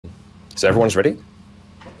So everyone's ready?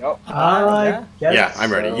 Yep. Yeah,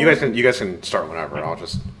 I'm ready. You guys can start whenever. I'll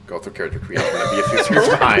just go through character creation. I'll be a few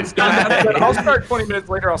turns behind. I'll start 20 minutes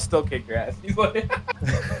later. I'll still kick your ass.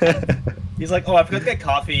 He's like, oh, I forgot to get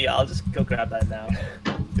coffee. I'll just go grab that now.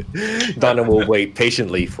 Donna will wait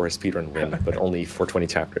patiently for a speedrun win, but only for 20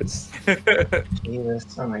 chapters.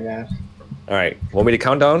 Jesus, oh my gosh. All right, want me to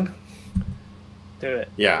count down? Do it.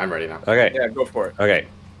 Yeah, I'm ready now. Okay. Yeah, go for it. Okay.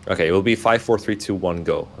 Okay, it will be 5, 4, 3, 2, 1,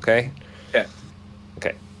 go. Okay. Okay.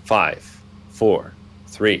 Okay. 5, 4,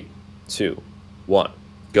 3, 2, 1,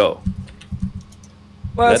 go.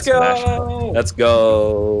 Let's go. Mash. Let's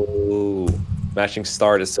go. Mashing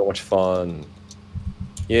start is so much fun.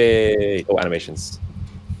 Yay! Oh, animations.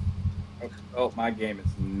 Oh, my game is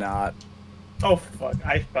not. Oh fuck!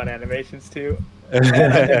 I found animations too.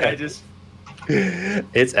 I just.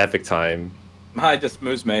 It's epic time. My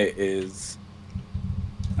justinjamesMDLC is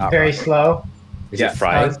not Very right. slow. Is Yeah. it No,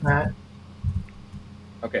 fried? it's not.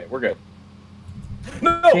 Okay, we're good.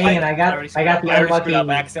 No, Dang it, I got the unlucky. I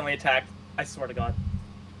accidentally attacked. I swear to God.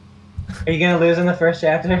 Are you gonna lose in the first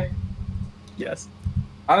chapter? Yes.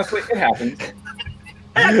 honestly, it happens.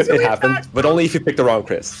 It happens, but only if you pick the wrong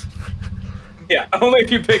Chris. Yeah, only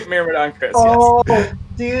if you pick Myrmidon Chris. Oh,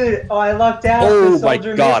 dude! Oh, I lucked out. Oh The my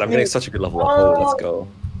soldier god, missed I'm me. getting such a good level up. Oh, let's go.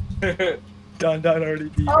 Yes. Dondon already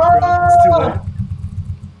beat me, bro. It's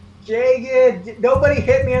too late. Jagged! Nobody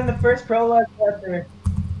hit me on the first prologue chapter.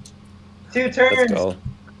 2 turns. Let's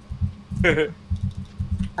go.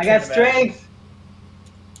 I got strength.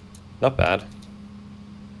 Not bad.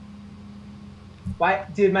 Why,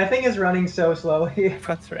 dude? My thing is running so slowly.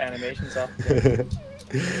 Cuts for animations off.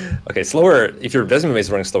 Okay, slower. If your resume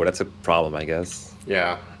is running slower, that's a problem, I guess.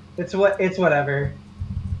 Yeah. It's whatever.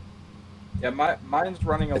 Yeah, mine's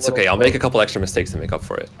running a It's little. okay. I'll make a couple extra mistakes to make up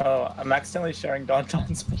for it. Oh, I'm accidentally sharing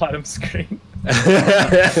Dondon's bottom screen.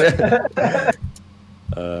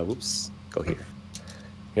 Whoops. Go here.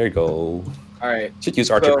 Here you go. All right. Should use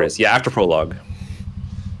Archer So- Chris. Yeah, after prologue.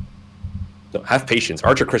 No, have patience.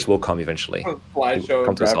 Archer Chris will come eventually. Slideshow.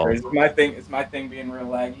 Come to us all. Is my thing being real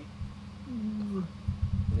laggy?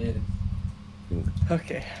 It is.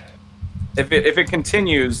 Okay. If it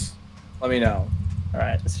continues, let me know. All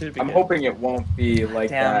right. This should be. I'm good. hoping it won't be like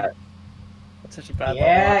Damn. that. That's such a bad.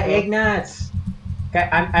 Yeah, level up, Ignatz. Okay,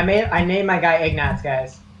 I named my guy Ignatz,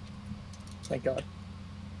 guys. bro. Thank God.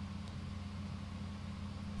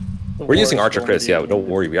 The We're war using is Archer going Chris. to be Yeah, ending. don't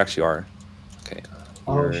worry. We actually are. Okay.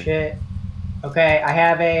 Oh here. shit. Okay, I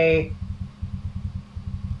have a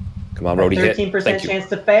Come on, Rody. Hit. 13% Thank you. chance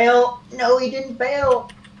to fail. No, he didn't fail.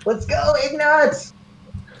 Let's go, Ignatz.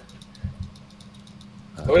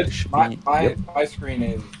 So It it's should my be- my, yep. my screen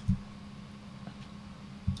is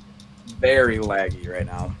very laggy right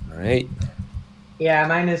now. All right. Yeah,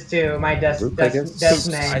 mine is too. My Group, I guess.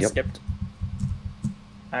 Desme. I Yep. skipped.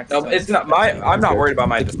 No, Accidentally it's not skipped my. it. I'm not worried about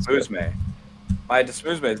my I think it's good. justinjamesMDLC. My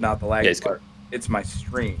justinjamesMDLC is not the laggy Yeah, it's good. part. It's my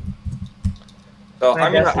stream. So My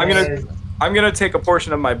I'm gonna take a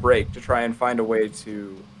portion of my break to try and find a way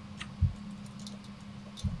to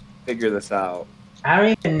figure this out. I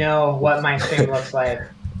don't even know what my stream looks like.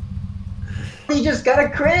 He just got a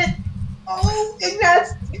crit. Oh,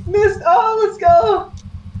 Ignatz missed. Oh, let's go.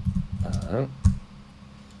 Uh,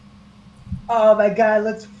 Oh my god,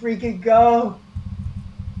 let's freaking go.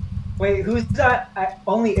 Wait, who's that?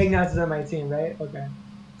 Only Ignatz is on my team, right? Okay.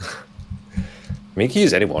 I mean, you can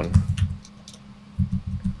use anyone.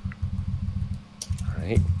 All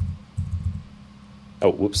right. Oh,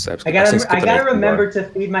 whoops! I I gotta skipped the gotta knife remember bar. to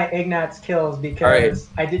feed my Ignatz kills because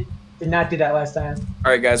I did not do that last time.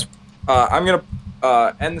 All right, guys. I'm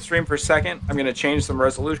gonna end the stream for a second. I'm gonna change some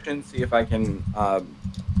resolution, see if I can. I'm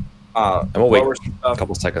gonna wait lower some a stuff.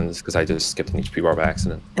 couple seconds because I just skipped an HP bar by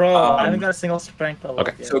accident. Bro, I haven't Um, got a single strength level.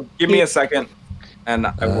 Okay. yet. So give me a second, and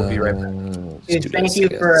I will be right back. Let's Dude, do thank this, you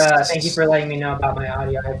I for guess. letting me know about my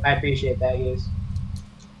audio. I appreciate that, Hughes.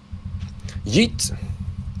 Yeet.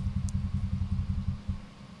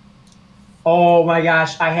 Oh my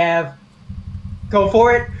gosh, I have. Go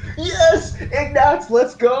for it! Yes, Ignatz,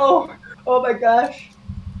 let's go! Oh my gosh.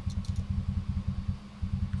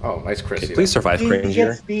 Oh, nice Chris. Okay, please survive, Dude, Cringe get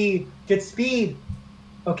here. speed. Get speed.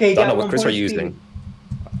 Okay, Donna, got what 1 Chris are point you speed.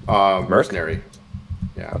 using? Mercenary.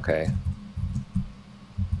 Yeah. Okay.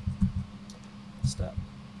 Stop.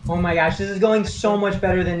 Oh my gosh, this is going so much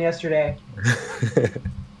better than yesterday.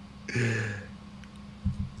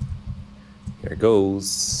 Here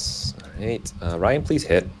goes. All right. Ryan, please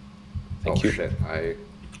hit. Thank Oh you. shit! I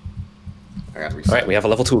gotta reset. All right, we have a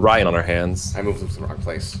level 2 Ryan on our hands. I moved him to the wrong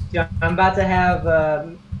place. Yeah, I'm about to have.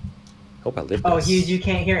 Hope I live Oh, this. Hughes, you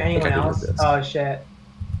can't hear anyone I can do else. this. Oh shit.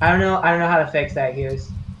 I don't know how to fix that,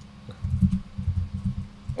 Hughes.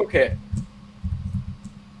 Okay.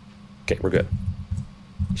 Okay, we're good.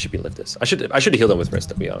 Should be lift this. I should have healed him with wrist,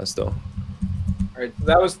 to be honest, though. All right, so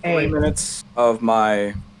that was 3 minutes of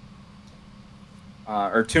my,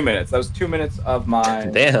 or 2 minutes. That was 2 minutes of my.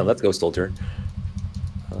 Damn, let's go, Soldier.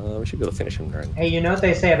 We should be able to finish him. Right? Hey, you know what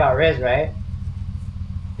they say about Riz, right?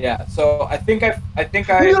 Yeah. So I think I.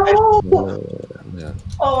 No! Yeah.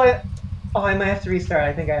 I might have to restart.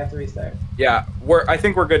 I think I have to restart. Yeah, I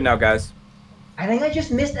think we're good now, guys. I think I just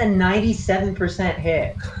missed a 97%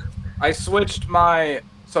 hit. I switched my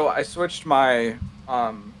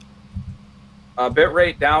bit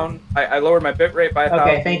rate down. I lowered my bit rate by 1,000.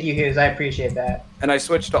 Okay, thank you, Hughes. I appreciate that. And I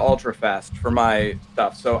switched to ultra fast for my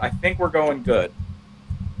stuff. So I think we're going good.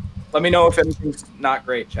 Let me know if anything's not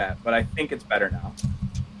great, chat, but I think it's better now.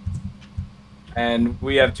 And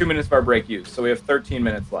we have 2 minutes of our break use, so we have 13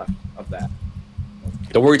 minutes left of that.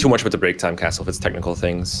 Don't worry too much about the break time, Castle, if it's technical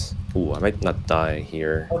things. Ooh, I might not die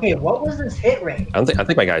here. Okay, what was this hit rate? I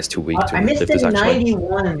think my guy's too weak to I missed lift this, a actually.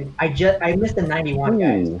 91. I missed a 91,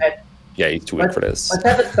 guys. Yeah, he's too weak for this. Let's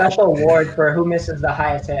have a special award for who misses the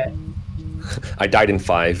highest hit. I died in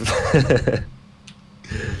 5.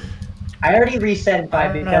 I already reset in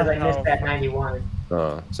 5 because I missed that 91.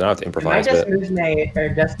 So I have to My improvise a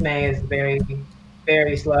bit. Decimate is very,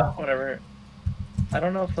 very slow. Whatever. I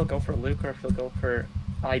don't know if he'll go for Luke or if he'll go for.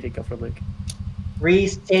 Oh, I did go for Luke.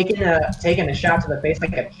 Reese taking a shot to the face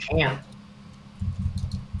like a champ.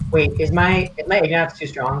 Wait, is my Ignatz too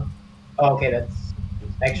strong? Oh, okay, that's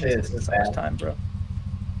actually this is bad. Time, bro.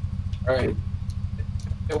 All right.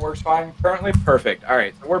 It works fine. Currently perfect. All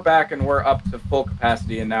right, so we're back and we're up to full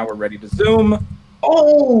capacity, and now we're ready to zoom.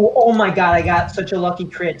 Oh my god, I got such a lucky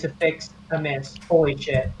crit to fix a miss. Holy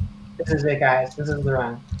shit. This is it, guys. This is the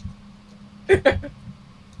run. How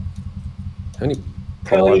many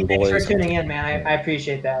Cody, Pro thanks boys? for tuning in, man. I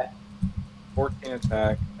appreciate that. 14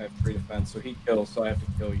 attack. I have 3 defense, so he kills, so I have to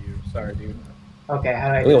kill you. Sorry, dude. Okay, how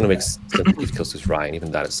do I I do really want to that? make these kills with Ryan,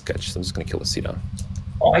 even that is sketch. So I'm just going to kill the Sita.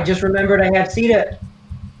 Oh, I just remembered I have Sita.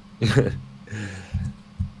 All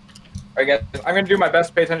right, guys, I'm going to do my best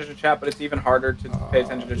to pay attention to chat, but it's even harder to pay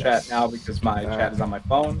attention to chat now because my chat is on my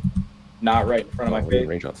phone, not right in front of my face.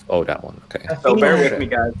 Range off. Oh, that one. Okay. So bear with me,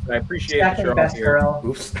 guys. I appreciate that Second you're all best here. girl.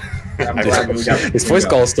 Oops. I'm glad we got His voice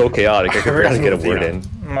call is so chaotic. I forgot to get a word in.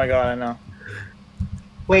 Oh my god, I know.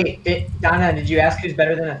 Wait, Donna, did you ask who's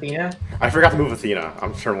better than Athena? I forgot to move Athena.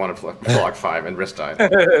 I'm turn 1 of block 5, and wrist died.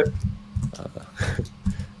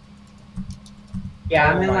 Yeah,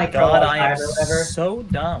 I'm Oh in my like god, Pro I 5 am or whatever. so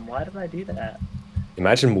dumb. Why did I do that?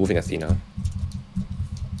 Imagine moving Athena.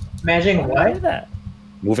 Imagine Why did I do what? that?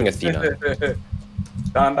 Moving Athena.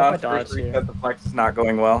 Don, my first dodge here. reset, the flex is not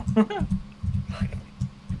going well.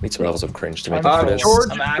 Need some levels of cringe to make up for this. George,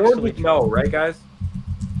 I'm George actually would know, right, guys?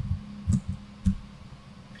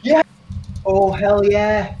 Oh, hell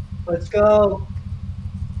yeah. Let's go.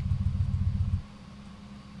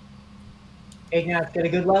 Ignatz, get a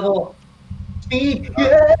good level. Speed,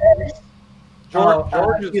 yes!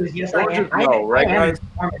 George is yes, George I am. is no, right, I am in guys?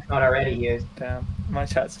 performance mode already, used. Damn, my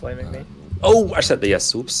chat's flaming me. Oh, I said the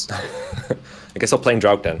yes. Oops. I guess I'll playing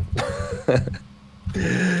Drought then.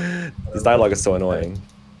 This dialogue is so annoying.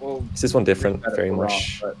 Well, Is this one different? got it Very wrong,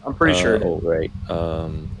 much. but I'm pretty sure it is. Oh, right.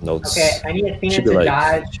 Notes. Okay, I need Athena Should be to like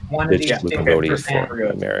dodge one of Bitch, these Luke and Brody 50% for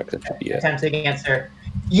America should be it. attempts against her.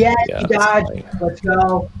 Yes, Yeah, you that's dodged. fine. Let's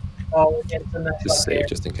go. Oh, we're getting some next Just up save, here.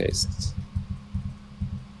 just in case.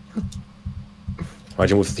 Why'd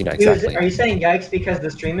you move Athena Dude, exactly? are you saying yikes because the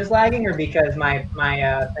stream is lagging or because my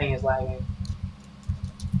thing is lagging?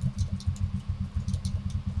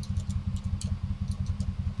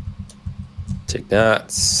 Take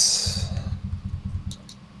that.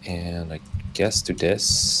 And I guess do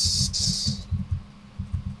this.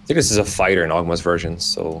 I think this is a fighter in Ogma's version,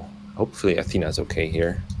 so hopefully Athena's okay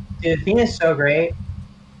here. Dude, Athena's so great.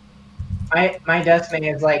 My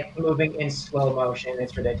Decimate is like moving in slow motion.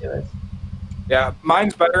 It's ridiculous. Yeah,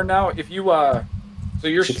 mine's better now. If you so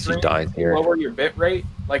your Should see stream, dies if you here. lower your bit rate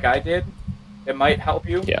like I did, it might help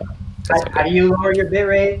you. Yeah. How do you lower your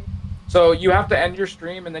bitrate? So you have to end your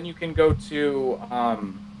stream, and then you can go to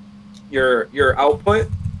your output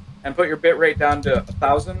and put your bit rate down to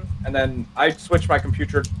 1,000. And then I switched my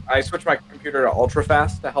computer to ultra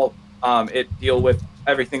fast to help it deal with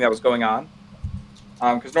everything that was going on.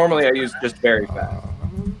 Because normally I use just very fast.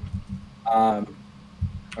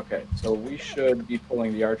 Okay, so we should be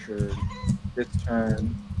pulling the archer this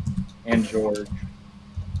turn and George.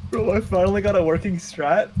 Bro, I finally got a working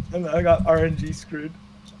strat, and then I got RNG screwed.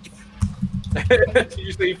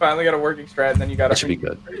 Usually you finally got a working strat, and then you got That should be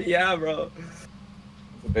good. Yeah, bro.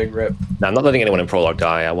 big rip. No, I'm not letting anyone in prologue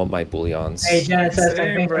die. I want my bullions. Hey, Genesis,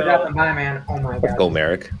 Same, thanks for bro. dropping by, man. Oh my Let's god. go,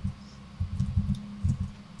 Merrick.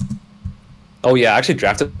 Oh yeah, I actually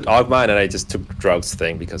drafted Ogma and I just took Draug's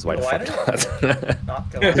thing because why the Why fuck did not?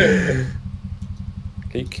 Not go.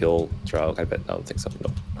 Can you kill Draug? I bet. I don't think so.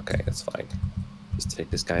 No. Okay, that's fine. Just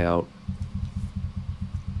take this guy out.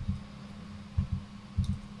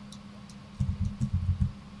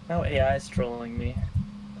 No AI is trolling me.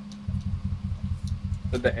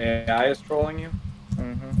 So the AI is trolling you?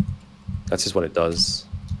 Mm-hmm. That's just what it does.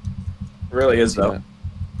 It really is, though.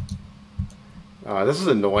 This is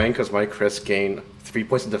annoying because my Chris gained 3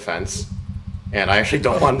 points of defense, and I actually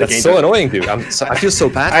don't want to gain. That's so annoying, dude. I feel so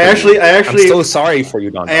bad. I actually, I'm so sorry for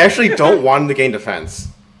you, Don. I actually don't want him to gain defense.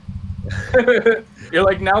 You're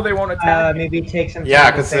like, now they won't attack. Maybe take some.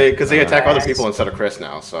 Yeah, time to because they attack other fix. people instead of Chris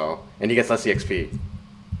now. So, and he gets less EXP.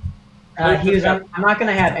 I'm not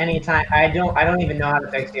gonna have any time. I don't even know how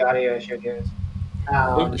to fix the audio issue, dude.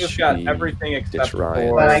 Luke just got everything except for...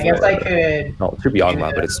 But I guess I could... No, it should be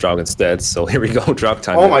Ogma, but it's Draug instead, so here we go, Draug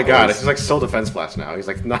time. Oh my god, he's like so defense blast now. He's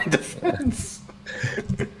like 9 defense.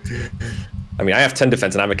 I mean, I have 10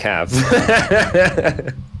 defense and I'm a Cav.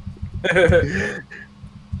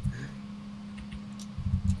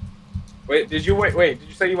 Wait, did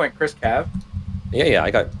you say you went Chris Cav? Yeah,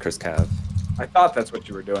 I got Chris Cav. I thought that's what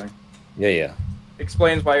you were doing. Yeah.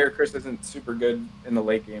 Explains why your Chris isn't super good in the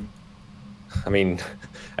late game. I mean,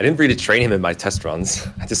 I didn't really train him in my test runs.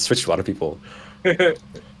 I just switched a lot of people. This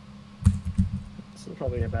is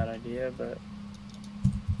probably a bad idea, but...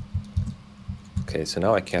 Okay, so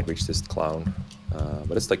now I can't reach this clown.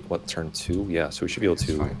 But it's like, what, turn 2? Yeah, so we should be able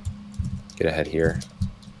to get ahead here.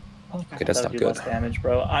 Okay, that's not good. Less damage,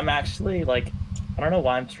 bro. I'm actually, like... I don't know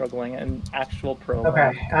why I'm struggling in actual prologue.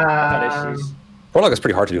 Okay. I've got issues. Prologue is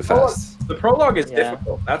pretty hard to do fast. The prologue is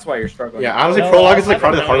difficult. That's why you're struggling. Yeah, honestly, prologue is like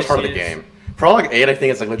probably the hardest part of the game. Prologue 8, I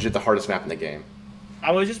think, is like legit the hardest map in the game.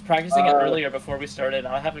 I was just practicing it earlier before we started.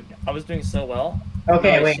 I was doing so well.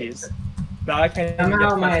 Okay, no wait. Issues. Now I can't.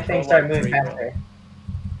 Somehow my thing started moving faster.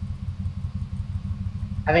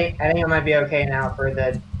 I think it might be okay now for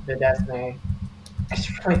the Destiny. I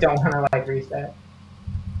just really don't want to like reset.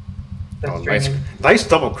 Oh, nice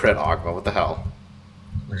double crit, Ogma. What the hell?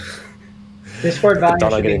 Discord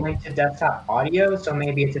volume should be linked to desktop audio, so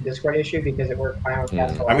maybe it's a Discord issue because it worked fine with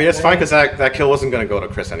Castle. I mean, it's fine because that kill wasn't going to go to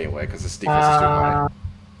Chris anyway because his defense is too high.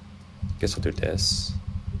 Guess I'll do this.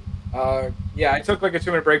 Yeah, I took like a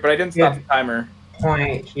 2-minute break, but I didn't stop the timer.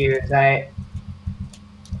 Point, Hughes. I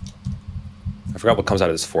forgot what comes out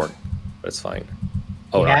of this fort, but it's fine.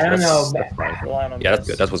 Oh, yeah, no, I don't know. That's fine. Yeah, that's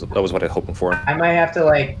good. That was what I was hoping for. I might have to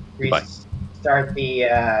like restart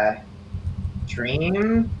the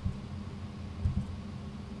stream.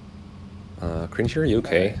 Cringe, are you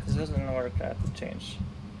okay? This doesn't work. I have to change.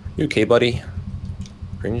 You okay, buddy?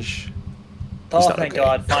 Cringe. Oh, thank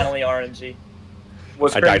God! Finally, RNG.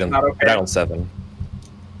 Was I died on 7.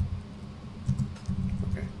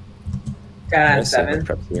 Okay. Got on 7.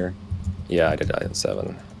 Preps here. Yeah, I did die on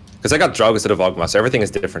 7. Because I got Draug instead of Ogma, so everything is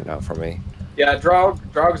different now for me. Yeah,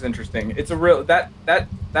 Draug's interesting. It's a real that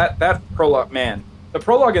prologue, man. The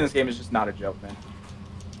prologue in this game is just not a joke, man.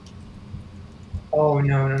 Oh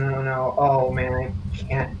no! Oh man, I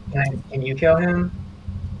can't. Can you kill him?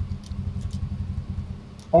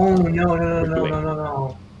 Oh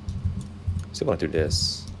no! Still want to do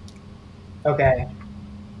this. Okay.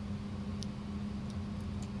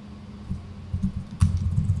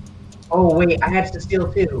 Oh wait, I have to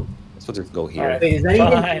steal too. Let's just go here. Wait, is that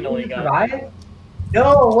even survive?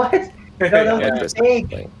 No, what? No, that was a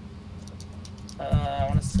mistake. I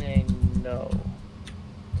want to say no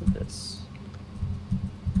to this.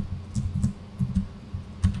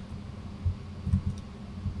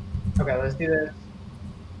 Okay, let's do this.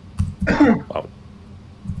 Wow.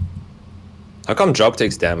 How come Draug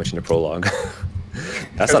takes damage in the prologue?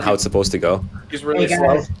 That's not how it's supposed to go. He's really hey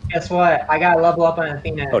guys, slow. Guess what? I got to level up on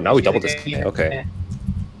Athena. Oh, now we doubled this. Okay.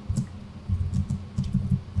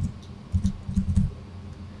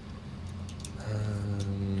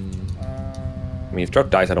 I mean, if Draug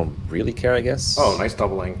dies, I don't really care, I guess. Oh, nice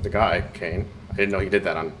doubling the guy, Kane. I didn't know he did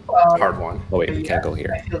that on hard 1. Oh, wait, we can't go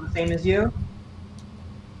here. I feel the same as you.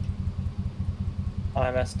 Oh,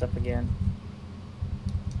 I messed up again.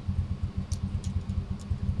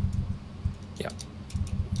 Yeah.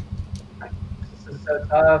 This is so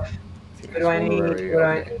tough. What do I need?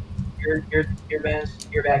 You're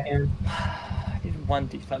back in. I need 1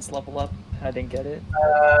 defense level up. I didn't get it.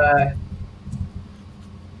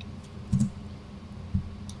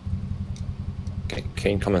 Okay,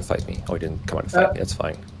 Kane, come and fight me. Oh, he didn't come out and fight me. That's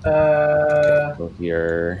fine. Okay, go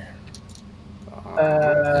here. What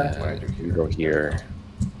I do You here? go here.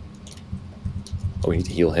 Oh, we need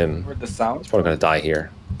to heal him. Where'd the sound? He's probably gonna die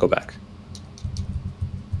here. Go back.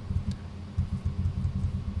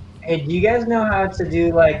 Hey, do you guys know how to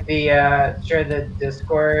do like the share the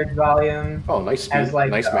Discord volume Oh, nice speed. as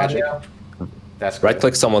like Nice the magic. audio? That's good. Right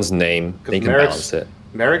click someone's name, then you can balance it.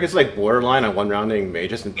 Merrick is like borderline on one rounding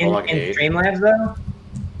mages and In Prologue 8. Streamlabs though?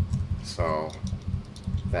 So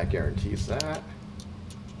that guarantees that.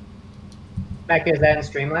 Mekkah, is that in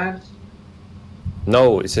Streamlabs?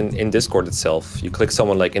 No, it's in Discord itself. You click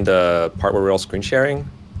someone like in the part where we're all screen sharing.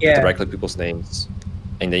 You have to Yeah. right click people's names,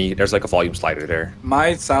 and then there's like a volume slider there.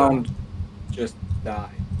 My sound just died.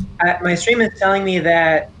 My stream is telling me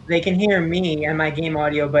that they can hear me and my game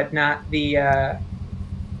audio, but not the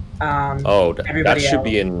Oh, that everybody should else.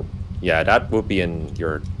 be in. Yeah, that would be in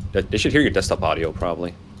your. They should hear your desktop audio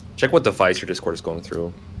probably. Check what device your Discord is going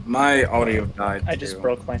through. My audio died. I just too.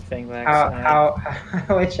 broke my thing back. so-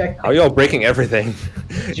 How I check? How are y'all breaking everything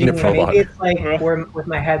in Gene, the prologue? maybe it's like where, with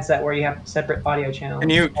my headset where you have separate audio channels. Can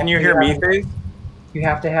you hear me, Faith? You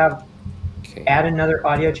have to have Okay. add another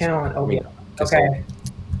audio channel and OBS. Guess Okay.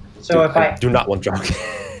 So if I do not want drunk.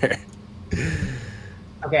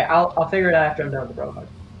 okay, I'll figure it out after I'm done with the prologue.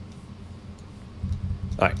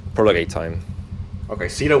 All right, prologue 8 time. Okay,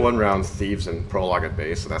 Ceta 1 round, Thieves, and Prologue at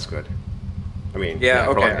base, so that's good. I mean, Yeah,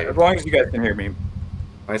 Prologue okay. 8. As long as you guys can hear me.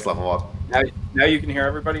 Nice level up. Now you can hear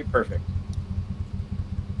everybody? Perfect.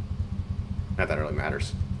 Not that it really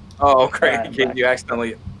matters. Oh, great. Yeah, Okay, you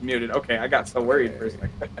accidentally muted. Okay, I got so worried for a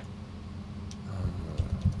second.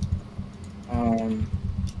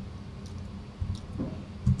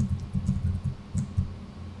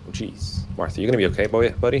 Oh, jeez. Marth, are you gonna be okay,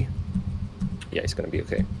 buddy? Yeah, he's gonna be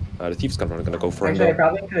okay. The thief's gonna go for him. Actually, I though.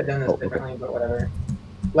 probably could have done this Oh, okay. differently, but whatever.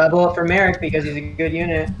 Level up for Merrick because he's a good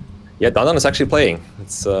unit. Yeah, dondon is actually playing.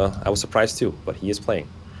 It's I was surprised too, but he is playing.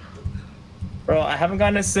 Bro, I haven't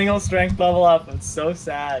gotten a single strength level up. It's so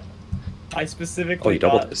sad. I specifically Oh, you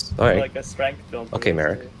doubled got this. All right. like a strength build. for Okay, this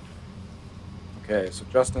Merrick. too. Okay, so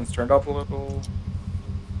Justin's turned up a little.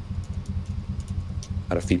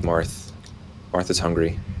 How to feed Marth. Marth is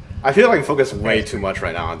hungry. I feel like I focus way too much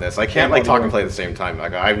right now on this. I can't like talk and play at the same time.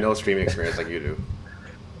 Like I have no streaming experience like you do.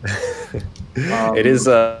 It is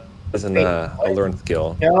as an a learned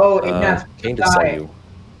skill. No, Ignat's Xane did sell die. you.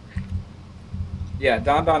 Yeah,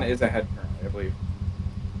 dondon is ahead currently, I believe.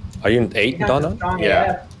 Are you in 8, Ignat's dondon? strong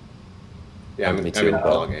Yeah. AF. Yeah, I'm, Me I'm too. in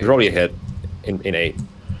Prologue 8. You're probably a hit in 8.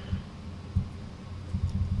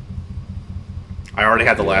 I already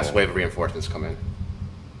had the last wave of reinforcements come in.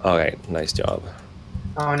 Okay, nice job.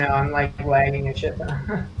 Oh no, I'm like lagging and shit.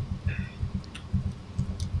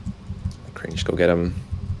 Cringe, go get him.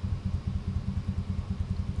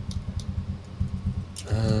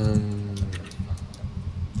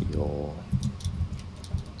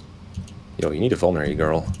 Yo, you need a vulnerary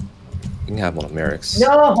girl. You can have one of Merrick's.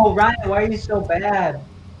 No, Ryan, why are you so bad?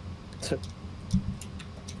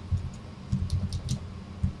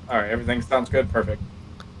 Alright, everything sounds good. Perfect.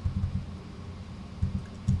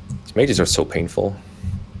 These mages are so painful.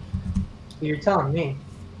 You're telling me.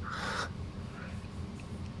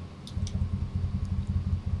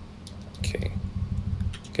 Okay.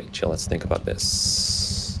 Okay, chill. Let's think about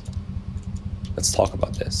this. Let's talk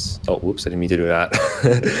about this. Oh, whoops! I didn't mean to do that.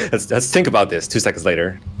 let's think about this. 2 seconds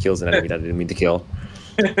later, kills an enemy that I didn't mean to kill.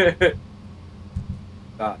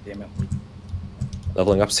 Ah, damn it.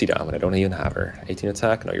 Leveling up Ceta when I don't even have her. 18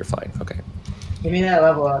 attack. No, you're fine. Okay. Give me that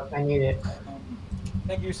level up. I need it.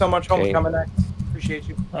 Thank you so much, Home, Okay. for coming next. Appreciate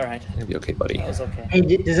you. All right, You'll be okay, buddy. that was okay. Hey,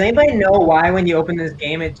 does anybody know why when you open this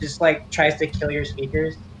game it just like tries to kill your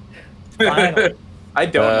speakers? Finally. I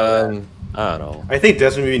don't know. I don't know. I think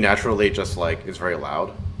Desmond maybe naturally just like is very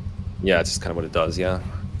loud. Yeah, it's just kind of what it does. Yeah.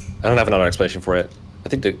 I don't have another explanation for it. I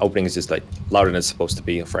think the opening is just like louder than it's supposed to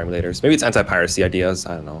be for emulators. Maybe it's anti-piracy ideas.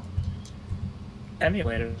 I don't know.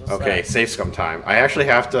 Emulators. what's Okay, that? safe scum time. I actually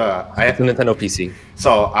have to. It's a Nintendo PC.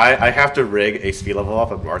 So I have to rig a speed level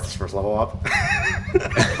up of Marth's first level up.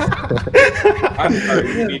 I'm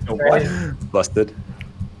sorry, you need to what? Busted.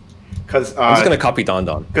 Because I'm just gonna copy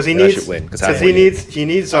dondon. because he and I needs should win. because he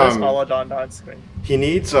needs I just followed Dondon's screen. he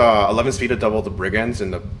needs 11 speed to double the brigands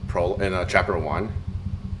in the chapter 1,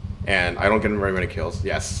 and I don't get him very many kills.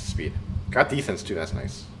 Yes, speed. Got defense too. That's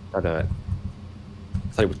nice. God damn it. I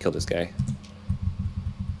thought he would kill this guy.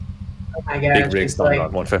 Oh my god, Big it's rigs just like,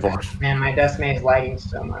 dondon 151. man, my Decimate is lagging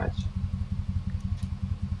so much.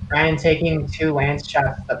 Ryan taking 2 lance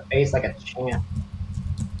shots to the face like a champ.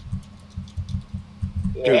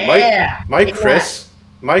 Dude, Yeah! my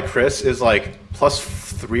Chris is like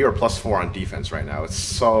 +3 or +4 on defense right now. It's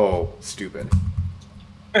so stupid.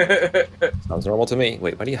 Sounds normal to me.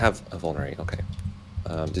 Wait, why do you have a vulnerary? Okay.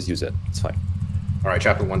 Just use it. It's fine. All right,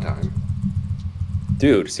 chapter 1 time.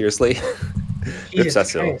 Dude, seriously? Jesus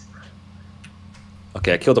Obsessive. Christ.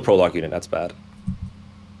 Okay, I killed the prologue unit. That's bad.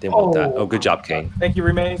 Didn't want that. Oh, good job, Kane. Thank you,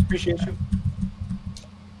 Remains. Appreciate you.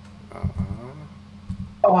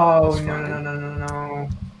 Oh, That's no, fine. no, no, no, no.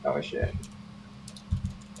 Oh, shit.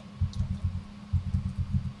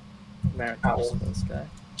 There, Ow. this guy.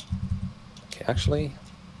 Okay, actually,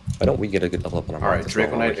 why don't we get a good level up on our All right, Marth as well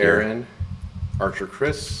Draco while Knight we're here? Arran, Archer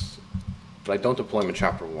Chris, but I don't deploy him in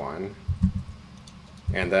chapter 1.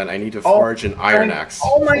 And then I need to forge an Iron Axe.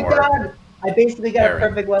 Oh my for god! I basically got Arran. a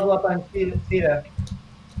perfect level up on Feena.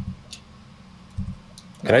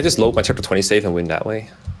 Can I just load my chapter 20 save and win that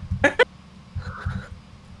way?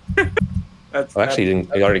 That's, Oh, actually, he that's-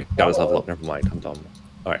 didn't. He already got his level up. Never mind. I'm dumb.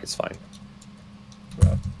 All right, it's fine.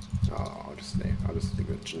 Oh, I'll just think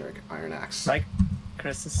of a generic Iron Axe. Like,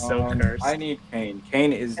 Chris is so cursed. I need Kane.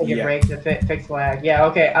 Kane is Take a the break to fix lag. Yeah,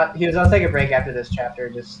 okay. I'll take a break after this chapter.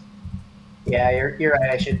 Just yeah, you're right.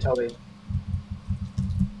 I should totally.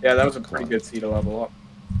 Yeah, that was a pretty good C to level up.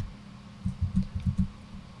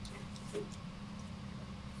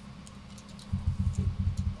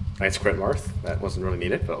 Nice crit Marth. That wasn't really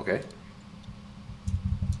needed, but okay.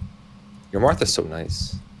 Your Marth is so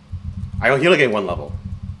nice. He only gained 1 level.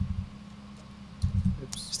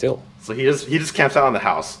 Still. So he just camps out on the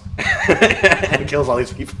house and kills all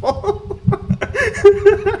these people.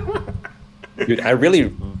 Dude, I really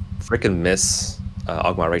freaking miss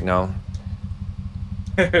Ogma right now.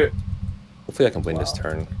 Hopefully I can win this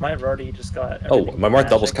turn. My Rorty just got. Oh, everything my Marth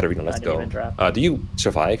doubles magic. Katarina. Let's I didn't go. even draft. Do you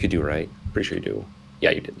survive? You do, right? Pretty sure you do.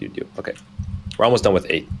 Yeah, you did. You do. Okay. We're almost done with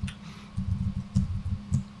 8.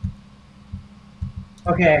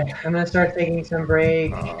 Okay, I'm gonna start taking some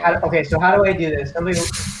break. Okay, so how do I do this? Somebody.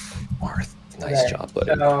 Marth, nice Okay, job,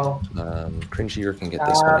 buddy. So Cringier can get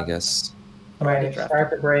this one, I guess. I'm already right, drafted. start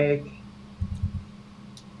the break.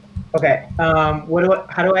 Okay.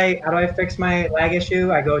 How do I fix my lag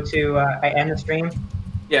issue? I go to I end the stream.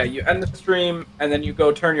 Yeah, you end the stream and then you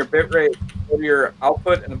go turn your bitrate, go to your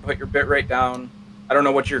output, and then put your bitrate down. I don't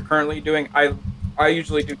know what you're currently doing. I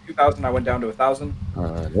usually do 2,000. I went down to 1,000.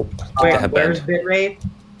 Nope. Wait, Headband. where's bitrate?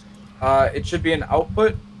 It should be an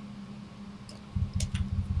output.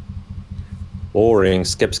 Boring.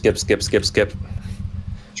 Skip.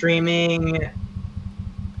 Streaming.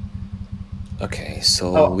 Okay,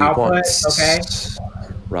 so Oh, we output, want okay.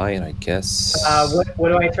 Ryan, I guess. What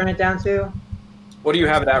do I turn it down to? What do you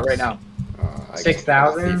have it at right now?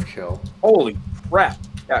 6,000? Thief kill. Holy crap!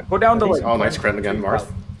 Yeah, go down to like Oh, nice crit again,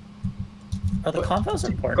 Marth. Are the convos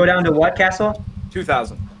important? Go down to what castle?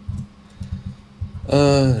 2,000.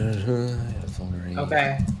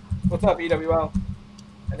 Okay. What's up, EWL?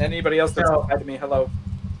 And anybody else that's So- said to me, hello.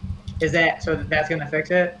 Is that so? That's gonna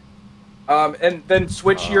fix it. And then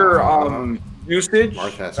switch your usage.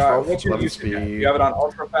 Marth has What's your 11 usage? speed. You have it on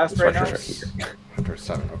ultra fast right now. Hunter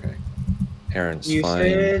 7, okay. Aaron's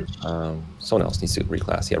Usage. fine. Someone else needs to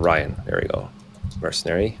reclass. Yeah, Ryan. There we go.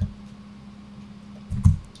 Mercenary.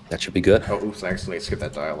 That should be good. Oh, oops, I accidentally skipped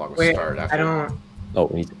that dialogue. Wait, Start after. I don't. Oh,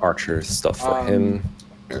 we need archer stuff for him.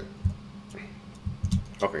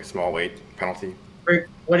 Okay, small weight penalty.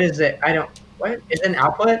 What is it? I don't. What is it an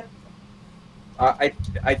output? I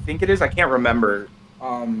think it is. I can't remember.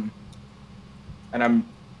 And I'm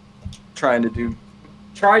trying to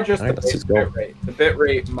try just Alright, the let's base just go. bit rate. The bit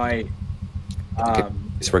rate might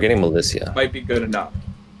So we're getting Militia. might be good enough.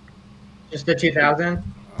 Just the 2,000.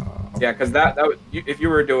 Yeah, because that would, if you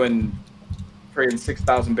were doing freaking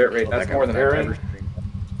 6,000 bit rate, So that's that more got than I've Arran. ever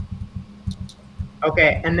streamed.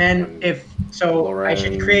 Okay, and then if so, I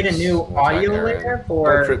should create a new Lorenz, audio Aaron. layer Don't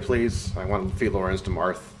for crit, please. I want to feed Lorenz to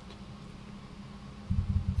Marth.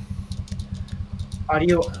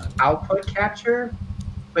 audio output capture,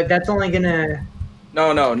 but that's only gonna.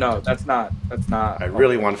 No, that's not. I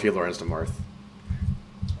really want to feed Lorenz to Marth.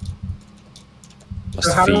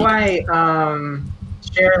 So how do I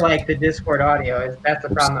share like the Discord audio? That's the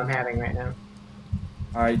problem I'm having right now.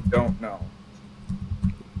 I don't know.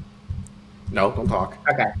 No, don't talk.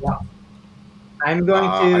 Okay, well, I'm going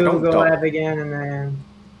I to don't go double. live again and then.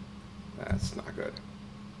 That's not good.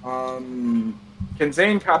 Can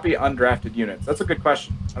Xane copy undrafted units? That's a good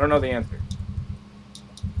question. I don't know the answer.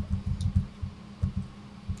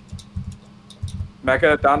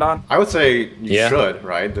 Mekkah, dondon? I would say you Yeah. should,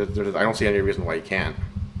 right? I don't see any reason why you can't.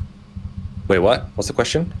 Wait, what? What's the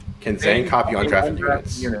question? Can Xane copy undrafted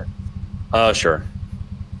units? Unit. Sure.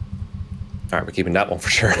 All right, we're keeping that one for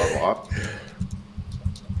sure. Level up.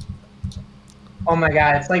 Oh my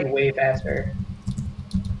god, it's like way faster.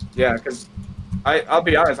 Yeah, because I'll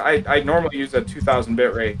be honest. I normally use a 2,000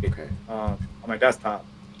 bit rate on my desktop.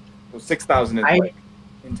 So 6,000 is like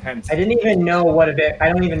intense. I didn't even know what a bit. I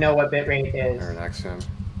don't even know what bit rate is. Arran X him.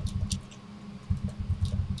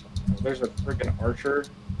 There's a freaking archer.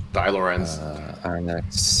 Die Lorenz. Arran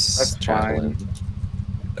X. That's Javelin. fine.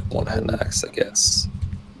 One hand axe, I guess.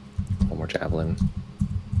 One more javelin. I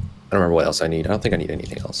don't remember what else I need. I don't think I need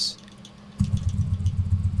anything else.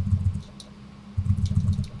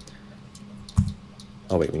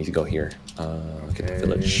 Oh wait, we need to go here. Get the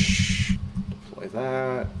village. Deploy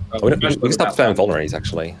that. Oh, we can stop spamming vulneraries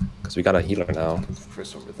actually, because we got a healer now.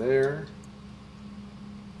 Chris over there.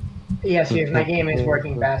 Yes, my game is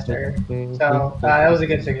working faster. So that was a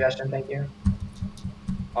good suggestion. Thank you.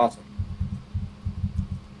 Awesome.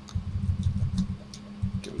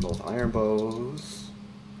 Give them both iron bows.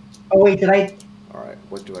 Oh wait, did I? All right,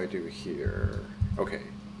 what do I do here? Okay,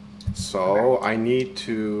 so I need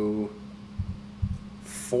to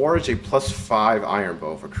forge a +5 iron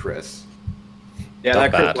bow for Chris. Yeah,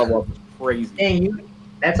 Not that crit bad. level up is crazy. Dang you!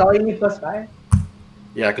 That's all you need +5.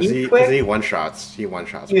 Yeah, because Be he quick. one shots. He one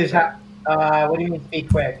shots. Use what do you mean to be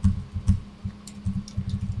quick?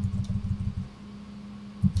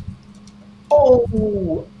 Oh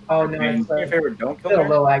no! Do me a favor, don't It's kill a her.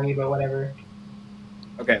 little laggy, but whatever.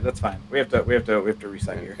 Okay, that's fine. We have to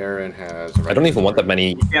reset And here. Arran has. I don't even want that many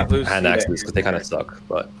You can't lose hand speed axes at- because they kind of suck,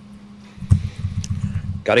 but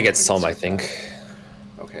gotta get some, I think.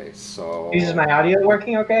 Okay, so. Is my audio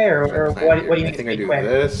working okay, or what do you I mean think to I be do quick?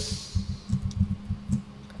 this.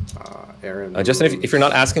 Arran. Justin, if you're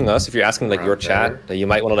not asking us, if you're asking like your Around chat, there. then you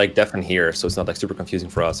might want to like deafen here, so it's not like super confusing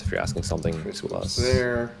for us if you're asking something Chris to goes us.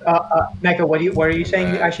 there. Mekkah, what are you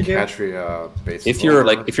saying I should do? Katria, base If you're armor.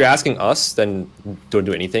 like if you're asking us, then don't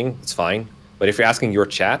do anything. It's fine. But if you're asking your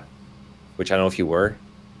chat, which I don't know if you were,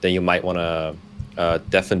 then you might want to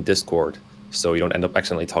deafen Discord so you don't end up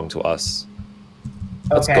accidentally talking to us.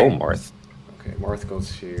 Let's Okay. go, Marth. Okay, Marth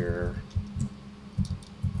goes here.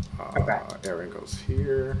 Okay. Arran goes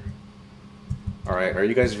here. All right, are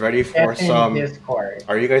you guys ready for Deafen some? Discord.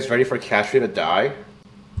 Are you guys ready for Katria to die?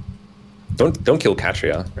 Don't kill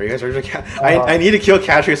Katria. Are you guys ready for I need to kill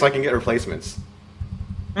Katria so I can get replacements.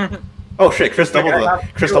 Oh shit! Chris doubled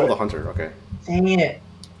the hunter. Okay, Dang it.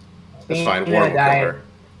 that's fine. Feena Warren will kill died. her.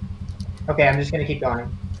 Okay, I'm just gonna keep going.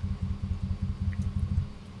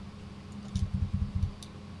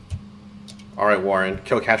 All right, Warren,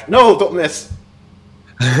 kill Katria. No, don't miss.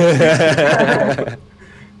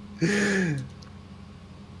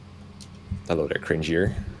 Hello there,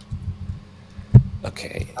 cringier.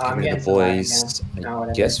 Okay, I'm give me the getting some lag boys. again. No, I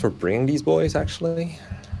whatever. guess we're bringing these boys actually.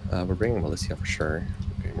 We're bringing Melissa for sure.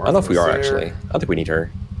 Okay, I don't know if we Marth are goes there. actually. I don't think we need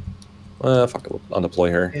her. Fuck it, we'll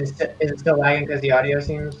undeploy her. Is it still lagging because the audio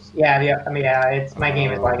seems? Yeah, it's my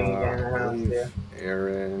game is lagging again. I don't know what to do.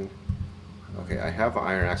 Arran. Okay, I have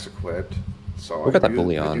Iron Axe equipped, so Who got that I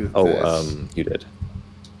bully do on? this. You did.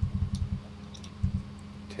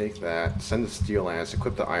 Take that. Send the Steel Lance.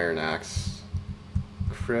 Equip the Iron Axe.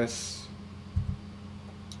 Chris.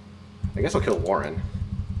 I guess I'll kill Warren.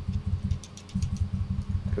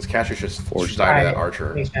 Because Katria should die to that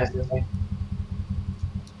archer. Makes sense to me.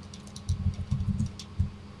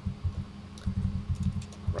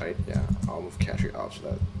 Right? Yeah. I'll move Katria out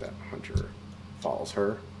so that hunter follows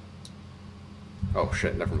her. Oh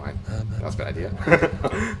shit, never mind. That was a bad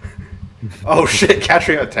idea. Oh shit,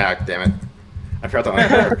 Katria attacked, damn it. I forgot to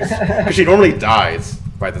uncover because she normally dies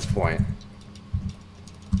by this point.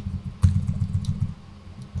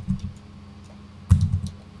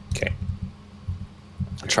 Okay.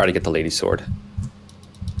 I'll try to get the lady sword.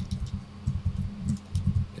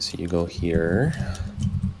 So you go here.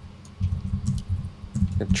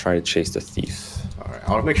 And try to chase the thief. Alright,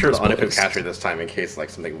 I'll make sure to unequip Displaced. Katria this time in case like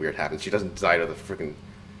something weird happens. She doesn't die to the freaking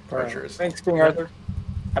archers. Thanks, King Arthur.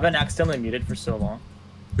 I've been accidentally muted for so long.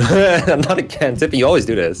 Not again, Tippy. You always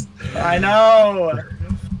do this. I know.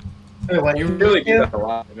 Wait, what You do really do that a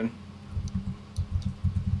lot, even.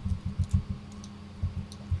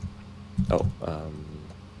 Oh,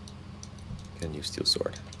 get a new steel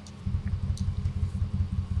sword.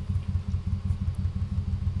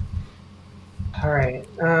 All right.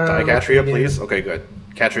 Die Katria, please. Okay, good.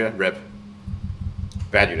 Katria, rip.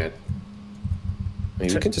 Bad unit. I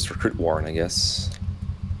mean, we can just recruit Warren, I guess.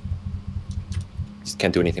 Just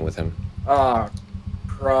can't do anything with him. Ah,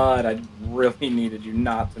 crud. I really needed you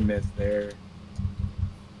not to miss there.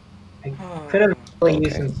 I could have really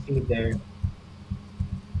used Okay. some speed there.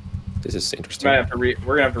 This is interesting. Might have to we're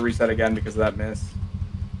gonna have to reset again because of that miss.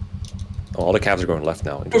 Oh, all the calves are going left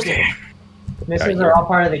now. Interesting. Misses are all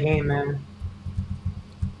part of the game, man.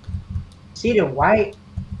 Seated white.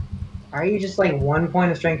 Are you just like 1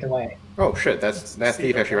 point of strength away? Oh shit, that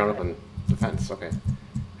thief actually rounded up in defense. Okay,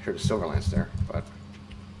 sure, there's Silver Lance there, but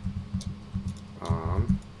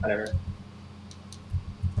Whatever.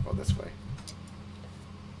 I'll go this way.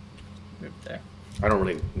 Move there. I don't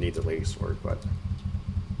really need the Lady Sword, but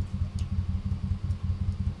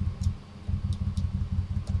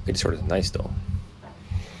Lady Sword is nice though.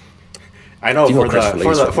 I know Female for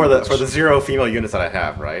Chris the 0 female units that I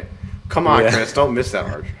have, right? Come on, Yeah. Chris, don't miss that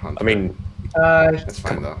Arch Hunter. I mean, that's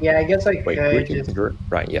fine though. Yeah, I guess I wait, could we can just... convert.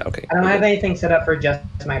 Right? Yeah. Okay. I don't have anything set up for just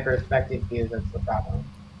my perspective view, that's the problem.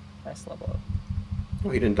 Nice level up. Oh,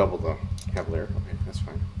 he didn't double the Cavalier. Okay, that's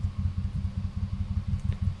fine.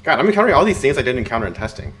 God, I'm encountering all these things I didn't encounter in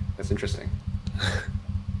testing. That's interesting.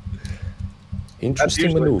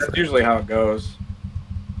 Interesting maneuver. That's usually how it goes.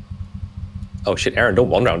 Oh shit, Aaron, don't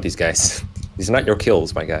one round these guys. These are not your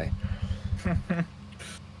kills, my guy.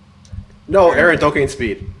 No, Aaron, don't gain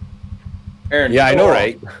speed. Aaron. Yeah, I kill know, them all.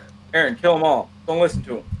 right? Aaron, kill them all. Don't listen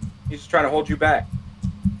to him. He's just trying to hold you back.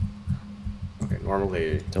 Okay,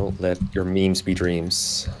 normally... Don't let your memes be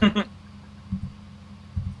dreams.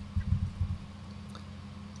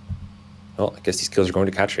 Well, I guess these kills are going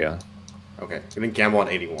to Katria. Okay, we didn't gamble on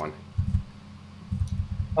 81.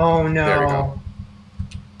 Oh no. There we go.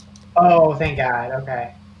 Oh, thank God.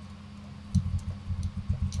 Okay.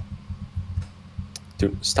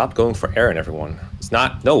 Dude, stop going for Aaron, everyone. It's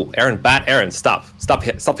not... No, Aaron, bat Aaron, stop. Stop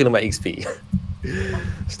stealing my XP.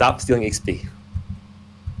 Stop stealing XP.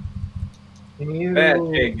 Can you... Bad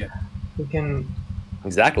Jagan. You can...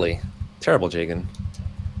 Exactly. Terrible, Jagan.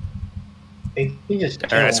 You just...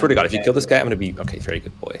 Aaron, I swear to God, if you kill kill this guy, I'm gonna be... Okay, very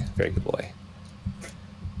good boy. Very good boy.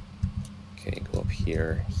 Okay, go up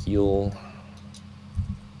here. Heal.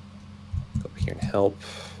 Go up here and help.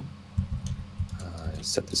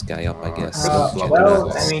 Set this guy up, I guess.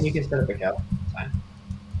 well, I mean, you can set up a kill. It's fine.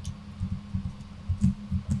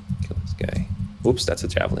 Kill this guy. Oops, that's a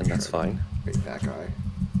javelin. That's fine. Wait, that guy.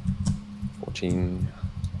 14.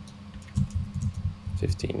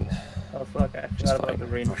 15. Oh fuck, I Just forgot about the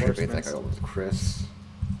fine. Oh shit, wait, that reinforcements. guy over with Chris.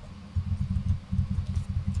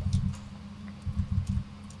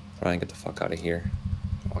 Ryan, get the fuck out of here.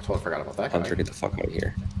 Oh, I totally forgot about that guy. Hunter, get the fuck out of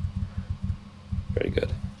here. Very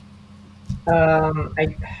good.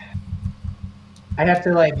 I'd have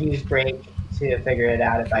to like use break to figure it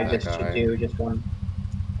out if I That just guy. should do just one.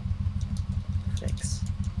 Thanks.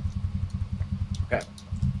 Okay.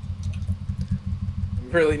 We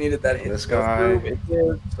really needed that hit. This to go guy. through. It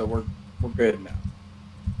did, so we're good now.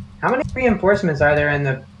 How many reinforcements are there in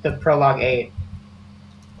the prologue 8?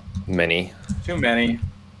 Many. Too many.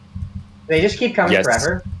 They just keep coming Yes.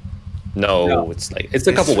 forever. No, No. it's like... It's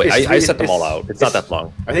a couple ways. I set them all out. It's not that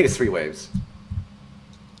long. I think it's 3 waves.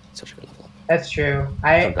 Such a good level up. That's true.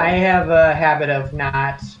 I Okay. I have a habit of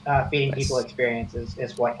not feeding Nice. people experiences,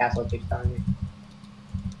 is what Castle keeps telling me.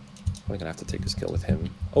 I'm gonna have to take this kill with him.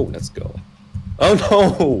 Oh, let's go. Oh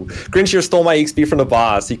no! Grinchier stole my XP from the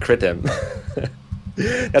boss. He crit him.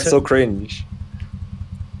 That's so cringe.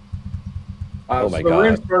 Oh my so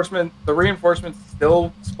God. The reinforcements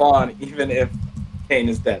still spawn even if Kane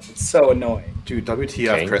is dead. It's so annoying. Dude, WTF,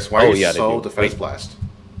 Okay. Chris, why Oh, are you yeah, they so do. defense Wait. blast?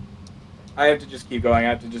 I have to just keep going. I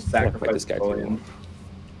have to just I'm gonna sacrifice fight this guy Napoleon.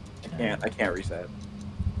 too. I can't reset.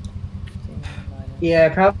 Yeah, I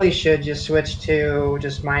probably should just switch to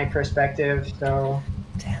just my perspective. So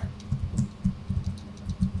Damn.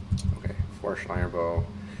 Okay, Forged Iron Bow.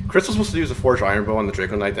 Chris was supposed to use a Forged Iron Bow on the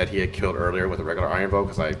Draco Knight that he had killed earlier with a regular Iron Bow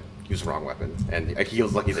because I used the wrong weapon. And he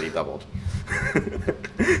was lucky that he doubled.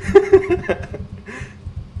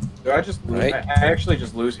 Do I just lose? Right. I actually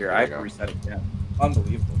just lose here. I have There to you go. reset again.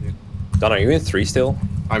 Unbelievable, dude. Don, are you in 3 still?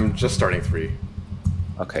 I'm just starting 3.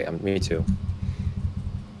 Okay, me too.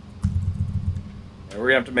 Yeah, we're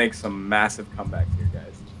gonna have to make some massive comebacks here,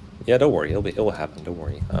 guys. Yeah, don't worry. It will happen. Don't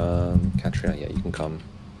worry. Katrina, yeah, you can come.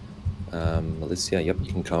 Melissa, yep,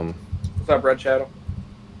 you can come. What's up, Red Shadow?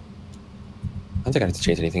 I don't think I need to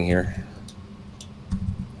change anything here.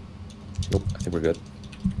 Nope, I think we're good.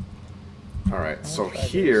 Alright, so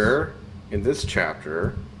here, in this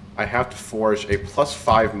chapter, I have to forge a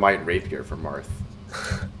 +5 might rapier for Marth.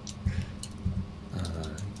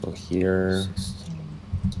 Go here.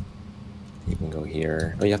 You can go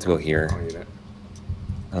here. Oh, you have to go here. I don't need it.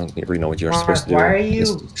 I don't really know what you're supposed to do. why are you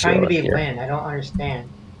Just trying to chill be right here. Lin? I don't understand.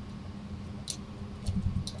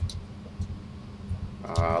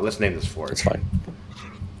 Let's name this forge. It's fine.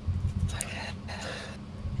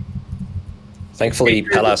 Thankfully,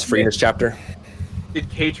 Pala's free in this chapter. Did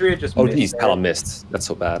Katria just Oh, miss geez, there? Pala missed. That's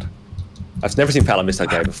so bad. I've never seen Pala miss that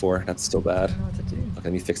guy before. That's so I bad. don't know what to do. Okay,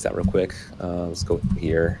 let me fix that real quick. Let's go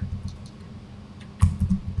here.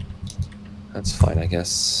 That's fine, I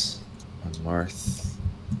guess. On Marth.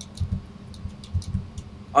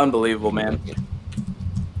 Unbelievable, man.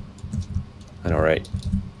 I know, right?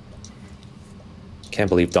 Can't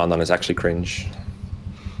believe dondon is actually cringe.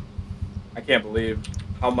 I can't believe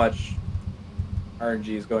how much RNG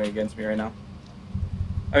is going against me right now.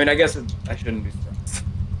 I mean, I guess I shouldn't be surprised.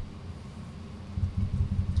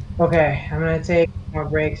 Okay, I'm gonna take more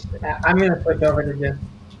breaks. I'm gonna switch over to just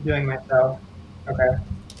doing myself. Okay.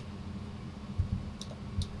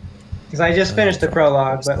 Because I just finished the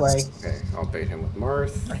prologue, but like. Okay, I'll bait him with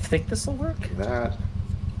Marth. I think this will work. Do that.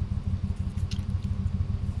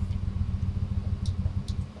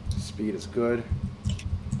 Speed is good.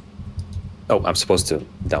 Oh, I'm supposed to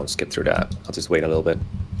down skip through that. I'll just wait a little bit.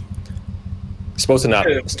 Supposed to not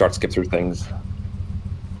start skip through things.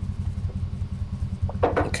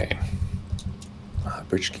 Okay.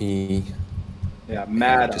 Bridge key. Yeah,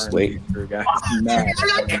 mad. Just RNG wait. Through, guys. Mad.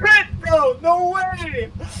 I got crit, bro! No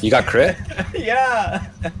way! You got crit? Yeah.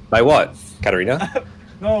 By what? Katarina?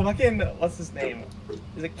 No, fucking, what's his name?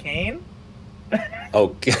 Is it Kane? Oh,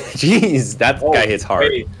 jeez, that guy hits hard.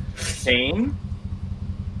 Wait, Xane?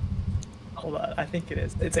 Hold on, I think it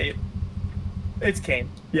is. It's Kane.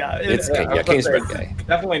 Yeah, It's Kane. Yeah, Kane's the red guy.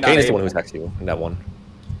 Definitely not. Kane is the one who attacks you in that one.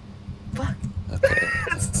 Fuck. Okay.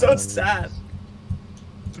 It's so sad.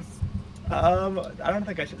 I don't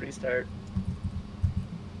think I should restart.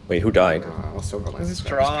 Wait, who died? I'll still go like This this. is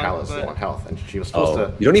strong, Pala's but- still on health, and she was supposed Oh,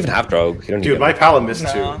 to. you don't even have Drogue. You don't Dude, even my Pala missed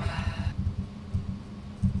No. too.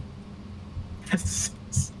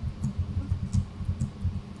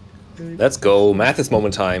 Let's go. Mathis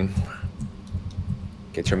moment time.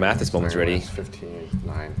 Get your Mathis moments ready. 15,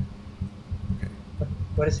 9.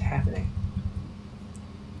 What is happening?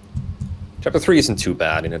 Chapter 3 isn't too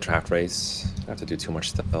bad in a draft race. I don't have to do too much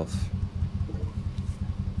stuff. I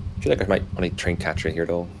feel like I might want to train catcher here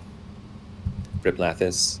though. Rip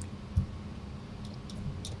Mathis.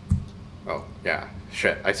 Oh, yeah.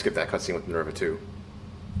 Shit, I skipped that cutscene with Minerva too.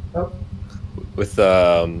 Oh, With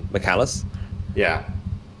McAllis. Yeah.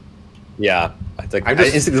 Yeah. I think I'm I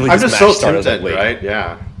just instinctively so start. I was like, tempted, wait. right?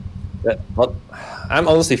 Yeah. Well, I'm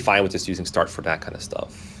honestly fine with just using start for that kind of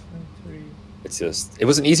stuff. It's just, it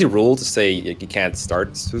was an easy rule to say you can't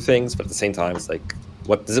start through things, but at the same time, it's like,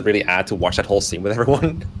 what does it really add to watch that whole scene with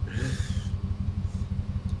everyone?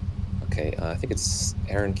 Okay, I think it's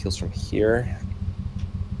Arran kills from here.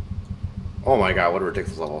 Oh my god, what a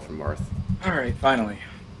ridiculous level from Marth. Alright, finally.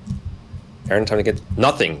 Arran time to get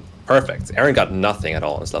nothing. Perfect. Arran got nothing at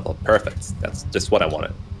all on this level. Perfect. That's just what I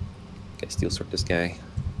wanted. Okay, steel sword this guy.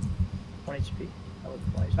 1 HP. That was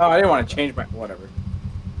 1 HP. No, I didn't want to change my whatever.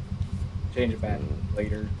 Change it back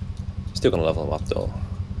later. Still gonna level him up though.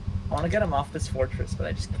 I want to get him off this fortress, but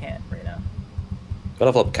I just can't right now. Go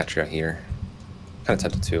level up catcher here. Kind of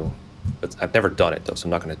tempted to, but I've never done it though, so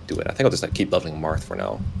I'm not gonna do it. I think I'll just like keep leveling Marth for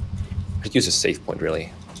now. I should use a save point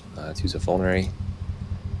really. Let's use a vulnerary.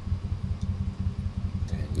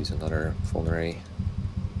 And use another vulnerary.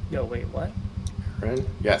 Yo, wait, what? Arran?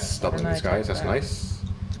 Yes, doubling Why these didn't I guys, that's check that? nice.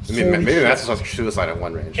 Maybe that's just suicide at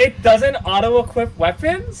one range. It doesn't auto-equip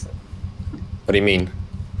weapons? What do you mean?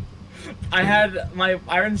 I had my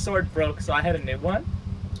iron sword broke, so I had a new one.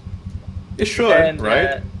 It should, And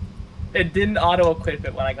right? it didn't auto-equip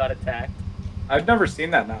it when I got attacked. I've never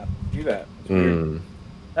seen that not do that. It's weird. Hmm.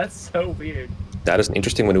 That's so weird. That is an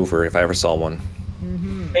interesting maneuver if I ever saw one.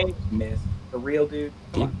 Mm-hmm. Thanks, miss. The real dude.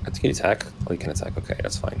 Come on. Can you attack? Oh, you can attack. Okay,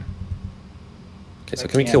 that's fine. Okay, so I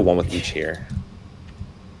can we can't. kill one with each here?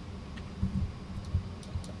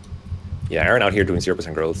 Yeah, Arran out here doing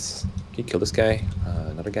 0% growths. Can you kill this guy?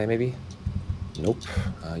 Another guy maybe? Nope.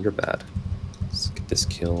 You're bad. Let's get this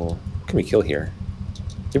kill. What can we kill here?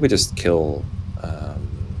 Maybe we just kill.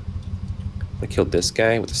 I kill this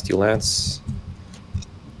guy with the steel lance.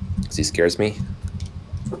 Because he scares me.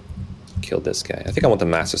 Kill this guy. I think I want the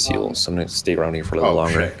master seal, so I'm gonna stay around here for a little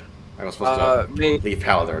longer. Shit. I was supposed to leave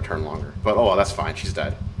Pala there a turn longer. But oh, that's fine, she's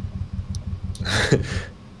dead.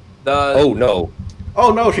 Oh no.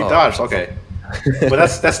 Oh no, she dodged. Okay, but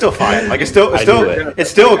that's still fine. Like it's still I knew it.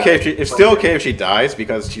 it's still okay if she dies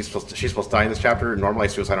because she's supposed to die in this chapter. Normally,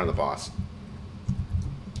 suicide on the boss.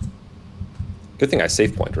 Good thing I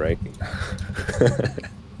save point, right?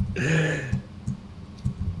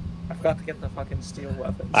 I forgot to get the fucking steel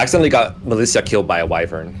weapons. I accidentally got Melissa killed by a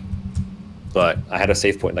wyvern, but I had a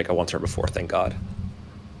save point like I once heard before. Thank God.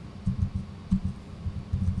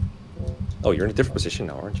 Oh, you're in a different position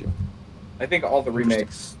now, aren't you? I think all the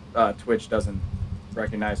remakes Twitch doesn't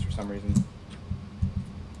recognize for some reason.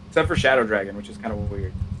 Except for Shadow Dragon, which is kind of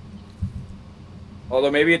weird. Although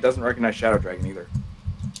maybe it doesn't recognize Shadow Dragon either.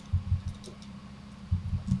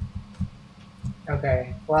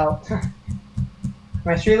 Okay, well,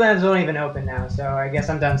 my Streamlabs don't even open now, so I guess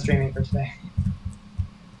I'm done streaming for today.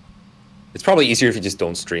 It's probably easier if you just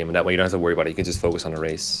don't stream, and that way you don't have to worry about it. You can just focus on the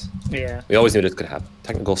race. Yeah. We always knew this could happen.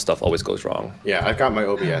 Technical stuff always goes wrong. Yeah, I've got my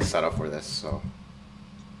OBS set up for this, so.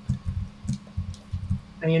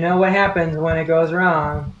 And you know what happens when it goes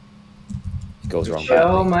wrong? It goes wrong. The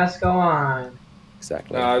show badly. must go on.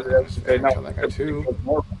 Exactly. No, Kill that guy too.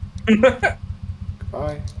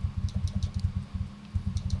 Goodbye.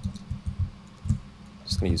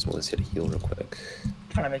 Just gonna use Melissa to heal real quick.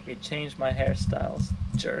 Trying to make me change my hairstyles,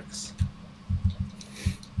 jerks.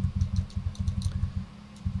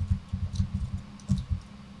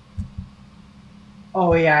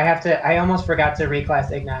 Oh yeah, I almost forgot to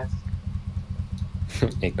reclass Ignatz.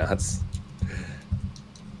 Ignatz.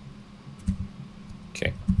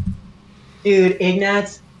 Okay. Dude,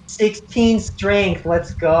 Ignatz, 16 strength.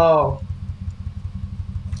 Let's go.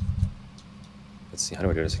 Let's see. How do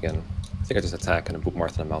I do this again? I think I just attack and boot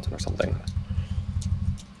Marth on a mountain or something.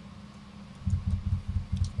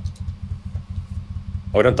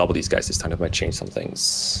 Oh, I don't double these guys this time. It might change some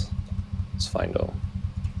things. It's fine though.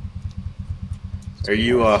 Are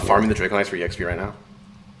you farming the Dragonlance for EXP right now?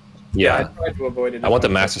 Yeah. I tried to avoid it. I want the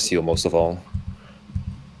Master Seal most of all.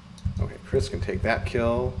 Okay, Chris can take that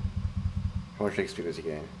kill. How much XP does he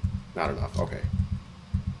gain? Not enough. Okay.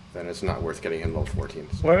 Then it's not worth getting him level 14.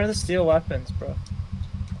 Where are the steel weapons, bro?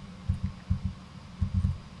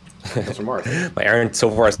 That's from Marth. My Arran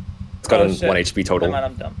so far has gotten shit. 1 HP total. Never mind,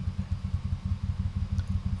 I'm dumb.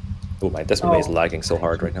 Oh, my Desmond is Oh. lagging so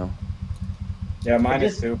hard right now. Yeah, mine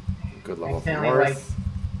is Just- too. Good level for Accidentally, Marth.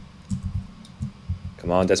 Come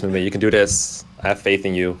on, Desmond, you can do this. I have faith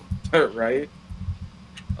in you. Right?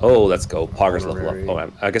 Oh, let's go. Poggers level up. Honorary.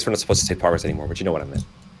 Oh, I guess we're not supposed to say Poggers anymore, but you know what I meant.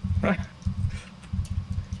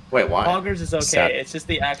 Wait, why? Poggers is okay. Sad. It's just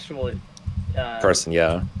the actual Person,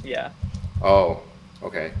 yeah. Yeah. Oh,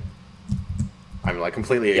 okay. I'm like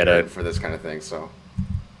completely Yeah, ignorant for this kind of thing, so.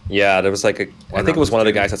 Yeah, there was like a. Why I think not it was one of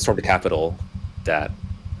the just do guys that stormed the Capitol that.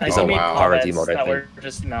 I He's think Oh, he made wow. Power comments demote, I that were think.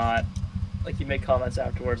 just not like he made comments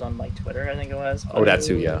afterwards on like Twitter, I think it was. Oh, that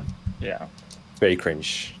too, yeah. Yeah. Very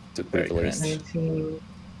cringe, to put it the Very least. 19.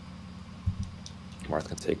 Marth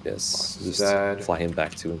can take this. Marth is Just dead. fly him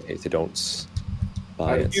back too in case they don't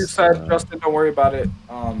buy Like it. you said, Justin, don't worry about it.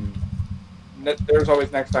 There's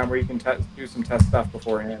always next time where you can do some test stuff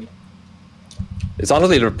beforehand. It's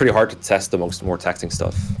honestly pretty hard to test the more taxing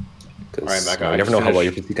stuff. All right, Because Mekkah, you I never just know how well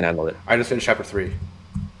finished- you can handle it. I just finished chapter 3.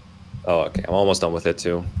 Oh, okay. I'm almost done with it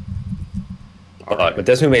too. Alright. But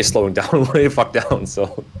Desmond May is slowing down way the fuck down,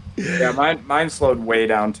 so. Yeah, mine slowed way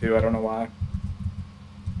down too. I don't know why.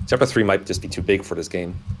 Chapter 3 might just be too big for this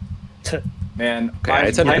game. Man, Okay,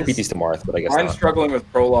 I tend to beat these to Marth, but I guess mine's not. struggling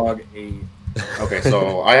with prologue 8. Okay,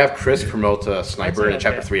 so I have Chris promote to sniper in okay.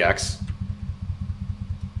 chapter 3X.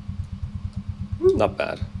 Not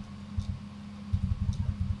bad.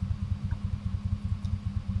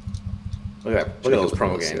 Look at those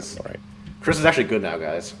promo gains. All right. Chris is actually good now,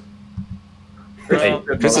 guys. Hey, Well,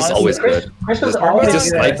 Chris is honestly, always Chris, good. Chris was He's always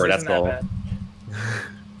just good. sniper, Isn't that's that all. bad?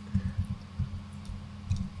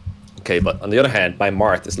 Okay, but on the other hand, my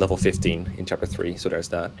Marth is level 15 in chapter 3, so there's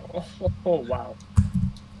that. Oh, wow.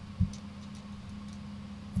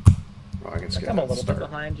 Oh, I can Like skip I'm a that little bit start.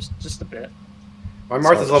 behind, just a bit. My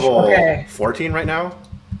Marth is level Okay. 14 right now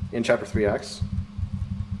in chapter 3X.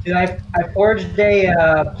 Dude, I forged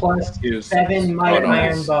a plus Use. 7 might Oh,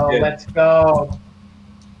 iron nice. bow. Yeah. Let's go.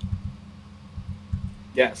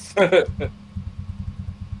 Yes.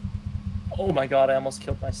 Oh my god, I almost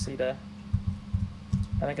killed my Sita.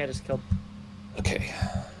 I think I just killed. Okay.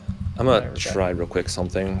 I'm gonna try real quick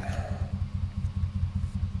something.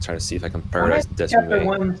 Try to see if I can paradise Desmond Chapter May.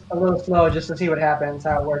 1's a little slow just to see what happens,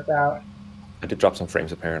 how it works out. I did drop some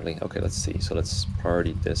frames apparently. Okay, let's see. So let's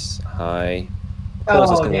priority this high.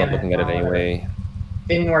 Close is Oh, gonna damn be looking at it it. anyway.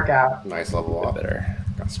 Didn't work out. Nice A level bit up. better.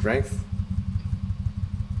 Got strength.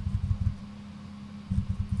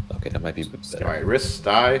 Okay, that might be a bit better. Alright, wrists,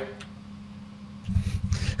 die.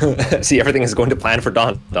 See, everything is going to plan for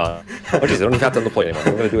Don. Oh, jeez, I don't even have to deploy anymore.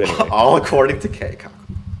 I'm going to do it anyway. All according to K.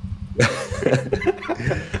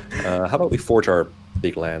 How about we forge our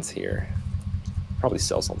big lands here? Probably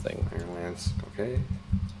sell something. Iron Lance, okay.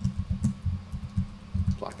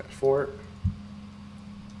 Block that fort.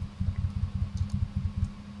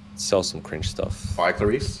 Sell some cringe stuff. Buy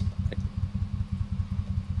Clarice.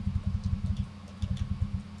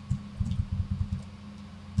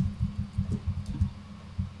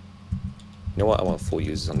 You know what? I want full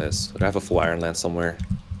uses on this. Do I have a full Iron Land somewhere?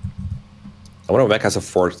 I wonder if Mekkah has a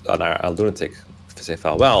fort on a lunatic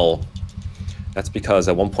file. Well, That's because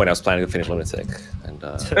at one point I was planning to finish Lunatic, and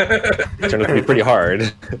it turned out to be pretty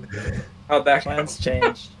hard. How'd that go? Plans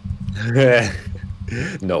changed.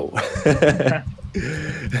 No.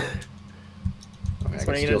 Okay, So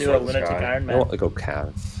when I are you can gonna do steal a sword this lunatic guy. Iron I Man? want to go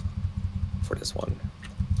Cav for this one.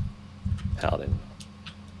 Paladin.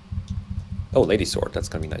 Oh, Lady Sword. That's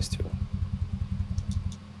gonna be nice too.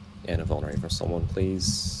 And a vulnerary from someone,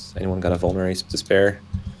 please. Anyone got a vulnerary to spare?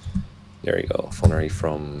 There you go. Vulnerary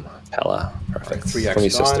from Pella. Perfect. 3x from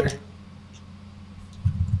your done. sister.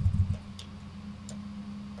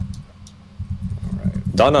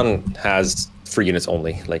 Alright. Dondon has 3 units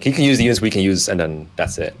only. Like, he can use the units we can use, and then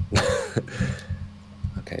that's it.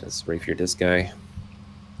 Okay, let's rapier this guy.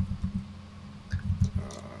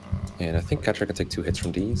 And I think Katra can take 2 hits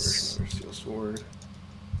from these. Steel sword.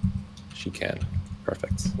 She can.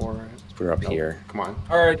 Perfect. Four. Let's put her up Nope. here. Come on.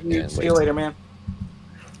 All right, you. And See you wait. later, man.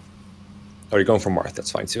 Oh, you're going for Marth.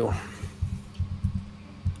 That's fine too.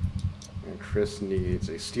 And Chris needs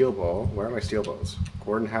a steel bow. Where are my steel bows?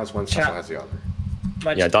 Gordon has one, Cecil has the other.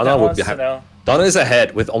 My Yeah, chat Donna would wants be to know. Donna is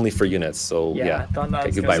ahead with only 3 units, so yeah. Donna's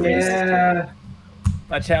Okay, gonna goodbye, say Reese. this. Yeah.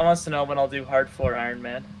 My chat wants to know when I'll do hard 4 Iron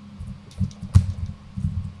Man.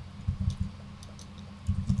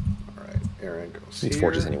 Alright, Arran goes Needs here.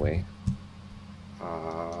 forges anyway.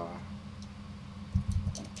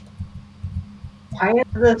 Why is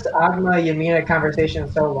this Agma Yamina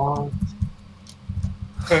conversation so long?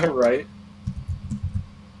 Right.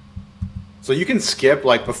 So you can skip,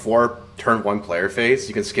 like, before turn 1 player phase,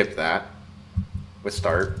 you can skip that with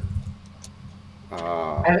start.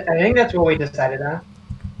 I think that's what we decided on.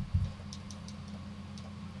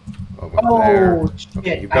 There. Shit.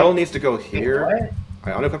 Okay, Bell needs to go Wait, here. what?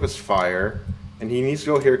 I unequip his fire, and he needs to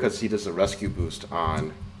go here because he does a rescue boost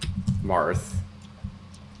on Marth.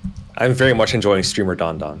 I'm very much enjoying streamer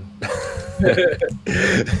Dondon.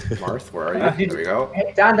 Marth, where are you? There we go.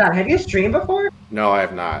 Hey, Don, have you streamed before? No, I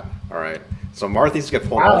have not. Alright. So Marth needs to get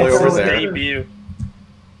pulled Wow, all the way it's over so there. Debut.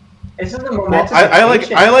 This is the Well, momentous I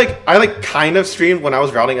occasion. like kind of streamed when I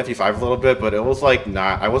was routing FE5 a little bit, but it was like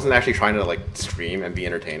not. I wasn't actually trying to like stream and be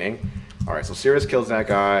entertaining. All right, so Sirius kills that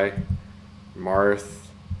guy. Marth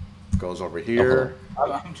goes over here.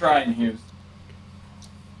 I'm trying, Hughes.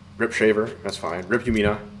 Rip Shaver, that's fine. Rip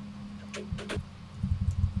Yumina.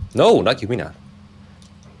 No, not Yumina.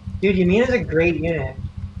 Dude, Yamina's a great unit.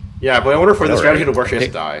 Yeah, but in order for the All strategy right. to work, she has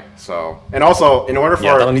to die. So, and also in order for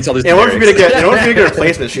Yeah, Donna needs all these in order for me to generics. get a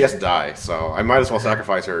replacement, she has to die. So I might as well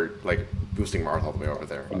sacrifice her, like boosting Marth all the way over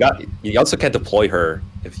there. You also can't deploy her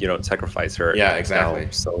if you don't sacrifice her. Yeah, exactly.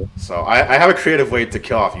 Now, so So I have a creative way to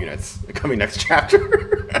kill off units coming next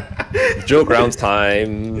chapter. Joe grounds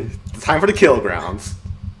time. It's time for the kill grounds.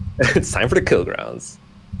 It's time for the kill grounds.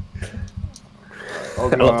 Oh,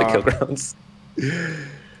 I love the kill grounds.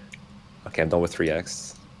 Okay, I'm done with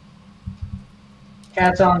 3x.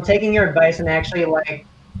 Yeah, so I'm taking your advice and actually like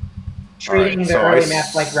treating Alright, the so early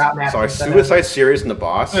maps like route maps. So I instead of- suicide Sirius and the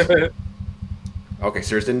boss. Okay,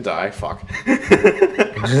 Sirius didn't die. Fuck.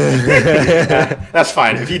 That's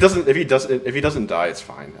fine. If he doesn't die, it's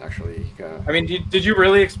fine. Actually. I mean, did you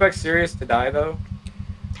really expect Sirius to die though?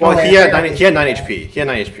 Well, Oh, he had yeah. 9 HP. He had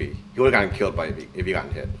 9 HP. He would have gotten killed by if he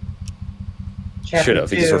gotten hit. Chapter Should have.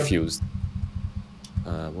 He just 2. refused.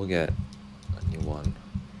 We'll get a new one.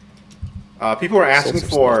 People are asking Soul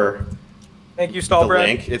for Thank you, the Stallbread.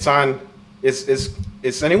 link. It's on.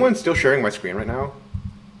 Is anyone still sharing my screen right now?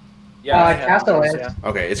 Yeah, Castle is. Yeah.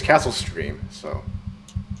 Okay, it's Castle's stream. So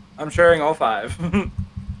I'm sharing all 5.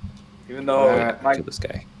 Even though Kill this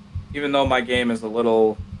guy. my game is a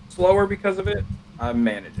little slower because of it, I'm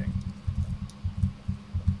managing.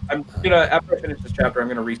 I'm gonna after I finish this chapter, I'm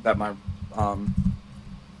gonna reset my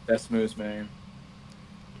best moves main.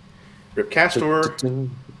 Rip Castor.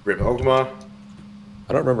 Rip Ogma.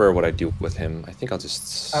 I don't remember what I do with him. I think I'll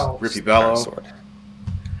just Rippy Bellow. Sword.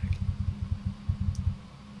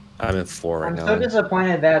 I'm in 4 right I'm now. so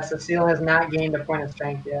disappointed that Cecile has not gained a point of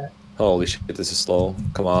strength yet. Holy shit, this is slow.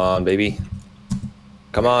 Come on, baby.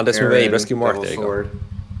 Come on, Desmond Aaron, Wade, rescue Marth. Devil There you Sword. go.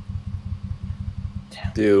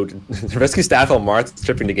 Dude, the rescue staff on Marth is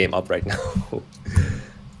tripping the game up right now.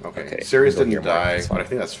 Okay, Sirius go here, didn't Mark. die, That's but I fine.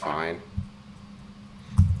 think that's fine.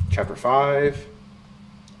 Chapter 5.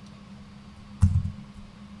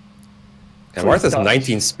 And Marth has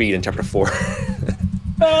 19 speed in chapter 4.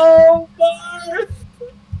 Oh, Marth!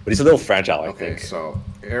 But he's a little fragile, I Okay, think. so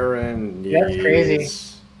Aaron needs. That's crazy.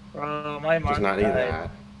 Bro, my Marth Does not need died. that.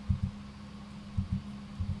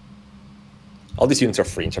 All these units are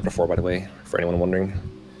free in chapter 4, by the way, for anyone wondering.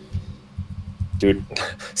 Dude,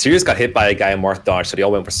 Sirius got hit by a guy in Marth dodge, so they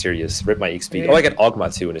all went for Sirius. Rip my XP. Oh, I get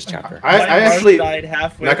Ogma too in this chapter. I actually, died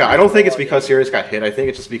halfway Mekkah, I don't think it's because Sirius got hit. I think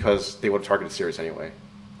it's just because they would have targeted Sirius anyway.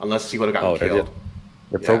 Unless he would have gotten killed.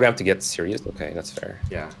 They're programmed to get Sirius? Okay, that's fair.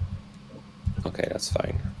 Yeah. Okay, that's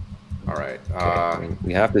fine. Alright. Okay,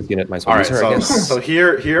 we have this unit, might as well use her, I guess. So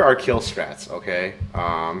here are kill strats, okay?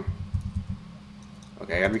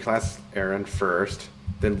 Okay, I gotta reclass Arran first.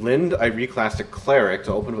 Then Lind, I reclassed a cleric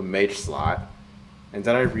to open up a mage slot. And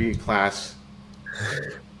then I reclass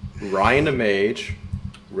Ryan to mage,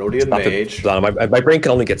 Rhodey to mage. My brain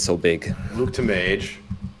can only get so big. Luke to mage.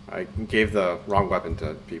 I gave the wrong weapon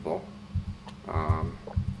to people. I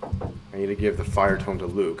need to give the fire tome to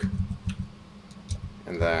Luke.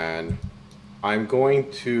 And then I'm going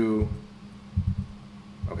to...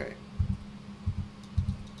 Okay.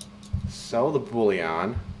 Sell the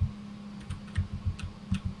bullion.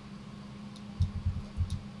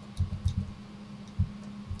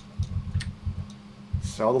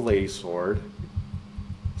 Sell the lady sword.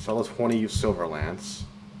 Sell the 20 use silver lance.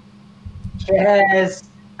 Yes,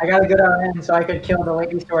 I got a good RN, so I could kill the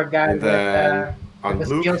lady sword guy And then on with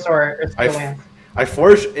the Luke, steel sword or steel lance. I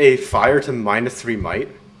forged a fire to -3 might.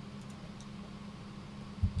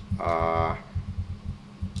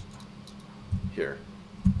 Here.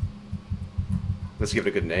 Let's give it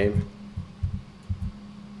a good name.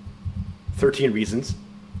 13 reasons.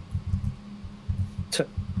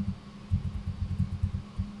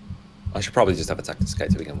 I should probably just have attacked this guy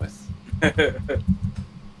to begin with.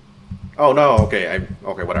 Oh no, okay,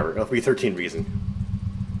 okay, whatever. It'll be 13 reason.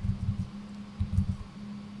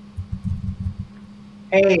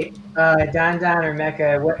 Hey, Dondon or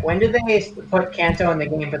Mekkah, when did they put Kanto in the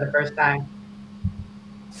game for the first time?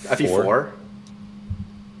 FE4.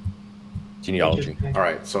 Genealogy.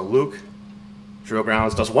 Alright, so Luke, drill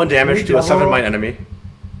grounds, does 1 damage to a 7 might enemy.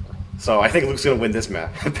 So I think Luke's gonna win this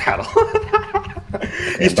battle.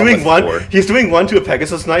 He's doing one to a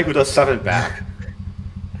Pegasus Knight who does 7 back.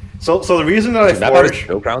 So the reason that I forged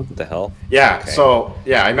drill grounds, what the hell? Yeah, okay. So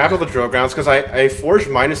yeah, I mapped out the drill grounds because I forged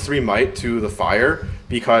 -3 might to the fire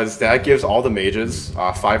because that gives all the mages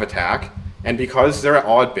 5 attack, and because they're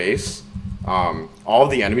all at base, all of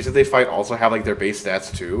the enemies that they fight also have like their base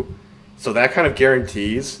stats too. So that kind of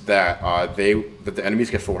guarantees that that the enemies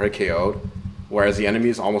get 4 hit KO'd, whereas the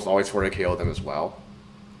enemies almost always 4 hit KO them as well.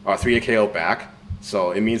 3 hit KO back.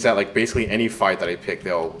 So it means that like basically any fight that I pick,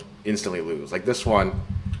 they'll instantly lose. Like this one,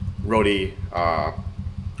 Rhodey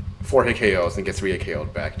 4 hit KOs and gets 3 hit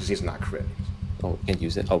KO'd back. It just needs to not crit. Oh, can't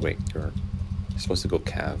use it. Oh wait, you're supposed to go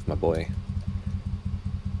Cav, my boy.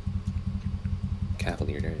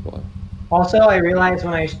 Cavalier, there you go. Also, I realized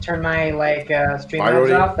when I turned my stream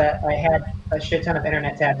modes off that I had a shit ton of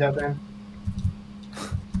internet tabs open.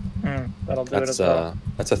 That'll do it as well.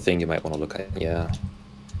 That's a thing you might want to look at. Yeah.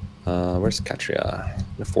 Where's Katria? I'm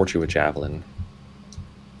gonna forge you with javelin.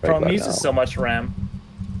 Bro, I'm using so much RAM.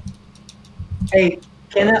 Hey,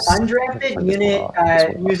 can an undrafted unit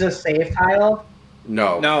use a save tile?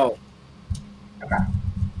 No. No. Okay.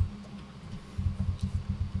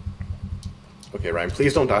 Okay, Ryan,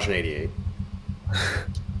 please don't dodge an 88.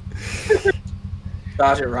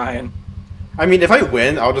 Dodge it, Ryan. I mean, if I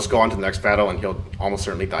win, I'll just go on to the next battle and he'll almost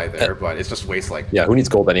certainly die there, but it's just waste like who needs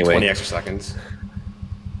gold anyway? 20 extra seconds.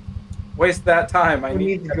 Waste that time. Who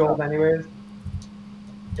needs gold anyways?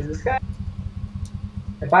 Is this guy?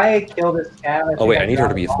 If I kill this cat, Oh wait, I need her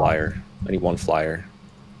to be a flyer. I need 1 flyer.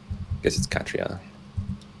 Guess it's Katria.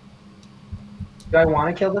 Do I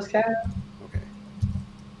want to kill this cat? Okay.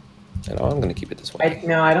 And I'm gonna keep it this way.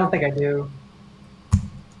 No, I don't think I do.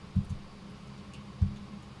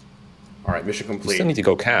 Alright, mission You complete. still need to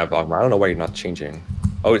go Cav, Ogmar. I don't know why you're not changing.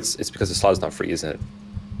 Oh, it's because the slot is not free, isn't it?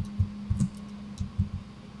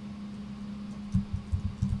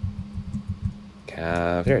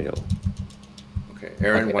 Cav, there you go. Okay,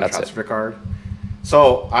 Arran Okay, one-shots Rickard.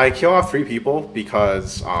 So I kill off 3 people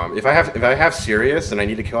because if I have Sirius, then I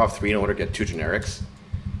need to kill off 3 in order to get 2 generics.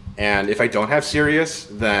 And if I don't have Sirius,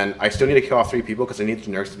 then I still need to kill off 3 people because I need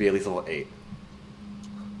the generics to be at least level 8.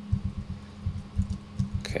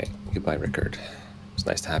 Okay, goodbye, Rickard. It's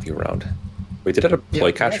nice to have you around. Wait, did I deploy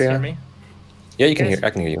You guys hear Katria? me? Yeah, you can hear.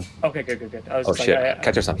 I can hear you. Okay, good. I was Oh just shit, like,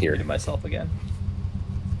 Katria's not here. muted myself again.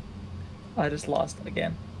 I just lost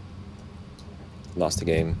again. Lost the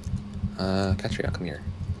game. Katria, come here.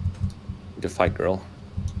 Need to fight, girl.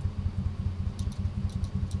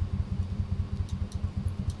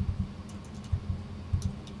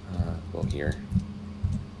 Go here.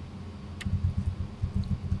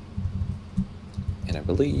 And I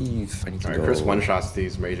believe I need to Alright, go... Chris one-shots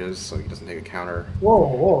these mages so he doesn't take a counter.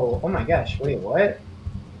 Whoa, oh my gosh, wait, what?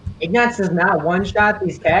 Ignatz does not one-shot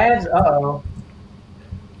these calves? Uh-oh.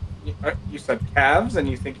 You said calves, and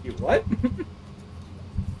you think you what?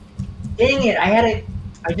 Dang it, I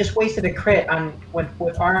just wasted a crit on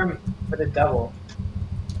with arm for the double.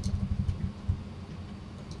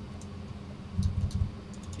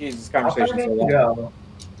 Jesus, How far conversation's so did you long. go?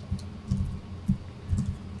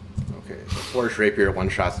 Okay, so Flourish Rapier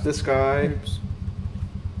one-shots this guy. Oops.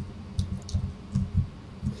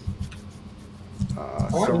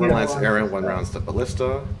 Silver Lance Arran one rounds the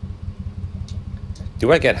Ballista.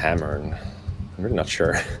 Do I get hammered? I'm really not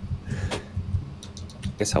sure.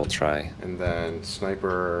 Guess I'll try. And then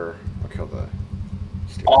Sniper, I'll kill the...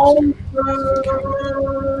 Oh,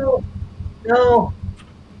 no!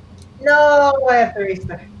 No, I have to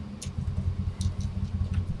restart.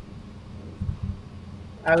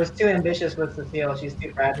 I was too ambitious with Cecile. She's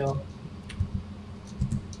too fragile.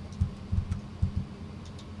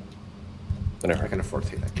 Whatever. I can afford to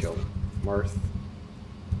take that kill. Marth.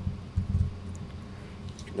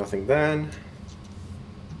 Nothing then.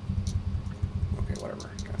 Okay, whatever.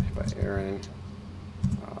 Got hit by Arran.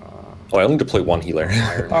 Oh, I only deploy one healer.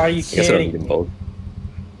 Are you I guess I don't need kidding them me? both.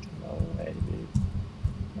 No way, dude.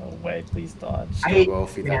 No way, please dodge. Well,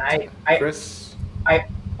 feed Yeah, that to I Chris.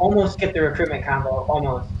 almost get the recruitment combo.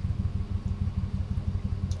 Almost.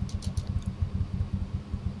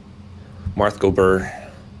 Marth go burr.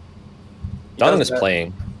 He Dondon does is that.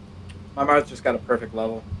 playing. My Marth just got a perfect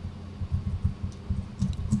level.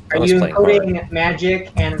 Are Dondon's you playing including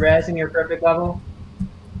magic and res in your perfect level?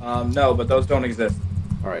 No, but those don't exist.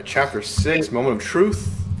 Alright, Chapter 6, Moment of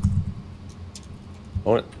Truth.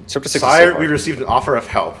 Oh, chapter 6 is so Sire, hard. we received an offer of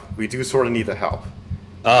help. We do sort of need the help.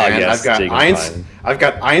 Ah, And yes. I've got Jacob Eins, fine. I've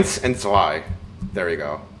got Eins and Zwei. There we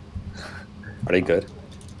go. Are they good?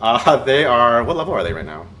 They are, what level are they right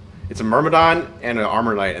now? It's a Myrmidon and an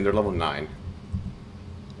Armor Knight, and they're level 9.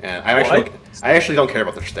 And I actually don't care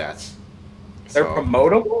about their stats. They're So-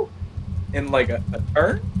 promotable in like a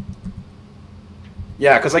turn.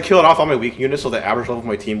 Yeah, because I killed off all my weak units, so the average level of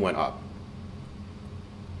my team went up.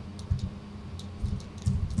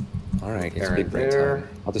 Alright, it's Arran big brain there. time.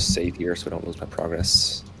 I'll just save here so I don't lose my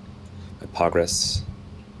progress. My progress.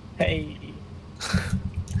 Hey.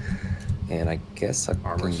 And I guess I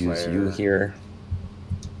Armor can use Slayer. you here.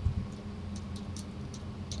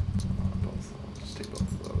 Just take both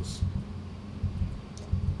of those.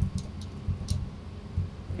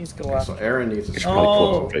 Please go Okay, up. so Arran needs I a should probably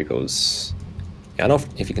pull Oh. up Dracos. Yeah, I don't know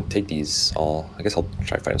if you can take these all. I guess I'll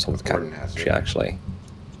try to find someone with Gordon has Catry it. actually.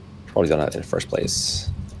 Probably done that in the first place.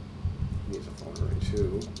 Needs a Vulnerary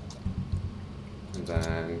too. And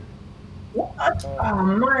then What? Oh,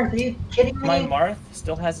 Marth, are you kidding me? My Marth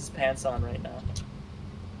still has his pants on right now.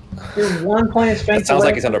 You're 1 point of strength. That sounds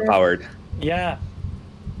away like it's from this? underpowered. Yeah.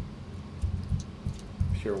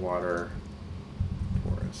 Pure Water,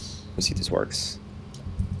 Taurus, Let's see if this works.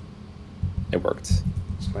 It worked.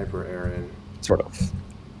 Sniper Arran. Sort of.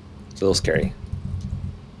 It's a little scary.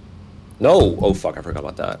 No! Oh fuck, I forgot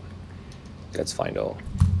about that. That's fine though.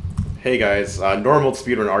 Hey guys, normal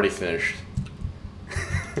speedrun already finished.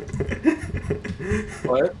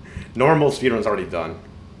 What? Normal speedrun's already done.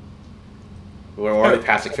 We're already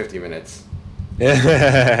past like 50 minutes.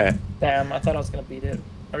 Damn, I thought I was gonna beat it.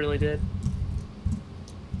 I really did.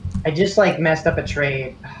 I just like messed up a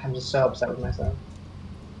trade. I'm just so upset with myself.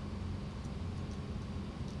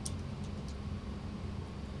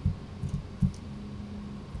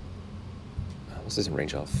 What's this in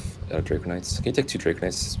range of? Draco Knights. Can you take 2 Draco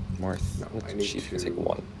Knights, Marth? No, I need Chief can to- take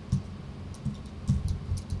 1.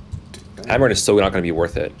 Hammer is still not going to be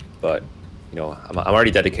worth it, but you know, I'm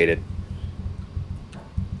already dedicated.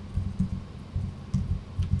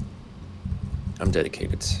 I'm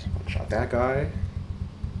dedicated. Shot that guy.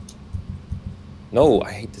 No,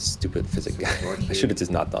 I hate this stupid physics. Super lucky. I should have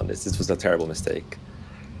just not done this. This was a terrible mistake.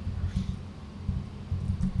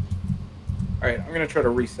 All right, I'm gonna try to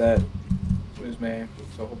reset May,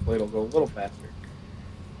 so hopefully it'll go a little faster.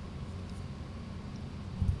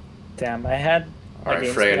 Damn, I had. All right,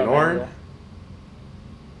 game Freya speed on Norn. Emblem.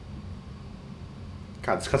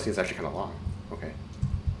 God, this cutscene is actually kind of long. Okay.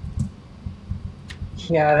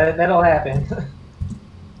 Yeah, that'll happen. One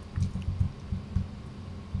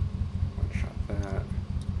shot that.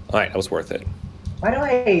 Alright, that was worth it. Why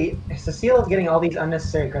do Cecile is getting all these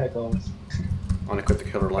unnecessary criticals. Unequip the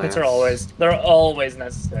Killer Lance. They're always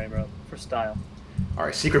necessary, bro, for style. All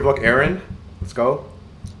right, Secret Book Arran. Let's go.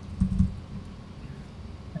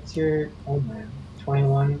 What's your... Oh man.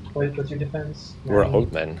 21. What's your defense? We're 9,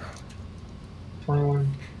 old men. 21.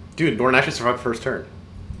 Dude, Norn actually survived the first turn.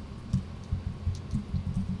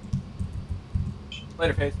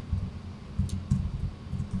 Later, Pace.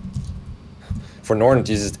 For Norn, you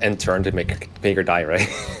just end turn to make her die, right?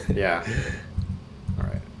 Yeah. All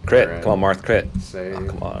right. Crit. Arran. Come on, Marth, crit. Save. Oh,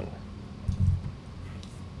 come on.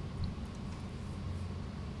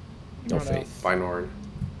 No faith. By Norn.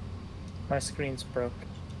 My screen's broke.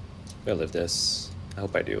 I'll live this. I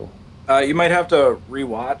hope I do. You might have to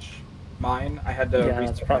rewatch mine. I had to. Yeah,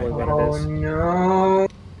 that's reset probably mine. what it Oh is. no!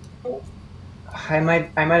 I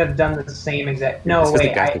might have done the same exact. No, It's just wait.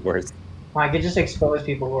 exactly worse. I could just expose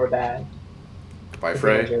people who are bad. By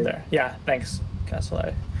Frey. There. Yeah, thanks, Castle.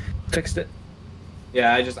 I fixed it.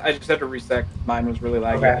 Yeah, I just had to reset. Mine was really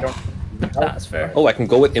laggy. Okay. I don't. That's fair. Oh, I can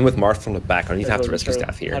go in with Marth from the back. I don't need to have to I rescue wasn't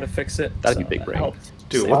staff sure here. How to fix it? That'd be so big that brain. helped.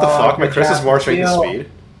 Dude, Save what the Oh, fuck? My good Chris is job, more strength than Cecile. speed.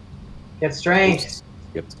 Get strength. Oops.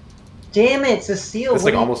 Skipped. Damn it, Cecile. This what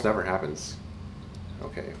like are you- almost never happens.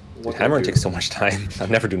 Okay. What do I Hammering do? takes so much time.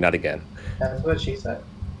 I'm never doing that again. That's what she said.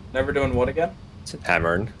 Never doing what again?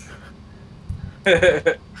 Hammering.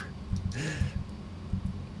 Can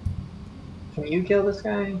you kill this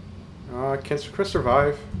guy? Can Chris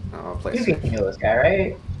survive? Oh, play You safe. can kill this guy,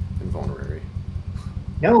 right? Invulnerary.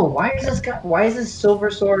 No. Why is this guy? Why is this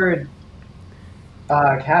silver sword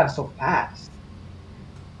Cav so fast?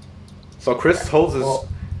 So Chris holds his Well-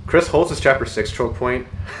 chapter 6 choke point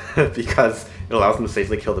because it allows him to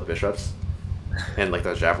safely kill the bishops and like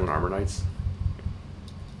the javelin armor knights.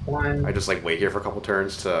 One. I just like wait here for a couple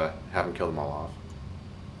turns to have him kill them all off.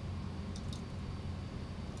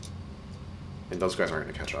 And those guys aren't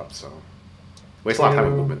gonna catch up, so waste a lot of time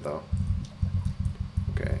in movement though.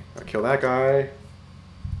 Okay, I kill that guy.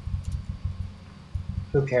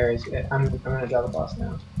 Who cares? I'm gonna draw the boss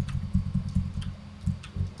now.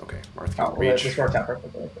 Okay, Marth Oh, can well, reach. this worked out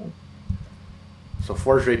perfectly. I think. So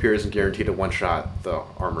Forged Rapier isn't guaranteed to one-shot the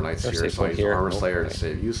armor knights There's here, safe so I point use here. Armor Oh, Slayer okay. to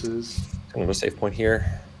save uses. Another save point here.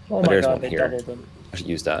 Oh But my there's god, one they here. doubled them. I should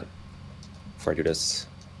use that before I do this.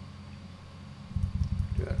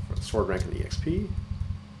 Do that for the sword rank and the EXP.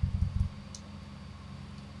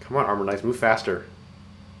 Come on, armor knights, move faster.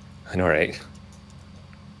 I know, right?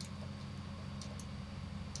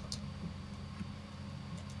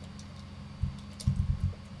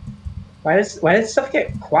 Why did stuff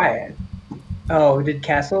get quiet? Oh, did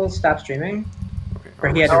Castle stop streaming? Okay, Or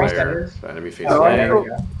he armor had to slayer, reset his? the enemy face Oh, away. there we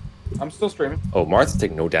go. I'm still streaming. Oh, Marth's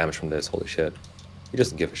take no damage from this. Holy shit. He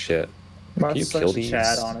doesn't give a shit. Marth's you such kill a these?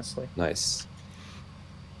 Chad, honestly. Nice.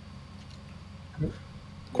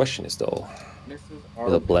 Question is though, Misses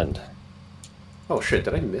with a are blend. Oh shit,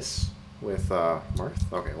 did I miss with Marth?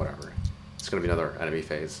 Okay, whatever. It's gonna be another enemy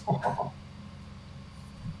phase.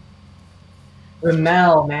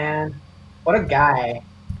 Ramel, man. What a guy.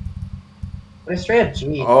 What a straight up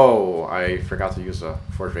G. Oh, I forgot to use a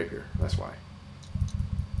Forged Rapier. That's why.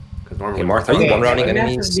 Because normally Okay, Marth, are you Okay, one-rounding so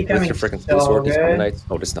enemies this is with your becoming freaking so sword? These good. knights?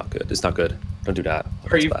 Oh, this is not good. This is not good. Don't do that. Are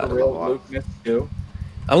That's you bad. for real, Luke? Missed too?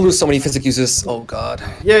 I'm gonna lose so many physic uses. Oh god.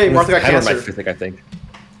 Yay, I'm Marth gonna got hammer my cancer. physic, I think.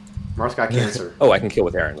 Marth got cancer. Oh, I can kill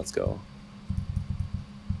with Arran. Let's go.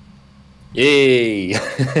 Yay!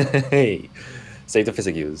 Hey, save the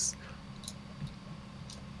physic use.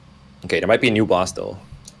 Okay, there might be a new boss though.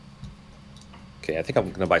 Okay, I think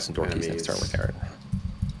I'm gonna buy some door keys next turn with Arran.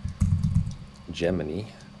 Gemini.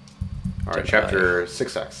 Alright, Gemini. chapter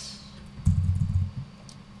 6X.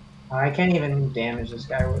 I can't even damage this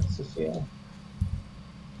guy with Cecile.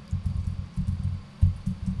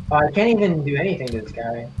 Oh, I can't even do anything to this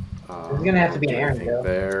guy. It's gonna have to be an Arran Anything kill.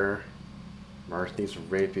 there. Marth needs a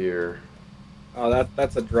rapier. Oh,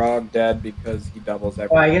 that's a drog dead because he doubles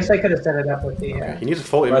everything. Well, I guess I could have set it up with the. Okay, he needs a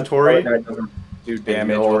full But inventory that doesn't do and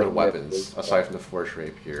damage no or other weapons aside from the Forged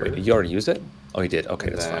Rapier. Wait, you already used it? Oh, you did. Okay,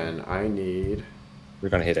 And that's then fine. I need We're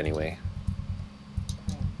gonna hit anyway.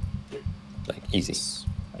 Like easy.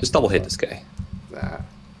 Just double hit this guy. that.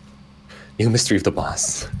 New mystery of the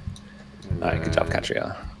boss. And Alright, good job, then-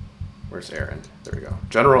 Katria. Where's Arran? There we go.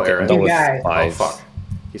 General Arran. Double with guys. Oh five. fuck.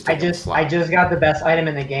 He's I taking a just slap. got the best item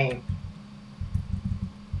in the game.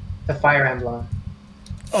 The Fire Emblem.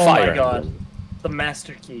 Oh Fire my god. Emblem. The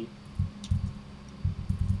Master Key.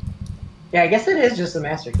 Yeah, I guess it is just the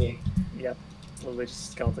Master Key. Yep. Literally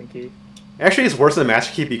just skeleton key. Actually, it's worse than the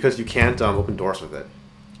Master Key because you can't open doors with it.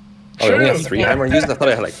 Oh, you only have True. 3 hammer users? I thought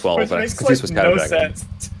I had like 12, Which but I makes confused with no Scatterdragon. sense.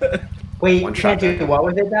 Wait, One you shot can't do that. what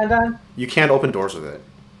with it, Don? You can't open doors with it.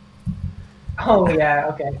 Oh yeah,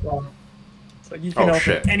 okay. Well, So you can Oh, open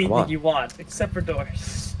shit. Come anything on. you want except for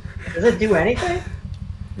doors. does it do anything?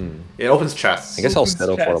 It opens chests. I guess I'll Opens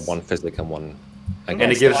settle for chest. one physic and one. I And it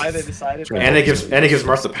guess. gives- why they decided that. And it gives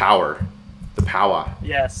Marth the power. The power.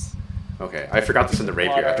 Yes. Okay, I forgot to send the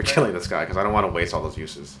rapier after Whatever. killing this guy because I don't want to waste all those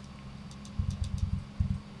uses.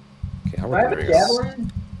 Okay, how Do I have are a we?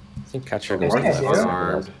 javelin? I think Catcher Okay, goes I Marth is do. next.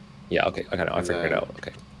 unarmed. Yeah, okay, I And figured it then- out.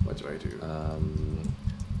 Okay. What do I do?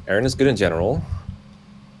 Arran is good in general.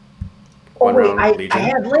 Oh One wait, round I Legion.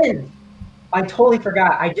 have Lynn. I totally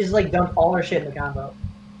forgot. I just like dumped all her shit in the combo.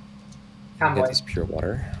 Get Convoy. this pure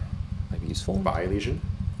water. Might be useful. Bye, Legion.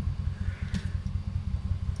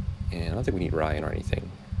 And I don't think we need Ryan or anything.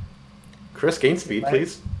 Chris, gain speed,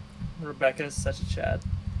 please. Rebecca is such a Chad.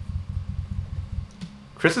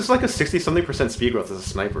 Chris is like a 60-something% speed growth as a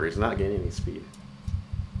sniper. He's not gaining any speed.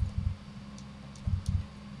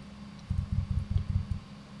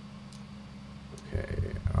 Okay,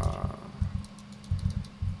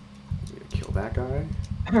 need to kill that guy.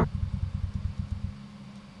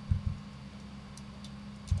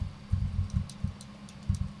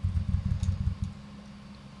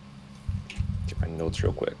 Get my notes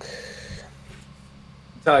real quick.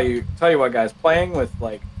 Tell you what, guys, playing with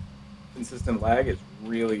like consistent lag is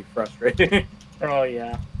really frustrating. Oh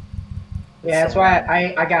yeah. Yeah, that's why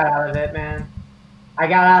I got out of it, man. I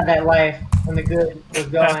got out of that life when the good was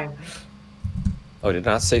going. Oh, did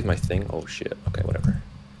I not save my thing? Oh shit. Okay, whatever.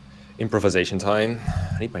 Improvisation time.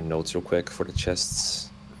 I need my notes real quick for the chests.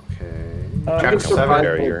 Okay. I'm Chapter just 7. surprised.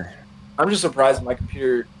 Barrier. I'm just surprised my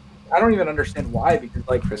computer. I don't even understand why, because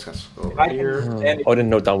like Chris has to go if over I can here. understand Oh, I didn't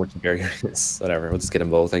note down which barrier is. Whatever. We'll just get them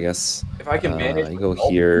both, I guess. if I can manage, You go the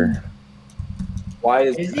here. Why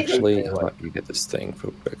is Is it- Actually, how about you get this thing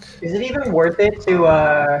real quick? Is it even worth it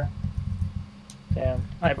to Damn.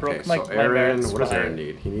 I broke Okay, my so my Arran, barracks what does fire. Arran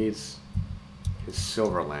need? He needs his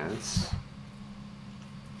silver lance.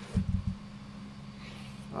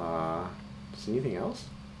 Does he need anything else?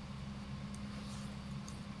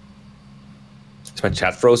 Is my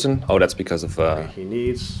chat frozen? Oh, that's because of Okay, he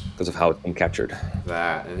needs how it's been captured.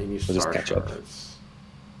 that, and he needs We'll just star catch up. shards.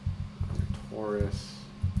 Taurus,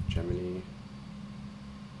 Gemini.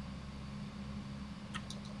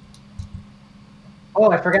 Oh,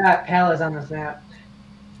 I forgot Pal is on this map.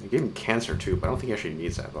 I gave him cancer too, but I don't think he actually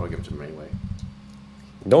needs that, but I'll give it to him anyway.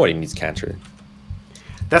 Nobody needs cancer.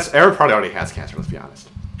 Arran probably already has cancer, let's be honest.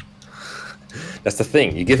 That's the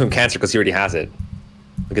thing. You give him cancer because he already has it.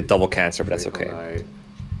 We get double cancer, but that's Critical okay. Knight.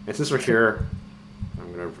 And since we're here,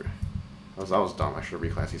 I'm gonna. That was dumb. I should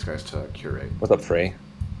have reclassed these guys to curate. What's up, Frey?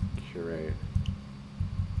 Curate.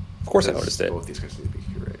 Of course I Because noticed it. Both these guys need to be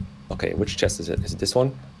curate. Okay, which chest is it? Is it this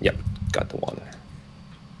one? Yep, got the one.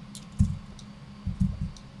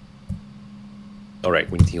 Alright,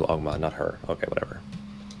 we need to heal Ogma, not her. Okay, whatever.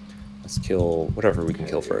 Let's kill whatever we can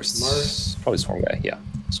kill Okay, first. Marth. Probably Swarm Guy, yeah.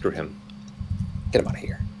 Screw him. Get him out of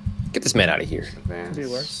here. Get this man out of here. Advance. Could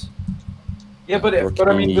be worse. Yeah, but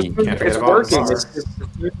I mean, Rookie. this Can't forget it's about working. Marth. It's just the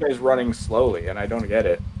future is running slowly, and I don't get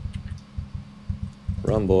it.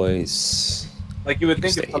 Run, boys. Like you would You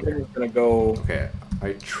think stay if something here. was gonna go, Okay,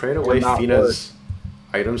 I trade away not Feena's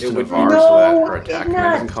items It to would- Navarre No, so that her it's attack not.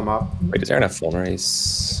 command doesn't come up. Wait, does Aaron have phone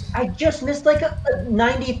race? I just missed like a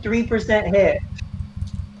 93% hit.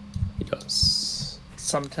 He does.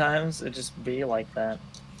 Sometimes it just be like that.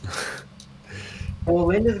 Well,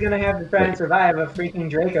 Linda's gonna have to try and survive a freaking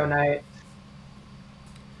Draco Knight.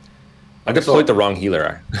 I deployed the wrong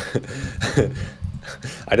healer.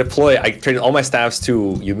 I traded all my staffs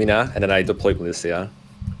to Yumina, and then I deployed Melissa.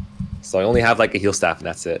 So I only have like a heal staff, and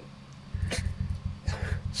that's it.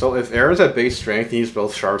 So if Arran's at base strength, he needs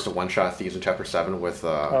both shards to one-shot thieves in chapter 7 with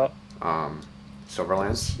Silver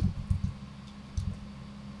Lance.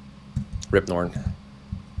 Rip Norn.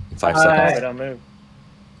 In 5 Oh, seconds. I don't move.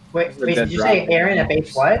 Wait, did you say Arran at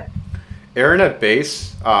base what? Arran at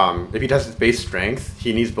base, if he does his base strength,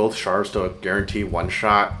 he needs both shards to guarantee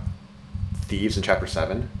one-shot thieves in chapter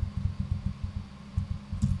 7.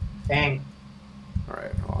 Dang.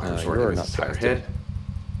 Alright, well, I'm just you're working not this entire drafted. hit.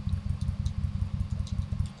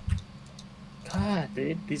 God,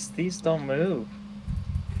 dude, these don't move.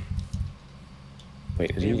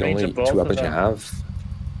 Wait, is You the range only of both 2 of weapons you them. have?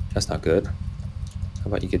 That's not good. How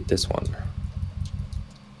about you get this one?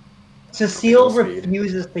 Cecile Okay, speed.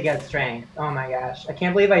 refuses to get strength. Oh my gosh. I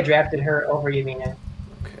can't believe I drafted her over Yumina.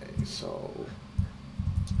 Okay, so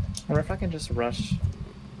I wonder if I can just rush.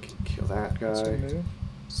 kill that What's her guy. move?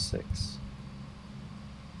 6.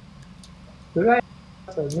 Who do I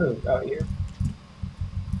also move? Oh, you.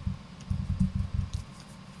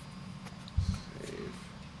 Save.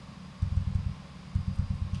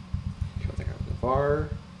 Kill that guy with Navarre.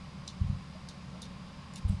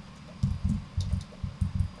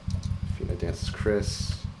 Feena dances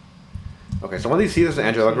Chris. Okay, so when he sees this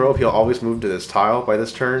Angelic Robe, he'll always move to this tile by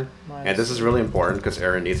this turn. And this is really important because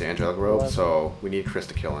Arran needs Angelic Robe, so we need Chris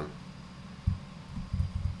to kill him.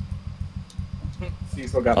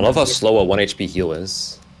 Cecil got. I love how slow a 1 HP heal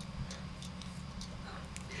is.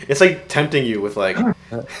 It's like tempting you with like,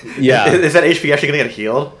 Yeah. Is that HP actually gonna get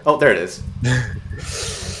healed? Oh, there it is.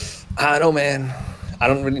 I don't know, man. I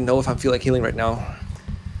don't really know if I feel like healing right now.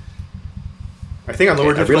 I think on lower I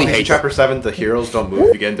really difficulty, hate chapter 7, the heroes don't move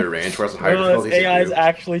if you get in their range, whereas on higher Bro, difficulties, this AI they is do.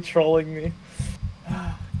 actually trolling me.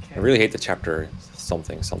 I really hate the chapter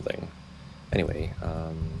something. Anyway,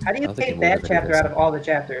 How do you I don't think take we'll that ever do chapter this. out of all the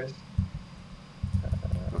chapters?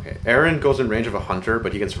 Okay, Arran goes in range of a hunter,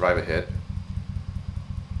 but he can survive a hit.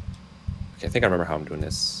 Okay, I think I remember how I'm doing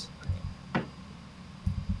this.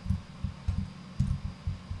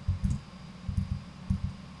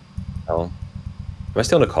 Oh, am I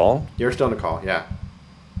still in a call? You're still in the call, yeah.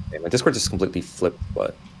 Okay, my Discord just completely flipped,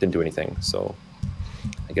 but didn't do anything. So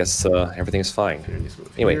I guess everything is fine. Feena needs to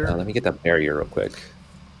move Anyway, here. let me get that barrier real quick.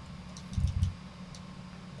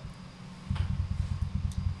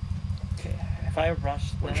 Okay, if I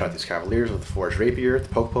rush One them- shot these cavaliers with the forged rapier, the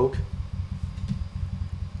poke.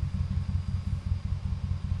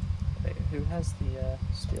 Wait, who has the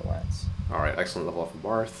steel lance? Alright, excellent level up from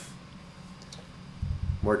Marth.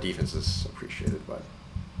 More defense is appreciated, but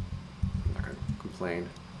I'm not gonna complain.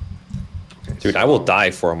 Okay, Dude, I will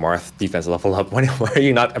die for a Marth defense level up. Why are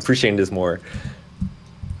you not appreciating this more?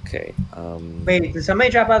 Okay. Wait, did somebody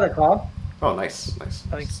drop out of the call? Oh, nice. I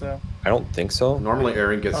think so. I don't think so. Normally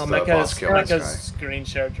Arran gets Oh, the boss kill on this Mekkah's guy. screen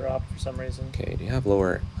share dropped for some reason. Okay, do you have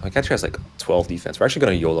lower? My catcher has like 12 defense. We're actually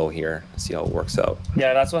going to YOLO here and see how it works out.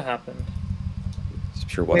 Yeah, that's what happened. Just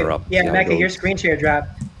pure water Wait, up. yeah, see how it Mekkah, your goes. screen share dropped.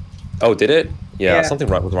 Oh, did it? Yeah, Yeah. something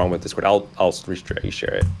was wrong with Discord. I'll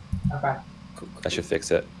reshare it. Okay. That should fix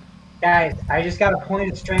it. Guys, I just got a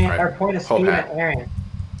point of strength Alright, or point of hold speed that. at Arran.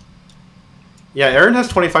 Yeah, Arran has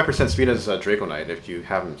 25% speed as a Draco Knight if you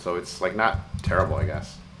have him, so it's like not terrible, I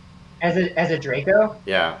guess. As a Draco?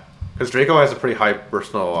 Yeah, because Draco has a pretty high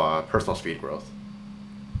personal speed growth.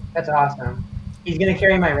 That's awesome. He's gonna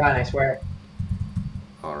carry my run, I swear.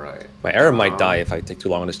 Alright. My Arran might die if I take too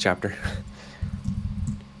long on this chapter.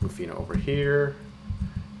 Move Feena over here.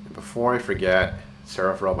 And before I forget,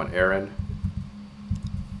 Seraph Robe on Arran.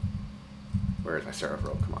 Where is my Seraph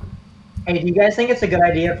Robe? Come on. Hey, do you guys think it's a good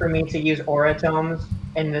idea for me to use aura tomes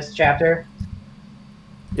in this chapter?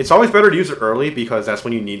 It's always better to use it early because that's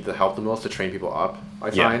when you need the help the most to train people up, I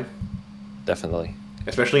Yeah. find. Definitely.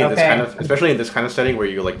 Especially in this Okay. kind of setting where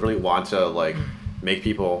you like really want to like make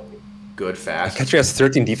people good My fast. catcher has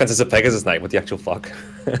 13 defense as a Pegasus Knight. What the actual fuck?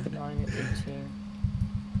 9, 18.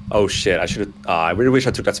 Oh shit! I should have. I really wish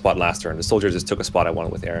I took that spot last turn. The soldier just took a spot I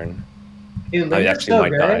wanted with Arran. Dude, I Luna's actually so might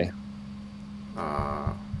good. die.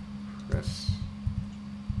 Chris.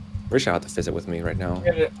 Wish I had to visit with me right now.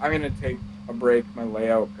 I'm gonna take a break. My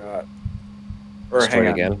layout got. Or Destroy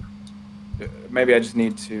hang it on. again. Maybe I just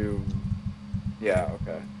need to. Yeah.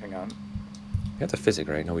 Okay. Hang on. We have the physic,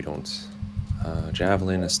 right? No, we don't.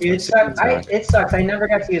 Javelin is. Dude, 26 attack. it sucks. I never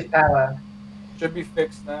got to use Pala. Should be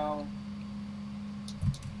fixed now.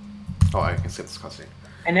 Oh, I can skip this cutscene.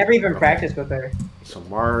 I never even Okay. practiced with her. So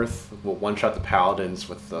Marth will one-shot the paladins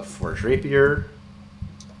with the forged rapier.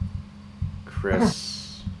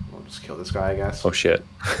 Chris will just kill this guy, I guess. Oh shit!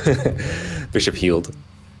 Bishop healed.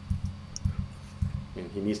 I mean,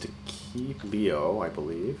 he needs to keep Leo, I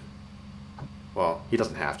believe. Well, he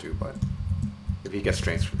doesn't have to, but if he gets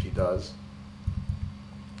strength, he does.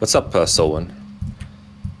 What's up, Solon?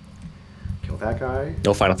 Kill that guy.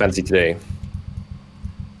 No Final Fantasy today.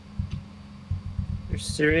 You're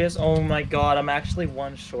serious? Oh my god, I'm actually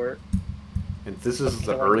one short. And this is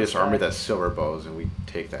the killing earliest this guy. army that's silver bows, and we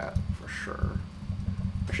take that for sure.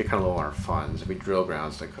 Actually, kind of low on our funds. If we drill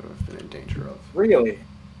grounds, that could have been in danger of. Really?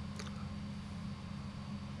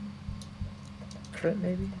 Crit,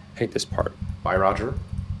 maybe? Hate this part. Bye, Roger.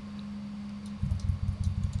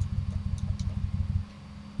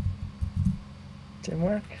 Didn't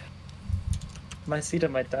work. My Sita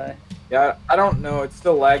might die. Yeah. I don't know. It's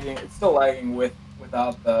still lagging. It's still lagging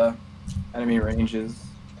without the enemy ranges.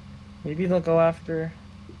 Maybe they'll go after.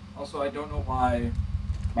 Also, I don't know why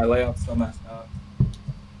my layout's so messed up.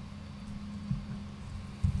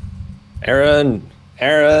 Arran,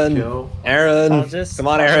 Kill. Aaron! Come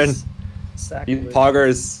on, Aaron! Sack You Luke.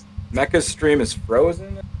 poggers! Mekkah's stream is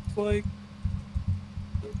frozen. It's like.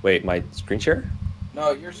 Wait, my screen share?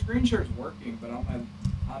 No, your screen share is working, but on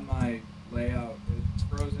my layout, it's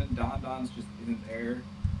frozen. Dondon's just isn't there.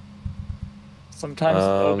 Sometimes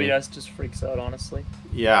Um, OBS just freaks out, honestly.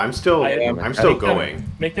 Yeah, I'm still. I I'm still make them-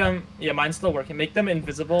 going. Make them, yeah, mine's still working. Make them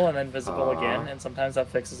invisible and then visible Uh-huh. again, and sometimes that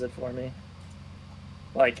fixes it for me.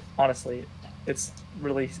 Like, honestly, it's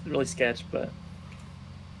really, really sketch, but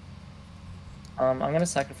I'm gonna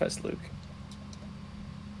sacrifice Luke.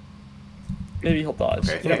 Maybe he'll dodge.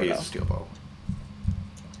 Okay, I You think I never use know. a steel bow.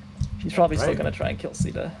 He's probably still Right. gonna try and kill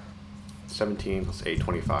Sita. 17 plus 8,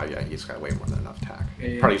 25. Yeah, he's got way more than enough attack.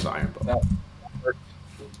 Yeah. Probably use the iron bow.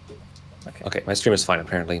 Okay. Okay, my stream is fine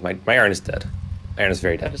apparently. My iron is dead. Iron is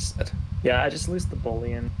very dead. Yeah, I just lose the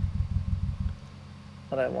bullion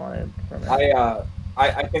that I wanted from it.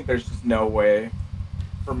 I think there's just no way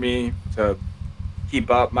for me to keep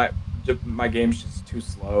up. My game's just too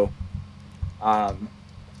slow.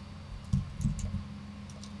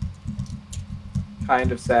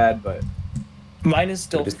 Kind of sad, but Mine is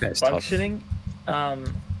still This guy's tough. functioning,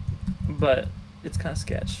 but it's kind of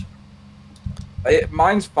sketch.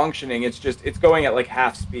 mine's functioning. It's going at like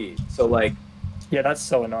half speed. So like Yeah, that's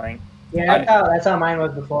so annoying. Yeah, that's how mine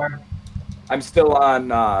was before. I'm still on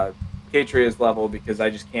Katria's level because I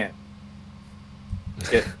just can't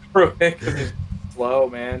get through it because it's slow,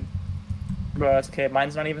 man. Bro, that's okay.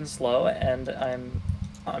 Mine's not even slow, and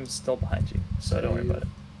I'm still behind you, so don't worry about it.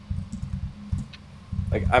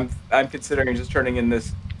 Like I'm considering just turning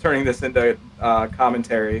this into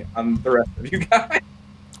commentary on the rest of you guys.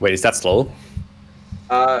 Wait, is that slow?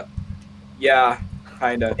 Yeah,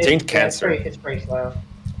 kind of. Change cancer. It's pretty slow.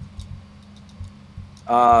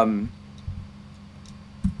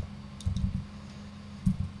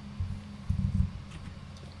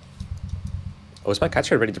 Oh, is my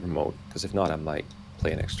catcher ready to promote? Because if not, I might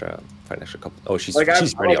play fight an extra couple. Oh, she's Like,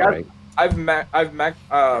 she's ready, alright. I've messed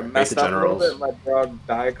up a little generals. bit and let Dog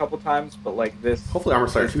die a couple times, but like this, Hopefully armor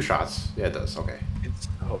slayer 2 shots. Yeah, it does. Okay. it's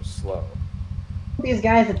so slow. These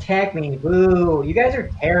guys attack me. Boo! You guys are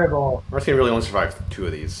terrible. Marth can really only survive 2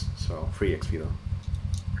 of these, so free XP though.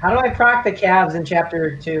 How do I proc the calves in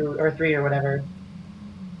chapter 2 or 3 or whatever?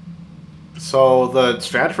 So the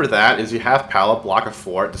strat for that is you have Pala block a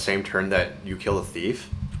 4 at the same turn that you kill the thief.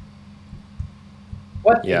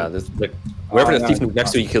 What? Yeah, like wherever the no, thief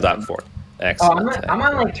next to you, kill that for. Oh, Excellent. I'm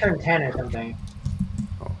on like turn 10 or something.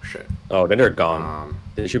 Oh shit. Oh, then they're gone.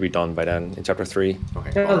 They should be done by then in chapter 3.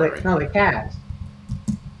 Okay. No, alright. the calves.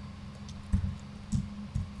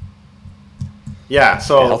 Yeah,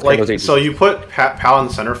 so health like conversations. so you put Pal in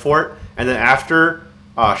the center fort, and then after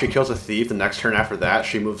she kills a thief, the next turn after that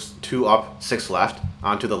she moves 2 up, 6 left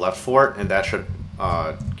onto the left fort, and that should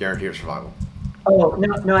guarantee her survival. Oh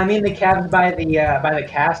no! I mean the calves by the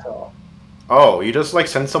castle. Oh, you just like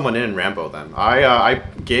send someone in and Rambo them. I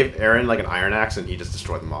gave Arran like an iron axe, and he just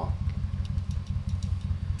destroyed them all.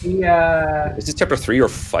 Is this chapter 3 or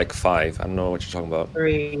like 5? I don't know what you're talking about.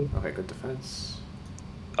 3. Okay, good defense.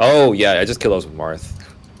 Oh yeah, I just killed those with Marth.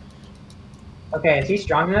 Okay, is he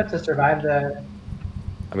strong enough to survive the?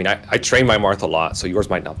 I mean, I train my Marth a lot, so yours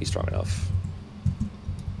might not be strong enough.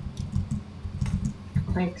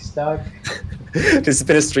 Thanks, Doug. This has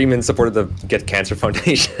been a stream in support of the Get Cancer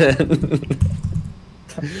Foundation.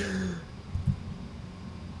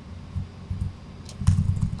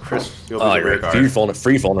 Chris, you'll Oh, be you're Rickard.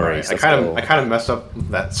 free vulneraries. Right. I kind of messed up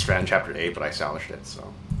that strat in chapter 8, but I salvaged it. So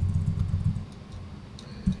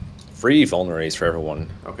Free vulneraries for everyone.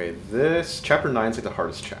 okay, this chapter 9 is like the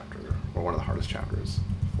hardest chapter, or one of the hardest chapters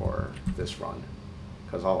for this run,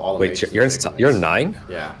 because all the Wait, mages you're take you're minutes. 9?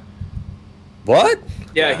 Yeah. What?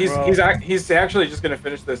 Yeah, Bro. he's actually just gonna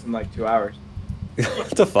finish this in like 2 hours. What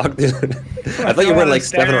the fuck, dude? I thought you were like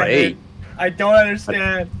 7 or 8. I don't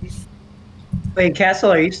understand. Wait,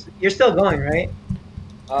 Castle, you're still going, right?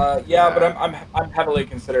 Yeah, but I'm heavily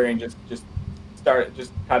considering just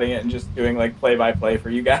cutting it and just doing like play-by-play for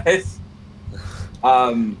you guys.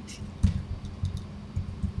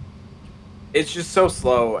 It's just so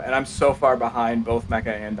slow, and I'm so far behind both Mekkah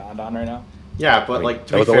and Dondon right now. Yeah, but I mean, like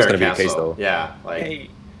to that be was always fair, gonna be the case, Castle, though. yeah, like Hey,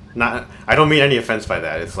 not. I don't mean any offense by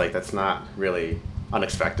that. It's like that's not really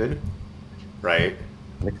unexpected, right?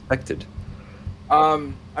 Unexpected.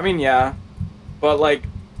 I mean, yeah, but like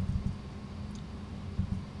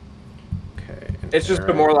Okay. and it's just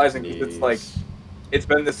Arran demoralizing because it's like needs- it's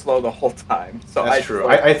been this slow the whole time. So That's true.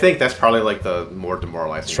 I think that's probably like the more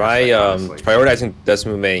demoralizing. Try aspect, honestly. prioritizing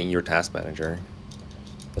Desmume in your task manager.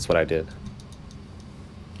 That's what I did.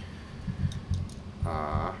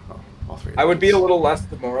 All 3. Of I would be these. a little less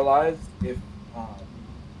demoralized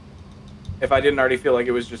if I didn't already feel like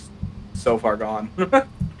it was just so far gone.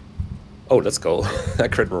 Oh, let's go.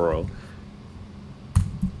 That crit roll.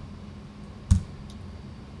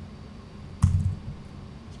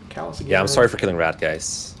 Callous again. Yeah, I'm sorry for killing Rat,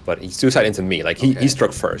 guys. But he suicide into me. Like, he Okay.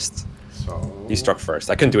 struck first. So He struck first.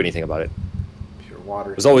 I couldn't do anything about it. pure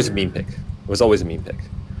water. It was always a meme pick. It was always a meme pick.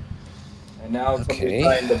 And now Okay. somebody's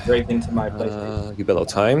trying to break into my PlayStation. You below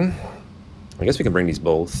time. I guess we can bring these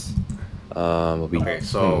both. Okay,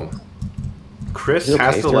 so Chris Is it okay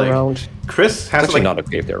has if to they're like around? Chris It's has to actually like not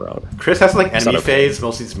okay if they're around. Chris has to like It's not enemy okay. phase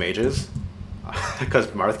most of these mages. because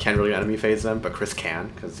Marth can't really enemy phase them, but Chris can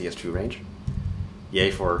because he has 2 range.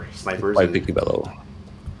 Yay for snipers. Quite big bellow.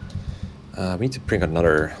 We need to bring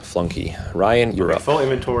another flunky. Ryan, you're up. Full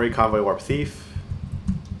inventory, convoy, warp, thief,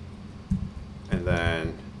 and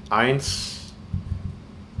then Eins.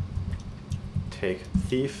 Take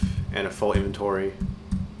thief and a full inventory.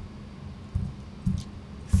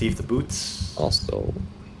 Thief the boots. Also,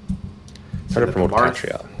 try to promote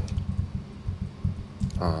Patria.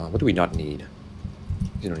 What do we not need?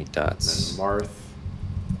 You don't need that. And then Marth.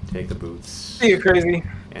 Take the boots. See you, crazy.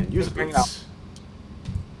 And use the Bring it boots.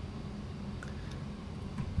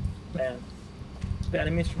 Man, the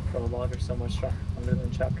enemies from Prologue are so much stronger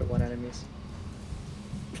than Chapter 1 enemies.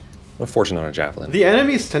 Unfortunate on a javelin. The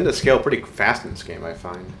enemies tend to scale pretty fast in this game, I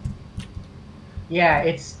find. Yeah,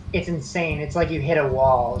 it's insane. It's like you hit a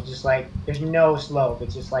wall. It's just like there's no slope.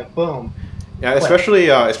 It's just like boom. Yeah, especially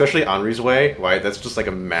Henri's way, right? That's just like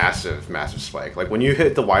a massive, massive spike. Like when you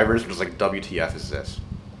hit the wyverns, it's like WTF is this?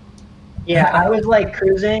 Yeah, I was like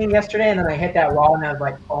cruising yesterday, and then I hit that wall, and I was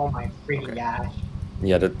like, oh my freaking gosh.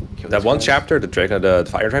 Yeah, that one chapter, the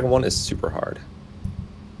Fire Dragon one, is super hard.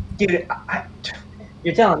 Dude,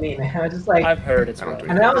 you're telling me, man. I was just like, I've heard it's right.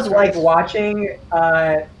 and I was like watching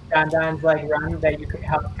Dondon's like run that you could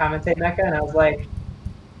help commentate Mekkah, and I was like,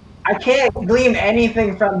 I can't glean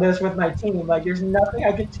anything from this with my team. Like, there's nothing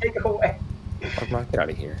I can take away. Get out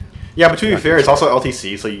of here. Yeah, but to be fair, it's also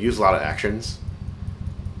LTC, so you use a lot of actions.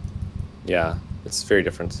 Yeah, it's very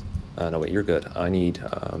different. No, wait, you're good. I need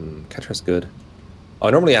Ketra's good. Oh,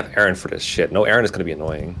 I normally have Arran for this shit. No, Arran is going to be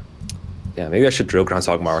annoying. Yeah, maybe I should drill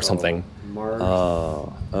Groundsogmar or something. Chris.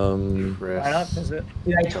 Why not visit?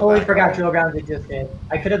 Dude, I totally forgot drill grounds existed.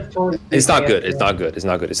 I could have totally. It's not good. It's not good. It's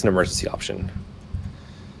not good. It's an emergency option.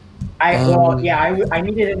 I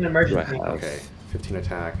needed an emergency. Okay, 15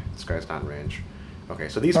 attack. This guy's not in range. Okay,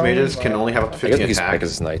 so these mages can only have up to 15 attack.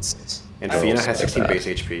 Because it's knights. And Feena has 16 base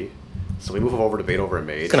HP. So we move over to bait over a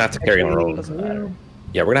mage. It's gonna have to carry on our own. Doesn't matter.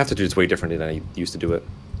 Yeah, we're gonna have to do this way differently than I used to do it.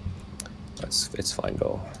 It's fine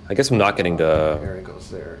though. I guess I'm not getting the Arran goes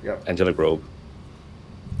there. Yep. angelic robe.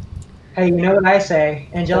 Hey, you know what I say?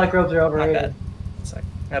 Angelic robes are Not overrated. bad. It's like,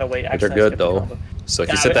 gotta wait. But they're Actually, I good skipped the though. combo. So if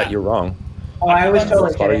Yeah, you said I- that, you're wrong. Oh, I was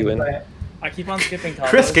totally What are you kidding. in? But I keep on skipping combos.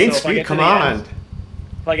 Chris, gain so if I speed, get to come the on. end-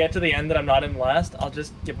 If I get to the end that I'm not in last, I'll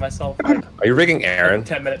just give myself like Are you rigging Arran? a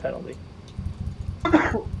 10-minute penalty.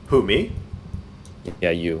 Who, me? Yeah,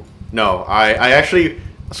 you. No, I actually...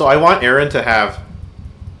 So I want Arran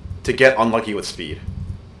to get unlucky with speed.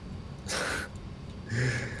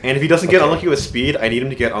 And if he doesn't get unlucky with speed, I need him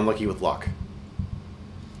to get unlucky with luck.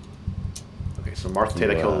 Okay, so Marth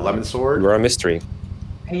Tata killed a lemon sword. You're a mystery.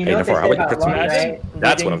 hey, you know what they Navar, how say about you about put some luck, ads? right?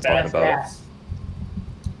 That's what I'm Reading talking about. fast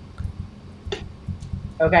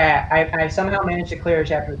Okay, I somehow managed to clear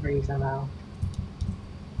chapter 3 somehow.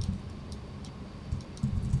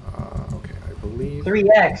 Okay, I believe...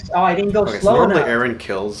 3x. Oh, I didn't go Okay, so slow normally enough. Arran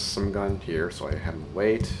kills some gun here, so I have him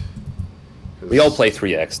wait. We all play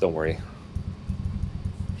 3x, don't worry.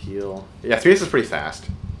 Heal. Yeah, 3x is pretty fast.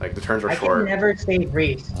 Like, the turns are I short. can never save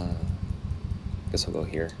Reese. Guess I'll go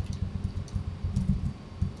here.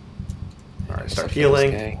 Alright, Guess start I'll kill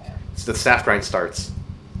this healing. guy. So the staff grind starts.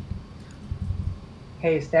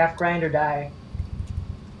 Hey, staff grind or die.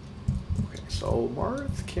 Okay, so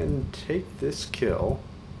Marth can take this kill.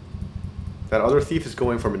 That other thief is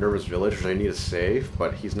going for Minerva's village, which I need to save,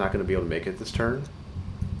 but he's not going to be able to make it this turn.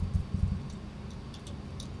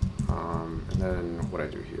 And then what I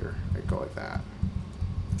do here, I go like that.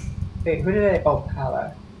 Wait, who did I? Oh,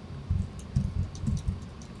 Pala.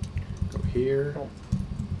 Go here. Oh.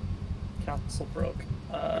 Council broke.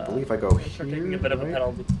 I believe I go Start here. taking a bit of a right?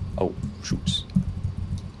 penalty. Oh, shoot.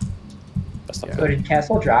 That's not Yeah. So good. did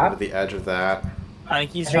Castle To drop? the edge of that. I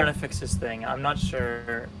think he's I trying to fix his thing. I'm not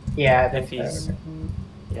sure Yeah, I if think he's. so.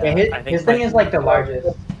 Yeah, Yeah, I think his thing my- is like the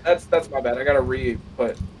largest. That's my bad. I gotta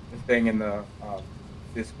re-put the thing in the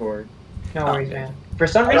Discord. No Oh, worries, okay. man. For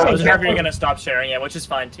some I reason, wasn't sure if you're Castle- gonna stop sharing it, which is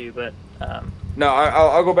fine too. But No,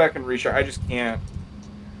 I'll go back and reshare. I just can't.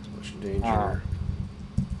 Social danger.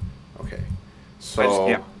 Okay. I just So,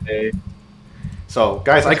 can't. Hey. so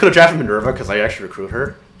guys, I could have drafted Minerva because I actually recruit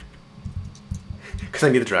her. Because I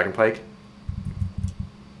need the Dragon Pike.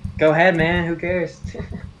 Go ahead, man. Who cares?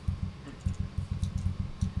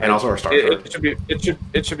 And also our Starter.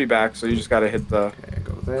 It should be back. So you just gotta hit the Okay,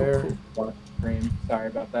 go there. screen. Sorry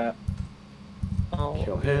about that. oh,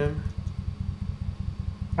 Kill him.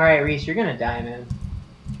 All right, Reese, you're gonna die, man.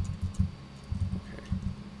 Okay.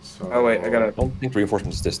 So, Oh wait, I I gotta. don't think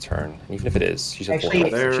reinforcements this turn. Even if it is, she's a Actually,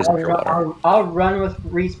 there. She's I'll, a I'll run with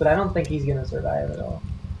Reese, but I don't think he's gonna survive at all.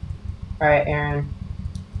 All right, Aaron.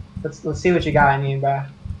 Let's see what you got. I mean, bruh.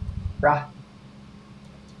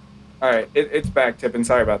 All right, it's back, Tippin.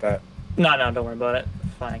 Sorry about that. No, don't worry about it.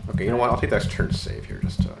 Fine. Okay, you know what? I'll take that turn to save here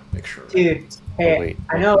just to make sure. Dude, hey, wait,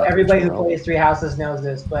 I know everybody who General. plays Three Houses knows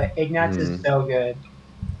this, but Ignatz is so good.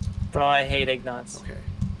 Bro, I hate Ignatz. Okay.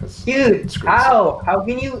 'cause Dude, it's great. how? How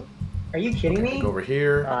can you? Are you kidding Okay, me? go over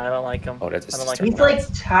here. I don't like him. Oh, that's I don't like He's Ignatz.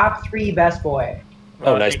 like top 3 best boy.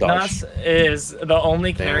 Oh, nice Ignatz is the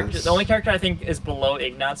only character. Dance. The only character I think is below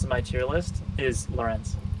Ignatz in my tier list is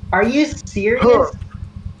Lorenz. Are you serious?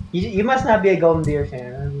 You must not be a Golden Deer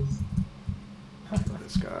fan.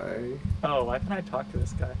 This guy. Oh, why can I talk to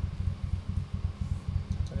this guy? I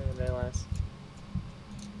didn't even realize.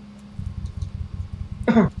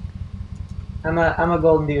 I'm a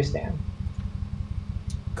Golden Deer stan.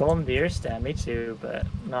 Golden Deer stan, me too, but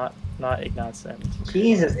not Ignatz and.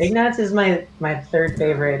 Jesus, Ignatz is my 3rd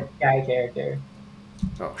favorite guy character.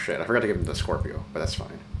 Oh shit! I forgot to give him the Scorpio, but that's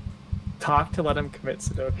fine. Talk to let him commit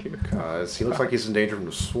Sudoku. Because he looks like he's in danger from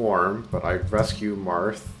the swarm, but I rescue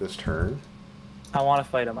Marth this turn. I want to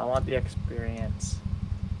fight him. I want the experience.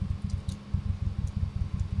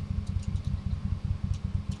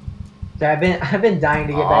 So I've been dying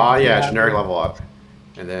to get back. Ah, to yeah, that. generic level up.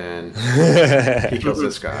 And then he kills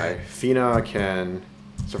this guy. Feena can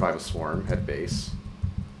survive a swarm at base.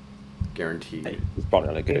 Guaranteed. It's probably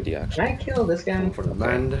not a good idea, Can actually. I kill this guy? Going for the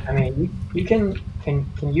mend. I mean, you can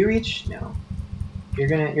you reach? No, you're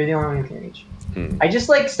the only one who can reach. I just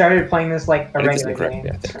like started playing this like a I did this regular game.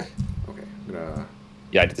 incorrectly, I think. Okay, I'm gonna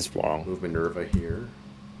Yeah, I did this wrong. move Minerva here.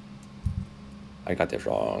 I got this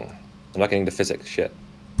wrong. I'm not getting the physics. Shit.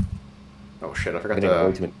 Oh shit, I I'm forgot getting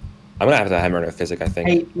way to... too many- I'm gonna have to hammer in a physic, I think.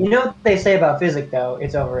 Hey, you know what they say about physics though?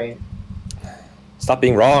 It's overrated. Stop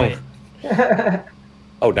being wrong. Wait.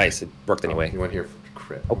 Oh, nice. It worked anyway. You went here for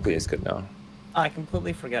crit. Hopefully it's good now. I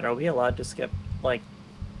completely forget. Are we allowed to skip like,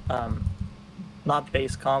 not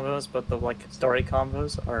base combos, but the like story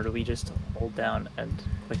combos, or do we just hold down and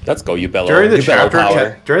click? Let's go, you bellow. During the You bellow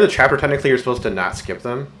chapter, power. technically you're supposed to not skip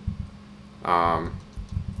them. As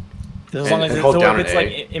and- long as and it's, hold so down if it's an like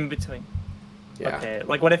A. in between. Yeah. Okay.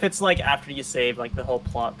 Like, what if it's like after you save, like the whole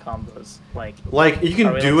plot combos, like. Like, you Are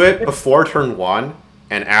can we do allowed to it skip before turn 1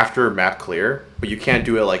 and after map clear, but you can't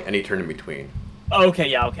do it like any turn in between. Oh, okay.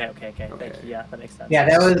 Yeah. Okay. Thank Okay. you. Yeah, that makes sense. Yeah,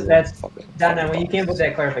 that's Fucking- Donna. fucking When you came boss. with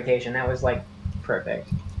that clarification, that was like perfect.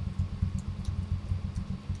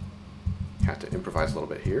 Have to improvise a little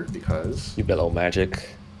bit here because... You bellow magic.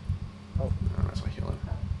 Oh, that's my healing.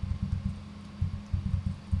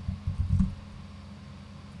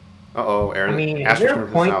 Uh-oh, Arran. I mean, is Astro there a from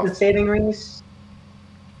the point south. to saving Reese?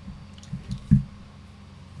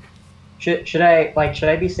 Should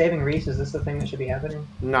I be saving Reese? Is this the thing that should be happening?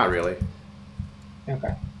 Not really.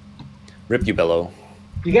 Okay. Rip, you bellow.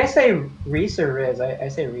 You guys say Reese or Riz? I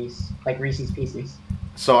say Reese, like Reese's Pieces.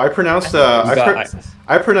 So I pronounced You got-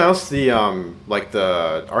 I pronounced the like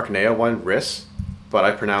the Arcanea one Riss, but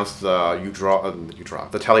I pronounced the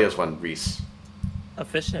the Telios one Reese.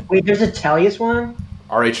 Efficient. Wait, there's a Tellius one?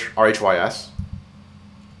 RHYS.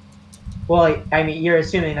 Well, I mean, you're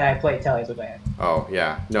assuming that I played Tellius with that. Oh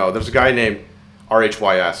yeah, no, there's a guy named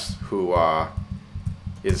RHYS who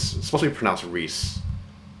is supposed to be pronounced Reese.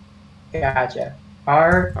 Gotcha. I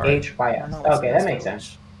RHYS. don't know what's Okay, in that this makes village.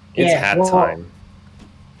 sense. It's Yeah, hat well- time.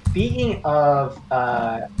 Speaking of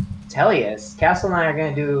Tellius, Castle and I are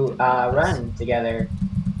going to do a run together.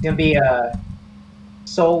 It's going to be a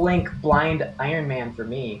Soul Link Blind Iron Man for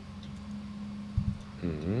me.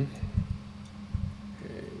 Hmm.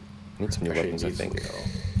 Okay. Need some new Actually, weapons, I needs think. Leo.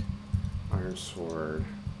 Iron Sword,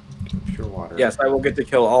 Pure Water. Yes, I will get to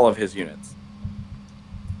kill all of his units.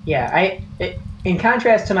 Yeah, in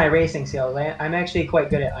contrast to my racing skills, I'm actually quite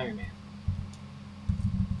good at Iron Man.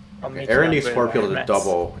 I'll Okay, meet you Arran on needs Great Scorpio to Iron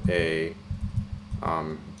double a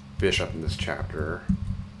bishop in this chapter.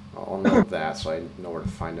 I'll know that, so I know where to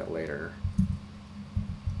find it later.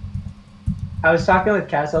 I was talking with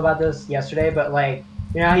Castle about this yesterday, but like,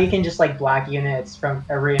 you know how you can just like block units from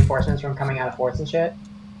reinforcements from coming out of forts and shit?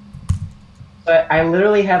 But I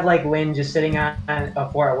literally have like Lynn just sitting on a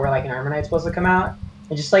fort where like an Armor Knight's supposed to come out.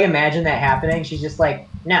 And just like imagine that happening. She's just like,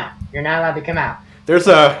 no, you're not allowed to come out. There's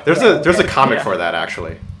a comic for that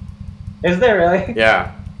actually. Is there really?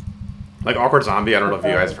 Yeah, like Awkward Zombie. I don't know if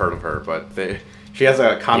you guys have heard of her, but she has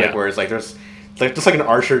a comic Yeah. where it's like there's like just like an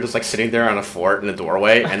archer just like sitting there on a fort in a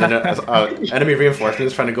doorway, and then a enemy reinforcement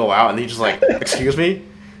is trying to go out, and he just like, excuse me.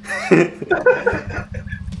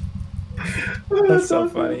 That's so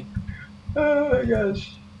funny. Oh my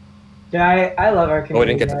gosh. Yeah, I love our Oh, I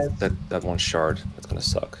didn't community, get guys. that one shard. That's gonna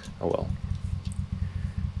suck. Oh well.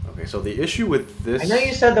 Okay, so the issue with this... I know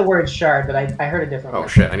you said the word shard, but I heard a different word. Oh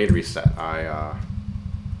shit, I need to reset. I'm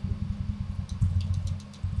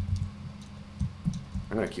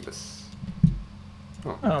gonna keep this...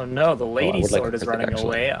 Oh no, the lady would like sword to is pick it, running actually.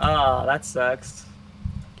 away. Ah, that sucks.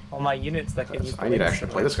 All my units that can use the I need to lady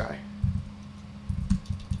actually play sword. this guy.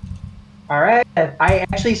 Alright, I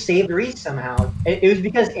actually saved Reese somehow. It was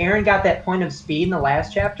because Arran got that point of speed in the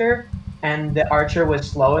last chapter, and the archer was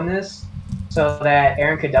slow in this, so that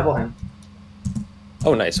Arran could double him.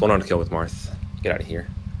 Oh, nice. 1 kill with Marth. Get out of here.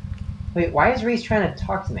 Wait, why is Reese trying to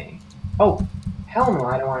talk to me? Oh, hell no,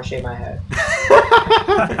 I don't want to shave my head.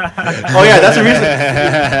 Oh yeah, that's a reason.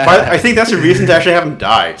 But I think that's a reason to actually have him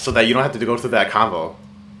die, so that you don't have to go through that combo.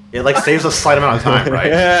 It like saves a slight amount of time,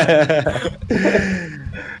 right?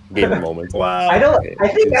 Game moment. Wow. I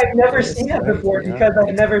think I've never Yes, seen that before yeah. because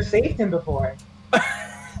I've never saved him before.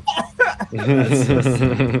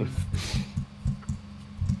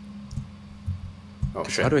 Oh So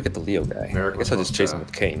shit. how do I get the Leo guy? Merrick I guess was I'll just chase him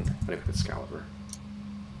supposed with Kane. I think it's Excalibur.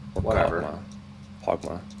 Or Whatever.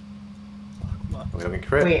 Pogma. We don't get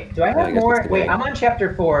crit. Wait, do I Yeah, I have guess more? that's the Wait, way. I'm on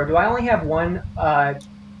chapter 4. Do I only have one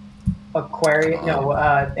Aquarius? No,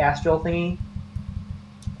 astral thingy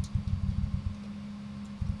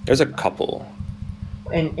There's a couple.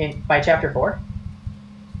 in by chapter 4?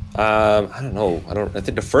 I don't know. I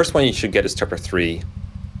think the first one you should get is chapter 3.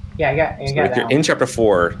 Yeah, I got So if that you're one. in chapter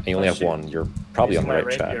 4 and you only Oh, have shit. one, you're probably on Using the my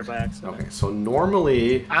right rapier track. by accident. Okay, so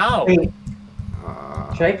normally, Ow! Wait,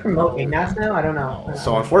 should I promote No. Ignace now? I don't know.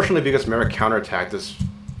 so unfortunately because Merrick counterattacked this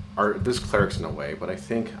cleric's in a way, but I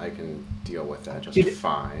think I can deal with that just Dude,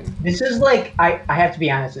 fine. This is like I have to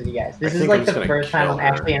be honest with you guys. This I is think like I'm just the gonna first time kill I'm her.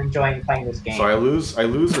 actually enjoying playing this game. So I lose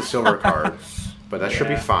the silver card, but that should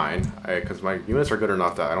be Yeah. fine because my units are good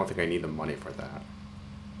enough that I don't think I need the money for that.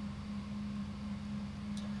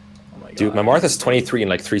 Oh my Dude, God. my Marth is 23 in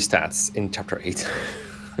like 3 stats in chapter 8.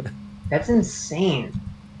 That's insane.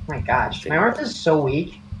 Oh my gosh, my Marth is so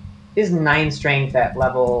weak. He's 9 strength at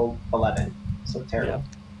level 11. So terrible.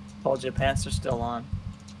 Told you, pants are still on.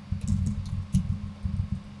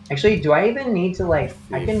 Actually, do I even need to like?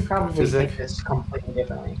 I can Thief. probably Physic. take this completely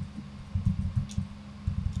differently.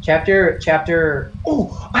 Chapter.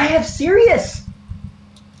 Oh, I have Sirius.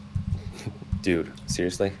 Dude,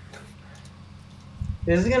 seriously?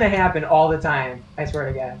 This is gonna happen all the time. I swear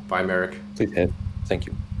to God. Bye, Merrick. Please hit. Thank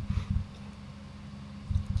you.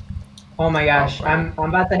 Oh my gosh, Oh, I'm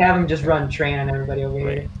about to have him just run train on everybody over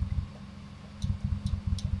Right. here.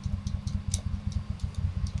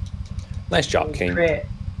 Nice job, Kane. Crit.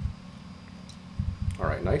 All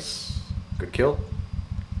right, nice, good kill.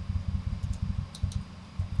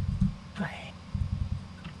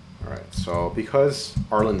 All right, so because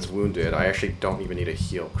Arlen's wounded, I actually don't even need to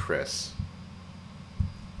heal Chris.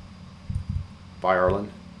 Bye,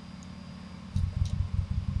 Arlen.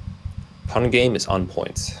 Pun game is on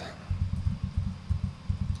point.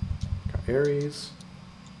 Got Ares.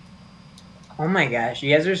 Oh my gosh,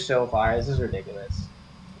 you guys are so far. This is ridiculous.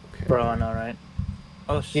 Okay. Bro, I know, right?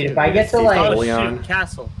 Oh shit. if I get to, Thief like- Oh Leon. shoot,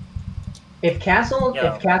 Castle. If Castle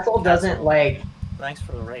Yo, doesn't like Thanks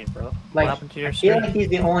for the raid, bro. like, What happened to your I feel stream? like he's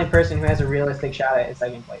the only person who has a realistic shot at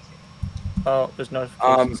second place. Oh, there's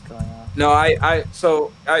notifications going on. No,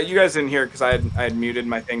 so you guys didn't hear because I had muted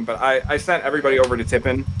my thing, but I sent everybody over to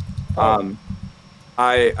Tippin. I'm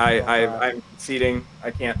conceding.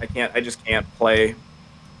 I just can't play.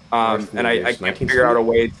 Marth And I is can't 19 figure out a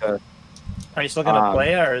way to. Are you still gonna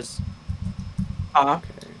play, or is Okay.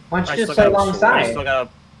 Why don't are you you just still play gonna, are you alongside? still gonna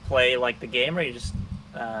play like the game, or you just?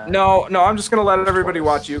 No, I'm just gonna let everybody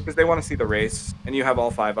watch you because they want to see the race, and you have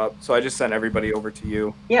all 5 up. So I just sent everybody over to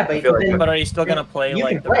you. Yeah, I but feel like then, But are you still gonna play You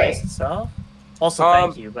like can the play. race itself? Also,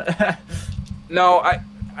 Um, thank you, but No,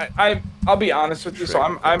 I'll be honest with you. So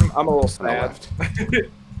I'm a little On the sad. left.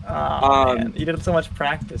 oh, man. You did so much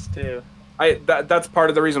practice too. That's part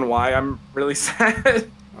of the reason why I'm really sad.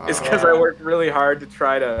 Is because Uh, I worked really hard to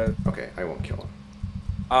try to. Okay, I won't kill him.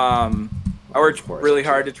 I worked Of course. really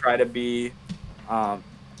hard to try to be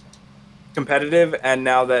competitive, and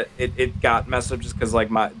now that it got messed up just because like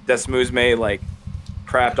my Desmusme like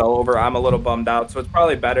crapped all over, I'm a little bummed out. So it's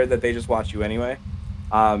probably better that they just watch you anyway,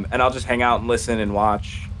 and I'll just hang out and listen and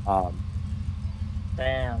watch.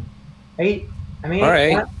 Damn. are you, I mean, All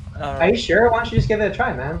right. are you sure? Why don't you just give it a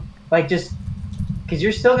try, man? Like, just because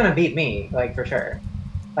you're still gonna beat me, like for sure.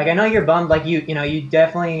 Like, I know you're bummed. Like, you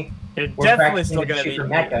definitely You're were definitely practicing still to gonna shoot be for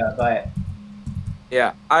Mekkah, but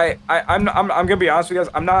Yeah, I'm gonna be honest with you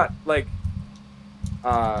guys. I'm not like.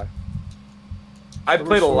 I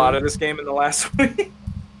played a lot of this game in the last week,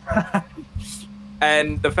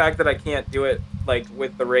 and the fact that I can't do it like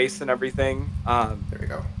with the race and everything, There we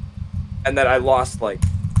go. and that I lost like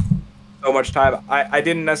so much time. I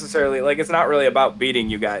didn't necessarily like. It's not really about beating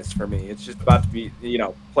you guys for me. It's just about to be, you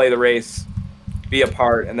know, play the race, be a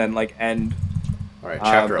part, and then like end. All right,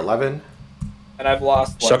 chapter 11. And I've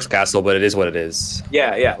lost. Like, Shucks Castle, but it is what it is.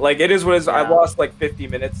 Yeah, yeah. Like it is what it is. Yeah. I've lost like 50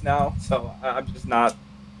 minutes now, so I'm just not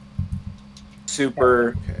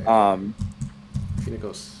super. Okay. Feena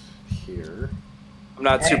goes here. I'm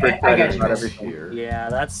not super I excited got you. about everything. Here. Yeah,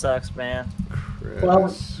 that sucks, man. Chris.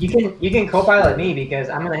 Well, you can co-pilot me because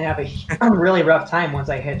I'm gonna have a really rough time once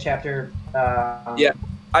I hit chapter. Yeah.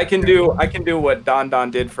 I can do what Don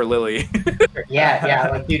did for Lily. Yeah.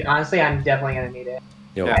 Like, dude, honestly, I'm definitely gonna need it.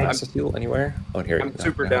 Yo, Yeah, access fuel anywhere? Oh, here. I'm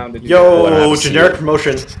super down to do Yo, What generic happens?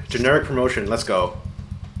 promotion. Generic promotion. Let's go.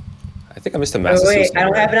 I think I missed a Oh, master wait, seal I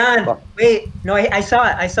don't have it on. somewhere. Wait, no, I saw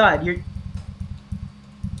it. I saw it.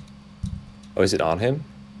 Oh, is it on him?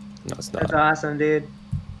 No, it's not. That's awesome, dude.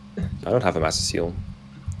 I don't have a master seal.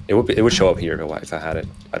 It would show up here if I had it.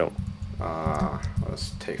 I don't.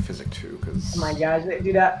 Let's take Physic 2 because. Oh my gosh,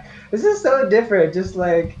 dude, this is so different. Just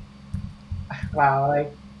like, wow,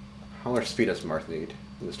 like How much speed does Marth need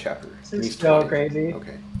in this chapter? this He is needs so 20. crazy.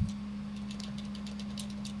 Okay.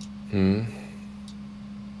 Hmm.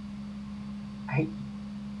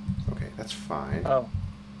 Okay, that's fine. Oh,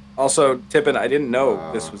 Also, Tippin, I didn't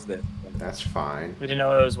know this was this. That's fine. we didn't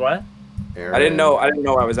know it was what? I didn't know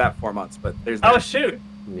I was at 4 months, but there's Oh that. shoot!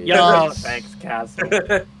 Needs- Yo, thanks, Castle.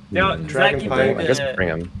 Yo, does that give Dragonfire. you I guess bring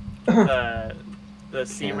him. the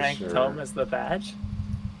C rank Cancer. tome as the badge?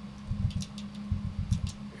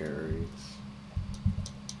 Aries.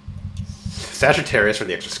 Sagittarius for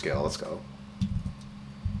the extra skill. Let's go.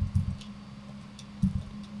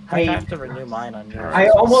 I Hey, have to renew mine on yours. I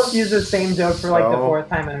almost used the same joke for like the So, 4th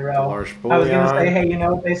time in a row. Large I was gonna say, bullion. hey, you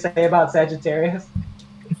know what they say about Sagittarius?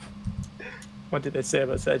 What did they say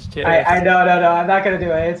about Sagittarius? I no, I'm not gonna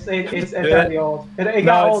do it. It's already old. It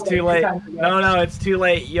got No, old it's too like late. 2 times ago. No, it's too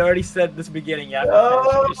late. You already said this beginning. You have to No,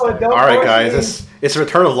 finish what you started. don't- All right, force guys. me. It's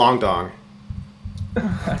Return of Long Dong.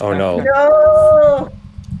 Oh no. No,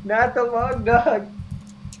 not the long dog.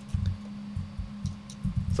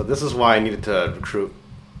 So this is why I needed to recruit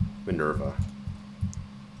Minerva.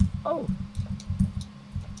 Oh,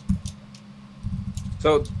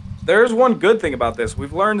 So there's one good thing about this.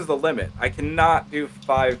 We've learned the limit. I cannot do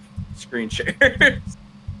 5 screen shares.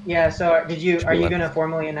 Yeah. So are you gonna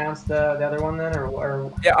formally announce the other one then,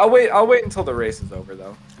 or? Yeah, I'll wait until the race is over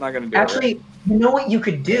though. I'm not gonna do it. Actually, you know what you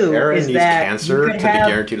could do Arran is needs that Cancer you to could be have,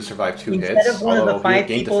 guaranteed to survive 2 instead hits. of one of Although the he 5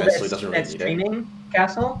 gained people defense, so he that's doesn't really need it. streaming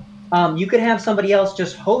Castle, you could have somebody else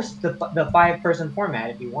just host the 5-person format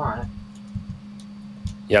if you want.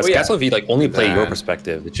 Yeah, it's Oh, yeah. Castle V like only play your Then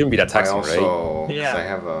perspective. It shouldn't be that I taxing, right? also, Yeah. I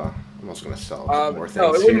have a. I'm also gonna sell more things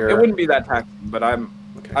No, here. it wouldn't be that taxing, but I'm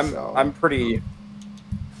Okay, sell. pretty.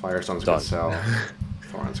 Firestone's a Done. good sell.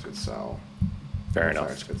 Thorn's a good sell. Fair enough.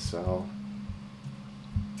 Fire's a good sell.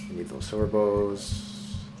 We need those silver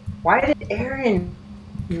bows. Why did Arran?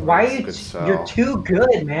 Why are you? Good sell. You're too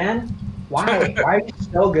good, man. Why? Why are you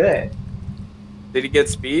so good? Did he get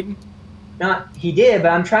speed? Not he did,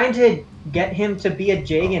 but I'm trying to get him to be a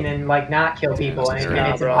Jagan and like not kill people, and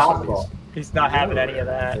Yeah, it's bro. impossible. he's not having any of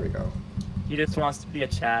that. There we go. He just wants to be a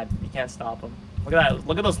Chad. You can't stop him. Look at that.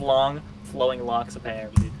 Look at those long, flowing locks of hair,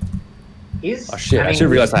 dude. He's. Oh, shit, I mean, should've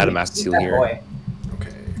realized I had a he's Master Seal that here. boy.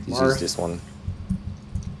 Okay. Use Marth. this one.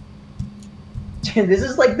 This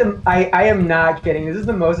is like the. I am not kidding. This is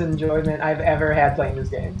the most enjoyment I've ever had playing this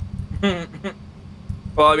game.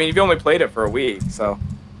 Well, I mean, you've only played it for a week, so.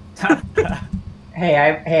 Hey,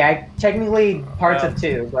 I technically parts Wow. of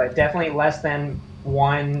 2, but definitely less than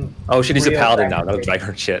 1. Oh shit, he's a real paladin now, practice. not a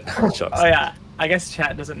dragon shit. Shucks. Oh yeah, I guess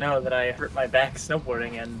chat doesn't know that I hurt my back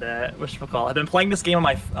snowboarding and whatchamacallit. I've been playing this game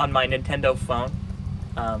on my Nintendo phone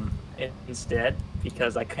instead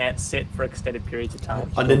because I can't sit for extended periods of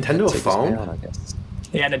time. A Nintendo Take this phone? down, I guess.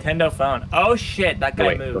 Yeah, Nintendo phone. Oh shit, that guy Oh,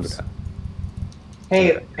 wait, don't do moves. that.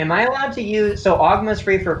 Hey, am I allowed to use? So Ogma's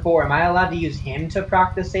free for 4. Am I allowed to use him to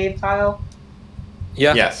proc the save tile?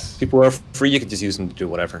 Yeah. Yes. People are free, you can just use them to do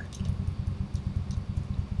whatever.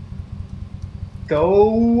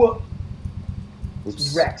 Go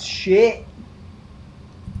Oops. Rex shit.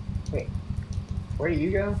 Wait, where do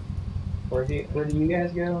you go? Where do you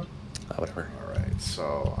guys go? Whatever. Alright,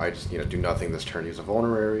 so I just need to do nothing this turn. Use a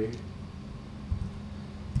vulnerary.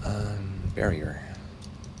 Barrier.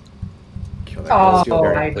 Kill that Oh, steel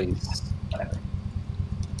barrier. I- Please. Whatever.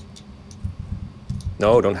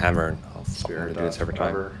 No, don't hammer. Oh, fuck, I'm Spirit gonna do this dust, every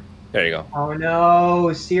time. whatever. There you go. Oh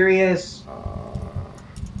no, serious. Uh,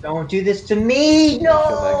 Don't do this to me. No.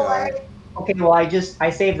 Kill that guy. Okay, well I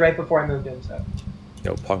saved right before I moved in, so.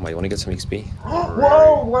 Yo, Pogma, you want to get some XP?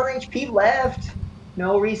 Whoa, 1 HP left.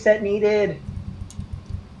 No reset needed.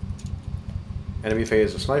 Enemy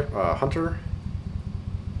phase of sniper, hunter.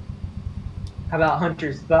 How about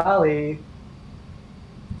Hunter's Volley?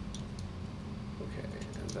 Okay,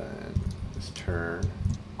 and then this turn.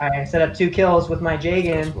 I set up 2 kills with my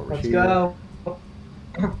Jagan. Over Let's here. go.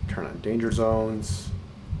 Turn on danger zones.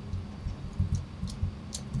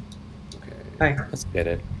 Okay. Hey. Let's get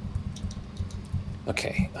it.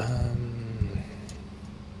 Okay.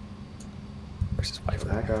 Versus For Wyvern.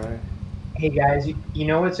 that guy. Hey guys, you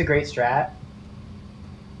know what's a great strat?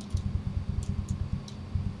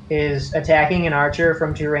 Is attacking an archer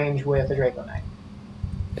from 2 range with a Draco Knight.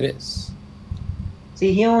 It is.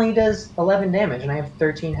 See, he only does 11 damage and I have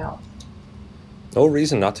 13 health. No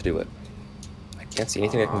reason not to do it. I can't see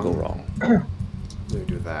anything that can go wrong. Let me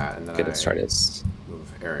do that, and then Okay, let's try this. move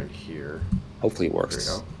Arran here. Hopefully it There we works.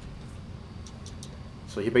 go.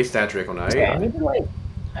 So he based that Draco Knight. Okay, I need to like...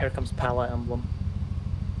 Here comes Pala Emblem.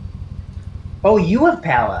 Oh, you have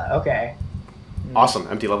Pala. Okay. Awesome,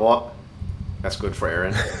 empty level up. That's good for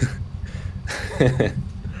Arran.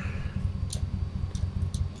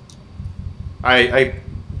 I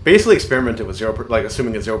basically experimented with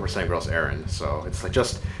assuming a 0% gross Arran, so it's like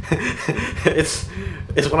just it's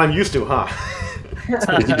what I'm used to, huh?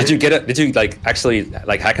 did you get it? Did you like actually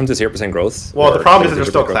like hack him to 0% growth? Well, the Or problem is that like there's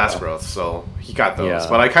still 0% class growth, so he got those. Yeah.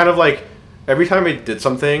 But I kind of like every time I did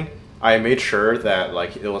something, I made sure that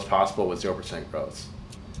like it was possible with 0% growth.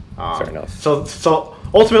 Fair enough. So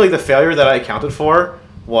ultimately, the failure that I accounted for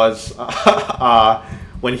was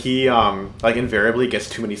when he like invariably gets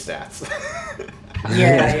too many stats.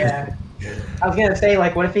 Yeah. I was gonna say,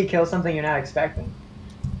 like, what if he kills something you're not expecting?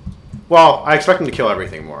 Well, I expect him to kill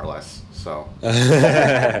everything more or less. So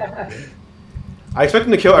I expect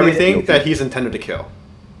him to kill everything that he's intended to kill.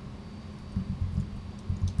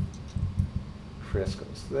 Chris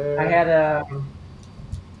goes there. I had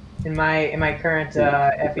in my current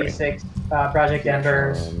FE6 Project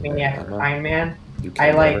Ember Maniac Iron Man, You I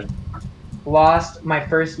can't like remember. lost my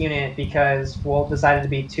first unit because Wolf decided to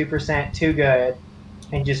be 2% too good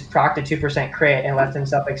and just procced a 2% crit and left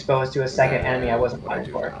himself exposed to a second enemy I wasn't What I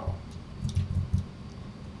planning do for. now.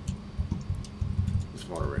 There's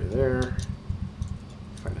one already there.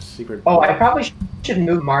 Find a secret. Oh, I probably should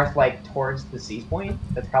move Marth like towards the seize point.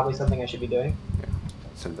 That's probably something I should be doing. Yeah.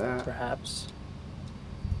 Send that. Perhaps.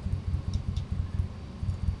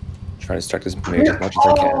 Try to distract as much as I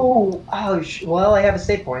can. Well, I have a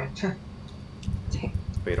save point.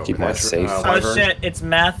 Wait over Keep that. Marth safe. Oh Wyvern. shit, it's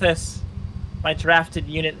Mathis. My drafted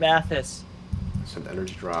unit Mathis. Send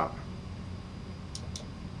energy drop.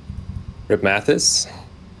 Rip Mathis.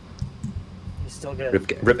 He's still good.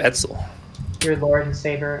 Rip Edsel. Your Lord and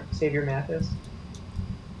Savior Mathis.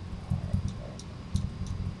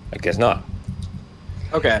 I guess not.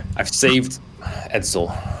 Okay. I've saved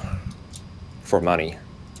Edsel for money.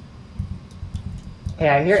 Hey,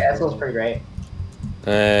 I hear Essel's pretty great.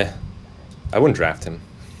 I wouldn't draft him.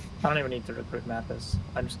 I don't even need to recruit Mathis.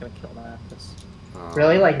 I'm just gonna kill Mathis.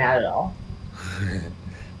 Really, like not at all.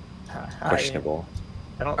 Questionable.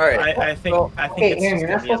 I don't. All right. I think. Well, I think Okay, it's Aaron, just you're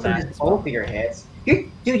gonna not be a supposed to Mathis just both of one. your hits.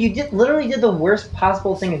 Dude, you literally did the worst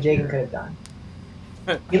possible thing a Jagan could have done.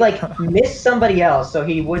 He like missed somebody else, so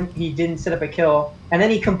he didn't set up a kill, and then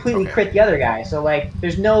he completely Okay. crit the other guy. So like,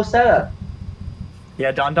 there's no setup.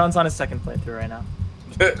 Yeah, Don's on his second playthrough right now.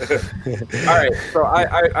 All right, so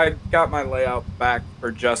I got my layout back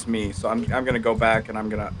for just me, so I'm gonna go back and I'm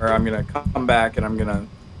gonna come back and I'm gonna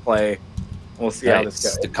play. We'll see how this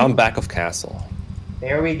Nice. goes. The comeback of Castle.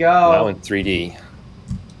 There we Now go. in 3D.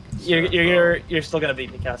 You're still gonna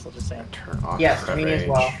beat me, Castle. Just saying. Turn off. Yes, that me as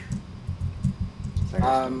range. well.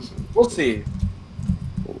 We'll see.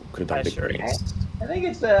 Could have done I big sure brains. I think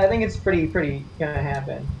it's pretty gonna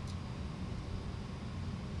happen.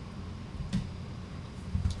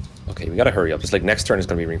 Okay, we gotta hurry up. Just like next turn is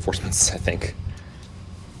gonna be reinforcements, I think.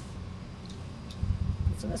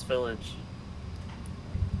 It's in this village.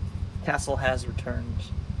 Castle has returned.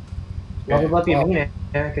 Level up your well- unit,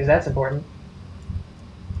 because that's important.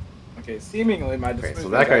 Okay, seemingly my Okay, dismissal so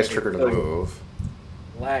that is guy's actually triggered a still move.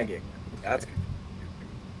 lagging. That's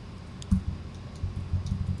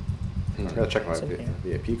I gotta check my It's in here.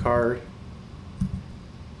 VIP card.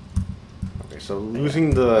 Okay, so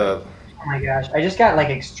losing the Oh my gosh, I just got like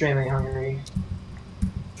extremely hungry.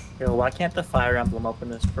 Yo, why can't the Fire Emblem open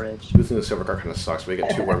this bridge? losing the silver card kind of sucks. We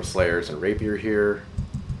get 2 Worm Slayers and Rapier here.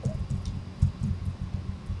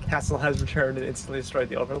 Castle has returned and instantly destroyed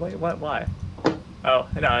the overlay? What? Why? Oh,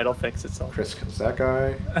 no, it'll fix itself. Chris kills that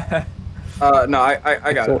guy. No,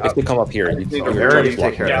 I got So it. if they come up here, you need you're to Aaron, just you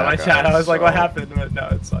take care blocking of Yeah, that. my that chat. guy, I was like, what so- happened? But no,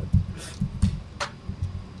 it's fine.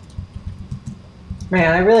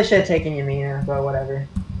 Man, I really should have taken Yamina, but whatever.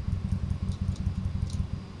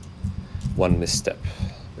 One misstep,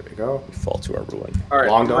 There we go. we fall to our ruin. All right,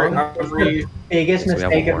 Long dong? I'm re. Biggest Yes, we have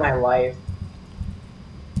mistake one of more. my life.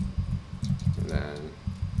 And then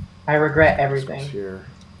I regret this everything. goes here.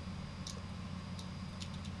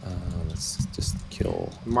 Let's just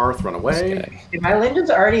kill Marth, run this away. guy. Dude, my Linden's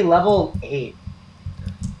already level 8.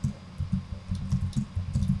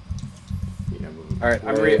 Feena moving All right,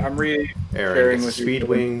 away. I'm re. Aaron sharing gets with you. speed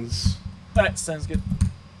wings. That sounds good.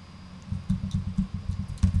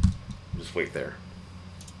 Just wait there.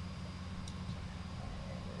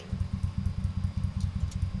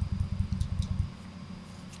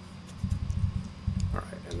 All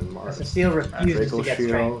right, and then Marth. Cecile refuses Draco to get strength.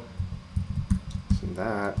 shield. And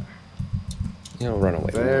that. You know, run away.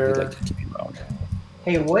 There. We'd like to keep you around.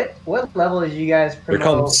 Hey, what level did you guys Here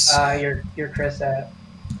promote comes. your Chris at?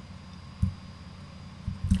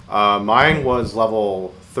 Mine was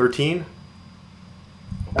level 13.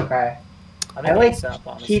 Okay. I I think like it's up,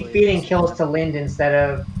 honestly. keep feeding kills to Lind instead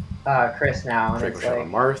of Chris now, and Draco it's shield like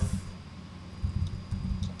on Marth.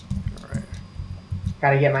 All right.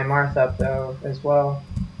 gotta get my Marth up though as well.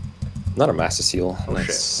 Not a Master Seal. Oh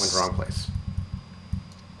Nice. shit, went wrong place.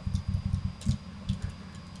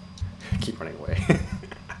 Keep running away.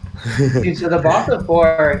 Dude, so the boss of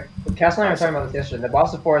 4, Castle and I were talking about this yesterday. The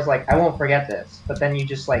boss of 4 is like, I won't forget this, but then you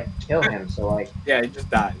just like kill him. So like, Yeah, he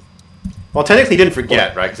just dies. Well, technically, he didn't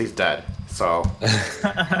forget, right? Because he's dead. So,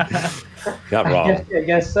 Not wrong. I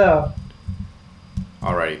guess so.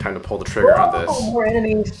 alrighty, time to pull the trigger on Oh, this. more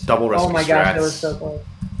enemies. Double rescue Oh my gosh, that strats. was so close.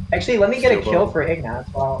 Actually, let me get a Still kill bow. for Ignatz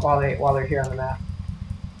while they're here on the map.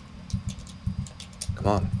 Come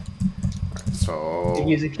on. So,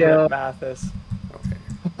 Use a kill. Mathis.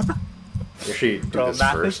 okay. Actually, do Bro, this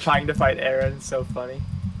Mathis first. trying to fight Arran is so funny.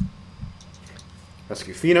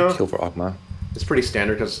 Rescue Feena. Kill for Ogma. It's pretty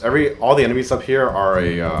standard because all the enemies up here are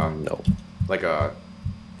a No. like a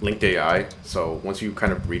linked AI. So once you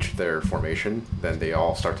kind of reach their formation, then they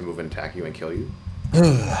all start to move and attack you and kill you.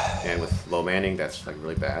 And with low manning, that's like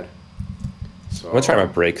really bad. So I'm gonna try my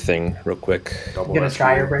break thing real quick. double Gonna rescue.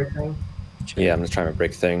 try your break thing. Yeah, I'm gonna try my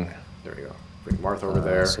break thing. There we go. Bring Marth over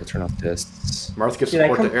there. So turn off this. Marth gives Dude, I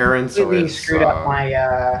support to Arran, so completely it's screwed up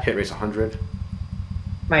my hit rate's 100.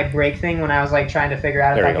 my break thing when I was like trying to figure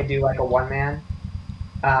out if There I we could do like a one man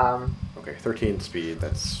Okay, 13 speed.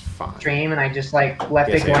 That's fine. stream, and I just like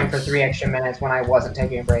left Yes, it going yes. for 3 extra minutes when I wasn't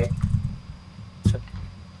taking a break.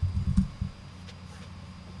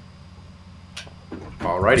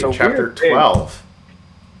 Alrighty, So chapter weird thing. 12.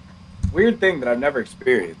 Weird thing that I've never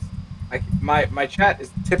experienced. My chat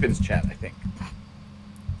is Tippin's chat, I think.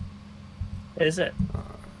 Is it?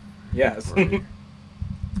 Yes. Alrighty.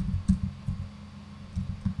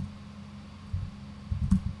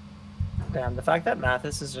 Damn, the fact that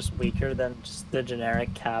Mathis is just weaker than just the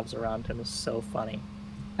generic cabs around him is so funny.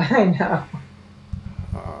 I know.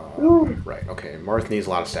 Right, okay. Marth needs a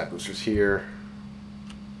lot of stat boosters here.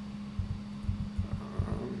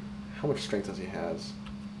 How much strength does he has?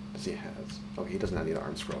 Okay, he does not need an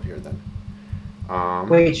arm scroll here then.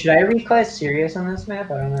 Wait, should I reclass Sirius on this map?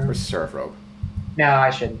 I don't know. Where's Seraph Robe? No, I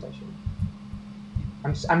shouldn't.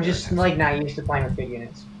 I'm just like not used to playing with big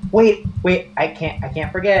units. Wait, I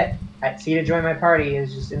can't forget. See to join my party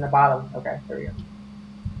is just in the bottom. Okay, there we go.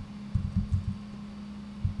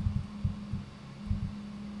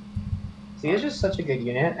 See, it's just such a good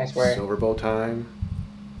unit, I swear. Silver bow time.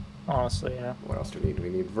 Honestly, yeah. What else do we need? We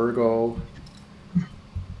need Virgo.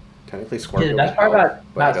 Technically Scorpio. Dude, the best would part help, about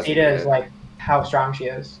but it doesn't Sita need is it. like how strong she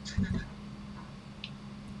is.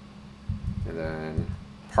 And then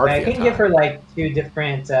I Parthia can time. give her like 2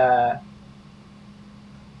 different. Hold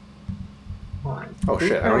on. Oh Who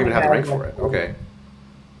shit, I don't even have the rank currently for has, it. like, Okay.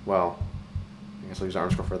 Well, I guess I'll use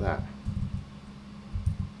arm scroll for that.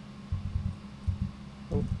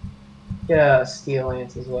 Get a steel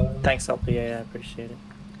lance as well. Thanks, LPA. I appreciate it.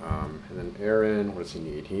 And then Arran, what does he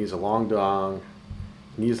need? He needs a long dong.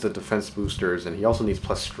 He needs the defense boosters, and he also needs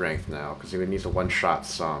plus strength now because he needs a one-shot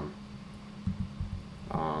some.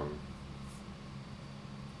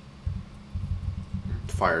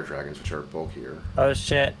 Fire dragons, which are bulkier. Oh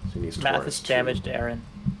shit. So he needs Mathis Taurus, too. damaged Arran.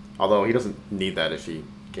 Although he doesn't need that if he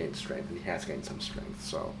gains strength, and he has gained some strength.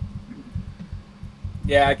 So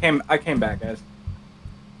Yeah, I came back, guys.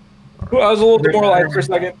 Well, I was a little demoralized for a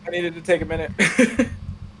second. I needed to take a minute. It's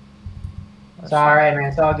alright, man.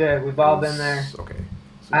 It's all good. We've all been there. Okay.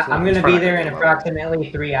 So I'm he's gonna probably be not there in gonna get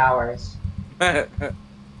approximately 3 hours. level.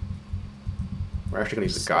 We're actually gonna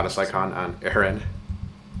use the goddess icon on Arran.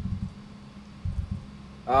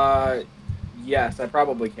 Yes, I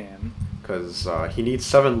probably can. Because he needs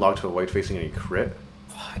 7 luck to avoid facing any crit.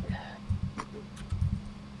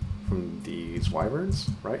 From these wyverns,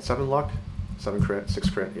 right? 7 luck, 7 crit, 6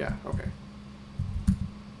 crit. Yeah, okay.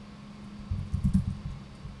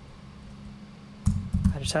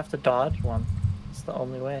 I just have to dodge one. It's the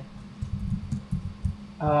only way.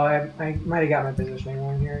 Oh, I might have got my positioning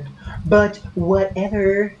wrong here. But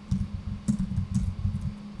whatever.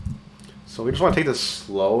 So we just want to take this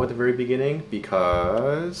slow at the very beginning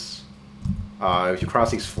because if you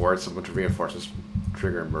cross these forts, a bunch of reinforcements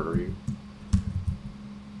trigger and murder you.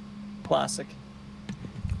 Classic.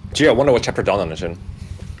 Gee, I wonder what chapter Dondon is in.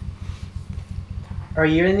 Are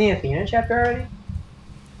you in the Athena chapter already?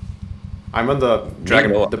 I'm on the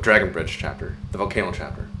Dragon No. Bridge chapter, the volcano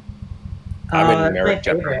chapter. I'm in that's Merrick my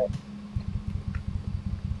chapter. favorite.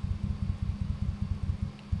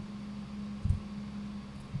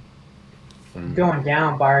 Going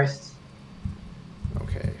down, Barst.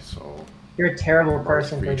 Okay, so You're a terrible Marth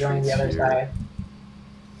person for joining the other retreats here. side.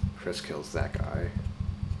 Chris kills that guy.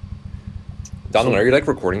 Dondon, are you like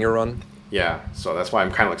recording your run? Yeah, so that's why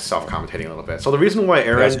I'm kind of like self-commentating a little bit. So the reason why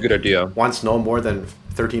Arran That's a good idea. wants no more than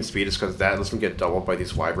 13 speed is because that lets him get doubled by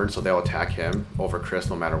these wyverns, so they'll attack him over Chris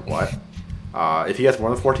no matter what. If he has more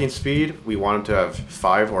than 14 speed, we want him to have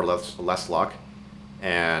 5 or less luck,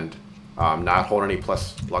 and not hold any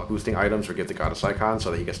plus luck boosting items or get the goddess icon,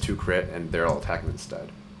 so that he gets 2 crit and they'll attack him instead.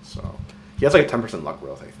 So he has like a 10% luck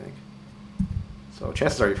growth, I think. So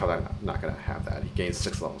chances are you're probably not going to have that. He gains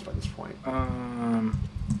 6 levels by this point.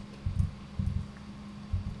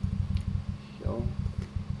 Heal.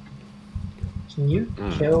 Can you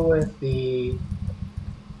kill with the...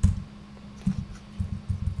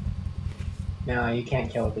 No, you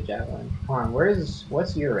can't kill with the javelin. Hold on,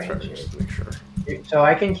 what's your Sorry, range just to make sure. here? So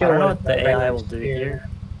I can I kill don't know with what the regular AI will do spear. here.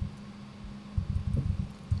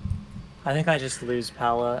 I think I just lose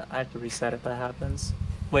Pala. I have to reset if that happens.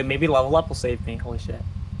 Wait, maybe level up will save me. Holy shit.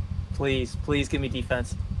 Please, please give me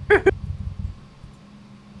defense.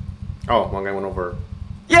 Oh, one guy went over.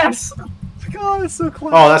 Yes! God, it's so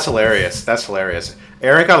close. Oh, that's hilarious. That's hilarious.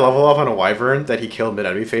 Eric got level up on a wyvern that he killed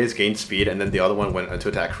mid-enemy phase, gained speed, and then the other one went to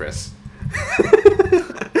attack Chris.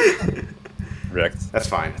 Correct. That's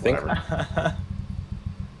fine. think- Whatever.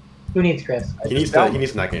 Who needs Chris? He needs to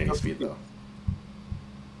not gain any speed though.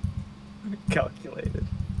 Calculated.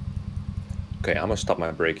 Okay, I'm gonna stop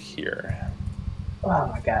my break here. Oh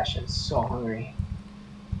my gosh, I'm so hungry.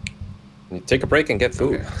 You take a break and get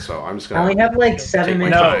food. Okay, so I'm just I only gonna have like 7 Take my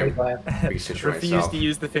minutes of time. break left research Refuse myself. to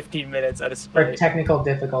use the 15 minutes out of for spite. technical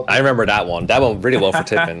difficulty. I remember that one. That one really well for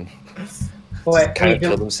Tippin. But Kind wait, of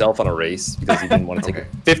killed himself on a race because he didn't want to take Okay.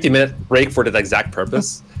 a 50-minute break for that exact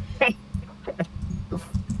purpose.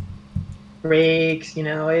 breaks, you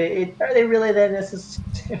know, are they really that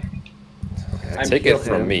necessary? I'm Take it killed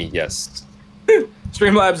from him. me, yes.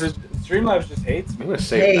 Streamlabs just hates I'm me. gonna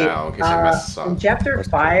save Hey, now in case I mess this in up. chapter Where's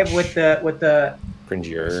 5 with the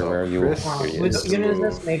Cringier, So, where are you? Chris- Here he which is. unit is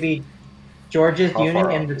this? Maybe George's How unit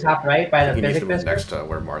far in up the here? top right by the He needs physics to move district. next to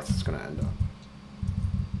where Marth is gonna end up.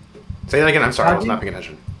 Say that again. I'm sorry, I was not paying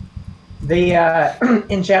attention. The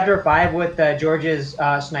in chapter 5 with George's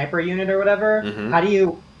sniper unit or whatever. Mhm.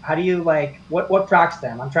 How do you like what procs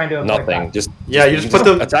them? I'm trying to avoid Nothing. procs. Just Yeah, you just put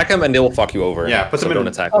them. attack them and they will fuck you over. Yeah, put so them in- don't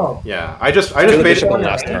attack Oh, them. Yeah, I just Kill the made bishop it. on it.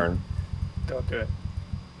 last turn. Don't do it.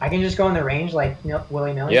 I can just go in the range like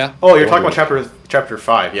willy nilly. Yeah. Oh, you're talking about chapter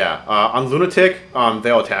 5, yeah. On Lunatic,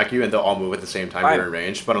 they'll attack you and they'll all move at the same time Fine. you're in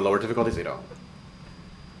range, but on lower difficulties they don't.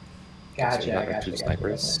 Gotcha. So you're not gonna gotcha, choose gotcha,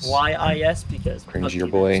 snipers. gotcha. Why IS? Because Cringy fuck your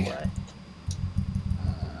you, boy. that's why.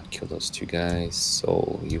 Kill those 2 guys.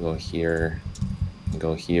 So you go here. You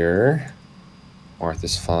go here. Marth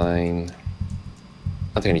is fine.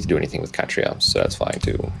 I don't think I need to do anything with Katria, so that's fine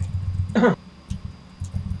too. Marth.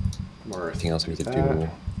 Anything else we need to that. do?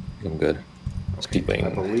 I'm good. Just keep I playing.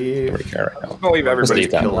 Don't believe really care right now. I'm gonna leave everybody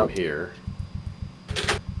leave that. kill him here.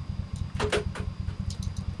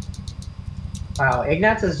 Wow,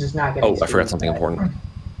 Ignatz is just not getting. Oh, I forgot speed. something important.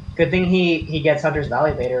 Good thing he gets Hunter's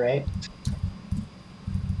Valley beta, right?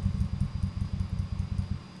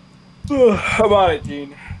 I'm on it,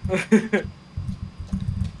 Gene.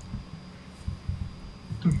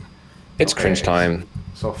 It's Okay. cringe time.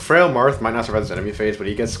 So Frail Marth might not survive this enemy phase, but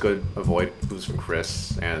he gets good avoid boost from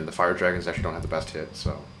Chris, and the Fire Dragons actually don't have the best hit,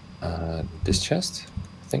 so. This chest,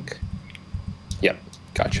 I think. Yep,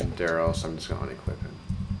 gotcha. Darrow, so I'm just gonna unequip him.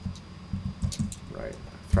 Right.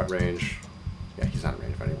 Threat range. Yeah, he's not in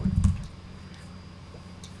range of anyone.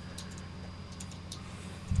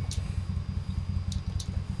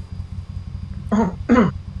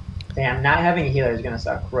 not having a healer is gonna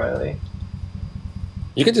suck royally.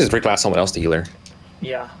 You can just reclass someone else to healer.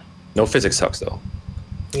 Yeah. No physics sucks though.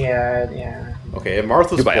 Yeah. Okay, if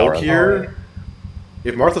Marth was Goodbye, bulkier,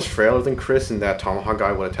 if Marth was frailer than Chris, and that Tomahawk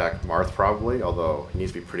guy would attack Marth probably, although he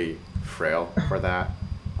needs to be pretty frail for that.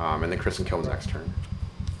 And then Chris can kill him next turn.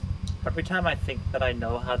 Every time I think that I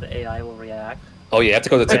know how the AI will react. Oh yeah, you have to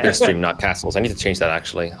go to the Tippin stream, not castles. I need to change that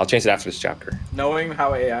actually. I'll change it after this chapter. Knowing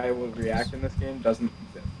how AI will react in this game doesn't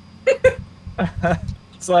exist.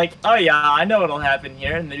 It's like, oh yeah, I know what'll happen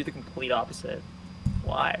here, and they do the complete opposite.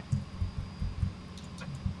 Why?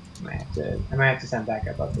 I might have to send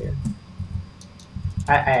backup up here.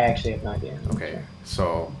 I actually have no idea. Okay,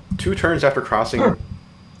 so 2 turns after crossing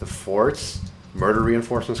the forts, murder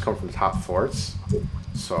reinforcements come from the top forts.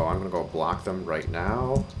 So I'm gonna go block them right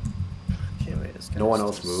now. Okay, wait, this No one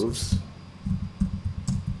else moves.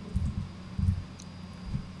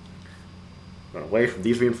 Run away from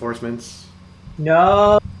these reinforcements.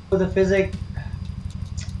 No, the physic.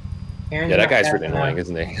 Aaron's Yeah, that not guy's fast really enough. annoying,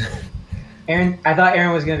 isn't he? Aaron, I thought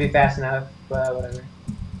Aaron was gonna be fast enough, but whatever.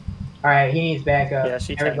 All right, he needs backup. Yeah,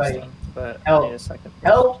 she Everybody, tanks them, but help. I need a second.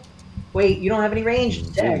 help! Wait, you don't have any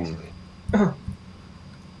range. Dex.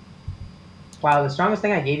 Wow, the strongest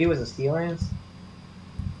thing I gave you was a steel lance.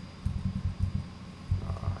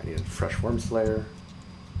 I need a fresh worm slayer.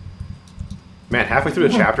 Man, halfway through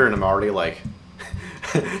the chapter and I'm already like,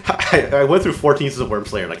 I went through 14 pieces of worm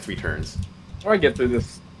slayer in like 3 turns. Or I get through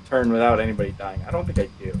this turn without anybody dying. I don't think I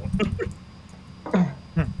do. Okay,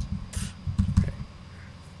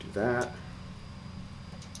 do that.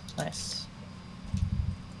 Nice.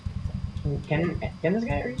 Can this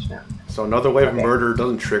guy reach now? So another wave of Okay. murder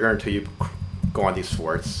doesn't trigger until you go on these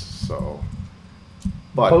forts. So,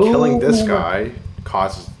 but Boom. killing this guy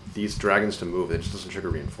causes these dragons to move. It just doesn't trigger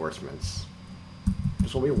reinforcements.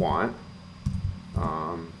 Just what we want.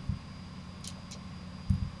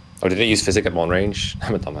 Oh, did I use physic at 1 range?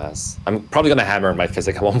 I'm a dumbass. I'm probably gonna hammer my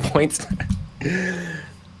physic at 1 point.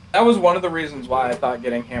 That was one of the reasons why I thought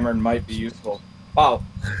getting hammered might be useful. Wow.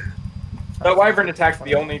 That wyvern attacked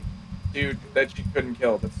the only dude that she couldn't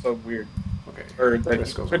kill. That's so weird. Okay. Or that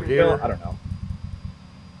Chris he goes couldn't over kill. here. I don't know.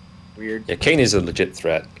 Weird. Yeah, Xane is a legit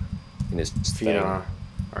threat in his thing. Feena.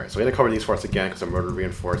 All right, so we had to cover these forts again because of murder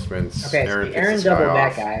reinforcements. Okay, so picks Aaron this guy doubled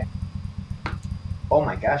that off. guy. Oh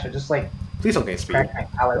my gosh, I just like Please don't gain speed. cracked my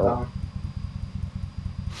collarbone.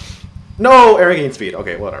 No, Aaron gained speed.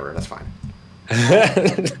 Okay, whatever. That's fine.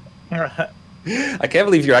 I can't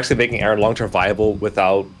believe you're actually making Arran long-term viable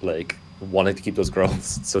without like wanting to keep those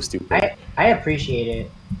growths. It's so stupid. I appreciate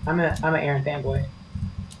it. I'm a Aaron fanboy.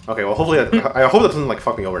 Okay, well, hopefully, I hope that doesn't like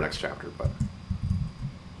fuck me over next chapter. But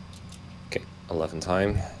Okay, 11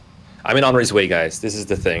 time. I'm in Henri's way, guys. This is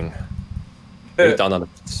the thing. We've done on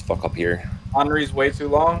this fuck up here. Henri's way too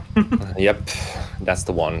long. Yep, that's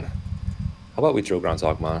the one. How about we throw Ground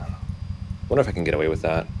Dogma? Wonder if I can get away with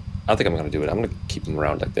that. I don't think I'm gonna do it. I'm gonna keep him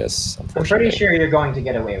around like this. I'm Unfortunately. pretty sure you're going to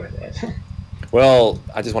get away with it. Well,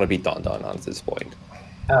 I just want to beat dondon on this point.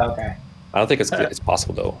 Oh, okay. I don't think it's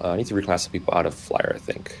possible though. I need to reclass some people out of flyer. I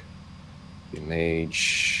think.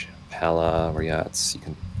 Mage, Pala, where you at? You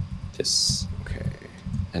can this, okay,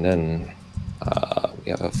 and then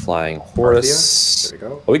we have a flying Horus. there we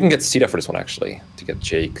go. Oh, we can get Sita for this one actually to get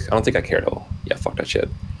Jake. I don't think I care though. Yeah, fuck that shit.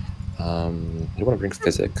 You want to bring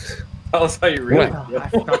physic? Tell us how you really Oh, feel. I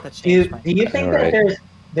forgot that Do you changed my think Alright. that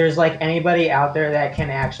there's like anybody out there that can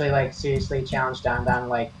actually like seriously challenge dondon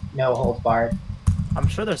like no holds barred? I'm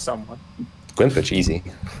sure there's someone. Gwimpage, easy.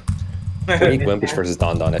 We need Gwimpage versus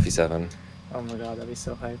dondon FE7. Oh my god, that'd be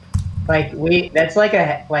so hype. Like that's like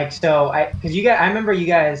a so because you guys I remember you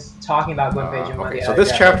guys talking about Gwimpage and one of okay, the so other this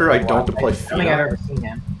guys chapter that I don't watched. deploy I don't think I've Feena. ever seen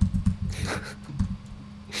him.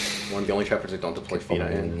 One of the only chapters I don't deploy Feena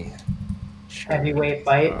in. Heavyweight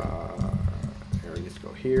fight. Aaron needs to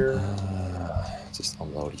go here. Just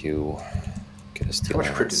unload you. Get a How steel much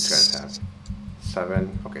crit do these guys have?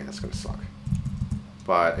 7. Okay, that's gonna suck.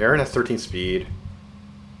 But Aaron has 13 speed.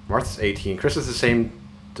 Marth is 18. Chris is the same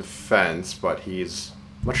defense, but he's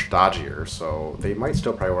much dodgier, so they might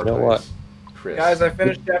still prioritize know what? Chris. Guys, I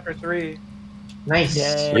finished chapter 3. Nice.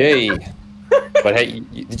 Yay. Yay! But hey,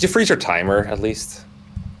 did you freeze your timer at least?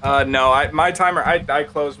 No, my timer. I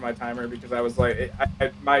closed my timer because I was like,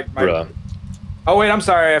 my. Bruh. Oh wait, I'm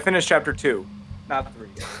sorry. I finished chapter 2, not 3.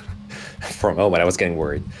 For a moment, I was getting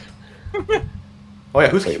worried. Oh yeah,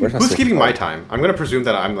 who's Wait, where's my who's switch keeping my card? time? I'm gonna presume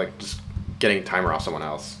that I'm like just getting timer off someone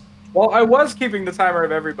else. Well, I was keeping the timer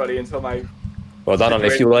of everybody until my. Well, Dondon,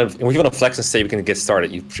 if you want to flex and say we can get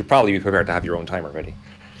started, you should probably be prepared to have your own timer ready.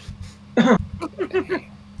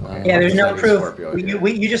 Yeah, there's no Scorpio proof. here.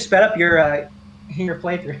 You just sped up your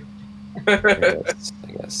playthrough. I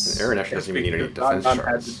guess. Aaron actually doesn't even need any defense Dondon had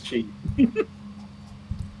shards. to cheat.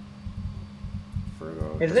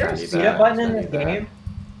 Virgo Is there a doesn't need speed that, up button in doesn't this need that. game?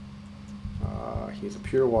 He's a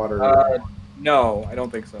pure water. No, I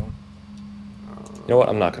don't think so. You know what?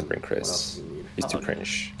 I'm not gonna bring What else Chris. do you need? He's too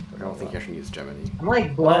cringe. I don't think he actually needs Gemini. I'm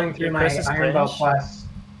like blowing What? through Your my Chris is Iron Bow cringe? Plus.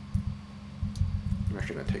 I'm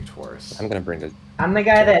actually gonna take Taurus. I'm gonna bring a. I'm the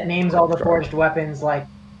guy that names all the forged weapons like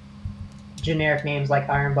generic names like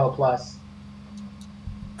Iron Bow Plus.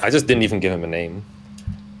 I just didn't even give him a name.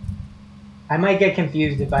 I might get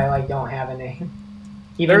confused if I like don't have a name,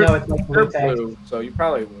 even though it's like They're blue text. blue, so you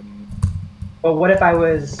probably wouldn't. But what if I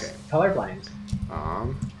was Okay. colorblind?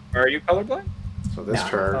 Are you colorblind? So this No.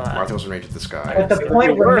 turn, Oh, Marth goes in range of this guy. But the If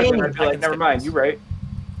point you were, then remains. I'd be like, never mind, you right.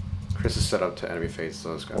 Chris is set up to enemy face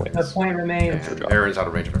those guys. Wait. The point remains. And Aaron's out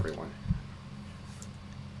of range of everyone.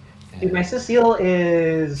 Dude, my Cecile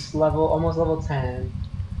is almost level 10.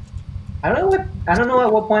 I don't know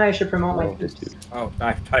at what point I should promote my Oh, this troops. dude. Oh,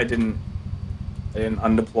 I didn't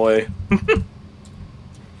undeploy.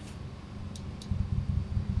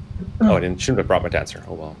 Oh, I shouldn't have brought my dancer.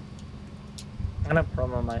 Oh well. I'm gonna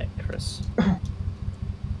promo my Chris.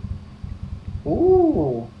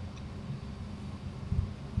 Ooh.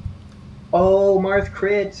 Oh, Marth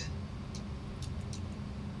crit.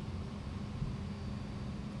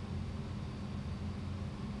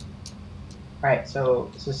 Alright,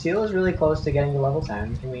 so Cecile is really close to getting to level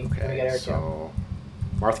 10. Can we get Okay, her kill? so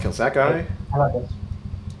Marth kills that guy. How about this?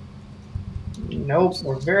 Nope,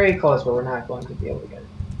 we're very close, but we're not going to be able to get it.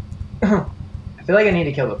 I feel like I need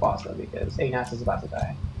to kill the boss though, because Ignaz is about to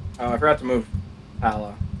die. Oh, I forgot to move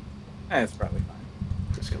Pala. It's probably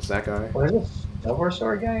fine. Chris kills that guy. What is this silver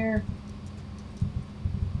sword guy here?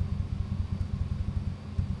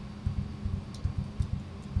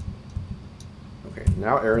 Okay,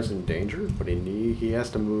 now Aaron's in danger, but he has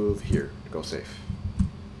to move here to go safe.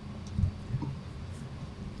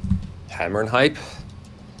 Hammer and hype.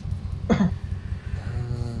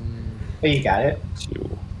 Oh, you got it.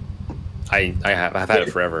 Two. I've had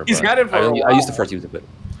it forever. He's but had it for a I while. used to first use it, but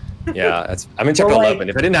yeah, I'm in chapter Well, like- 11.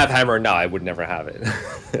 If I didn't have hammer now, I would never have it. I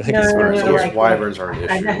think No, it's no, worse. no, Those like- wyverns are an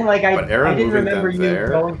issue. But Aaron I didn't moving remember them you there.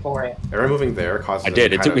 going for it. Aaron moving there causes I them did.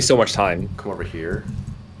 to It took kind me of so much time. come over here.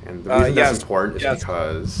 And the reason yes, that's important is yes.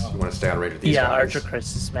 because you want to stay on range with these Yeah, guys. Archer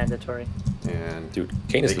Chris is mandatory. And Dude,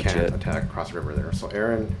 Kane is they can't legit. attack across the river there. So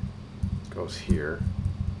Aaron goes here.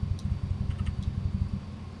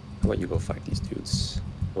 How about you go fight these dudes?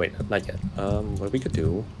 Wait, not yet. What we could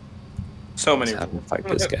do So is many. have him fight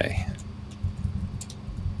this guy.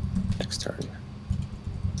 Next turn.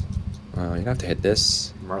 You're gonna have to hit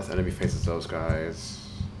this. Marth enemy faces those guys.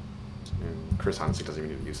 And Chris honestly doesn't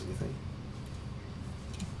even need to use anything.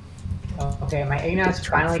 Okay, my Ignaz It's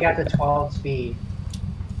turn finally got to forward. 12 speed.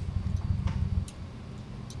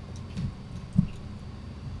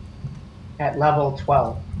 At level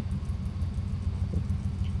 12.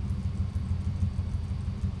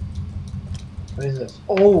 What is this?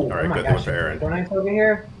 Oh, Alright, oh my good gosh, one for Aaron. Don't I over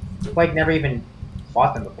here? Like, never even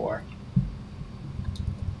fought them before.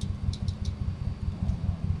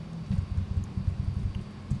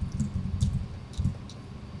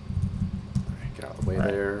 Alright, get out of the way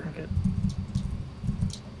Alright, there. I'm good.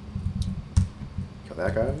 Kill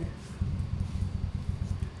that guy.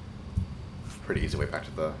 Pretty easy way back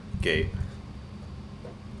to the gate.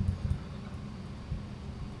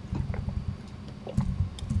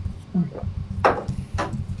 How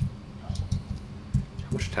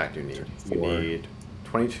much attack do you need? You Four. need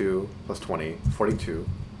 22 plus 20, 42.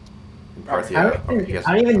 And I Parthia, don't, okay, he has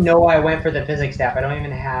I don't even know why I went for the physics staff. I'm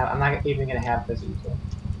not even gonna have physics.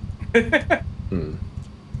 Hmm.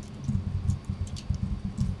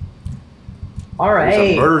 Alright.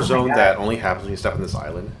 There's a murder Oh my zone God. that only happens when you step on this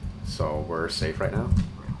island, so we're safe right now.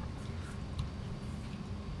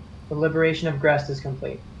 The liberation of Grest is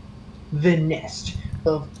complete. The nest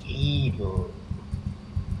of evil.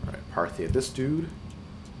 Alright, Parthia, this dude.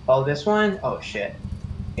 Oh, this one? Oh, shit.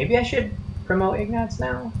 Maybe I should promote Ignaz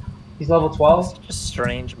now? He's level 12? Such a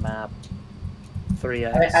strange map.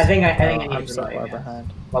 3x. I think I need I'm to so promote far Ignaz.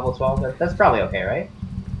 behind. Level 12? That's probably okay, right?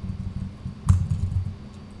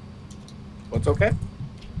 What's okay?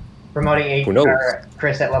 Promoting Who knows?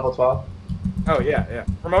 Chris at level 12? Oh yeah, yeah.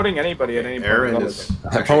 Promoting anybody at any point. Aaron level is. thing.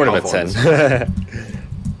 I actually promoted him helpful in at this. 10.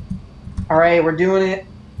 Alright, we're doing it.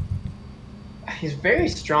 He's very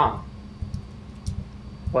strong.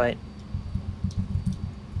 Wait.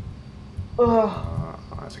 Ugh.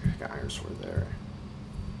 That's like an iron sword there.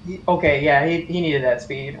 Okay, yeah, he needed that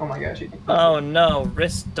speed. Oh my gosh. Oh no,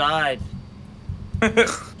 Wrist died.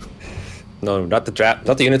 No, not the draft.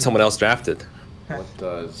 Not the unit someone else drafted. What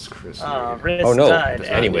does Chris Oh, need? Riz Oh, no. died.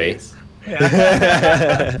 Anyway.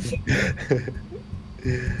 Yeah.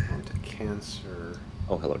 On to cancer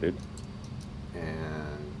Oh, hello, dude.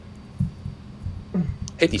 and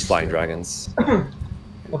Hate these flying dragons.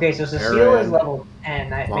 Okay, so Cecile Arran. is level 10.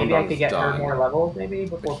 Maybe I could get her done. more levels, maybe,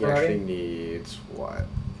 But before he actually promoting. needs what?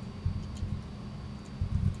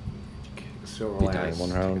 Silver Be Lance, dying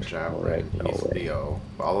one round? Javelin, Alright, no he's way. Leo.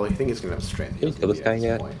 Well, although I think he's gonna have strength. Can you kill this guy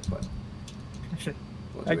yet? Point, but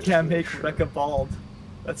we'll I do it can't just make to Rekka bald.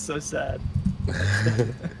 That's so sad.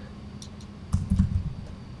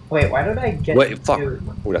 Wait, why did I get Wait, fuck. to-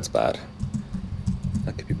 Oh, that's bad.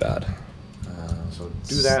 That could be bad. So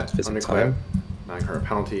do that, Visit unequip, time. 9 card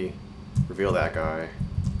penalty, reveal that guy.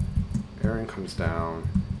 Arran comes down,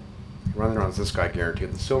 running around this guy,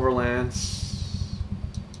 guaranteed the Silver Lance.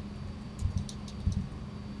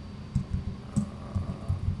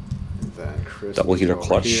 And then Chris Double healer over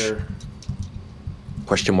clutch. here.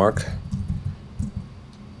 Question mark.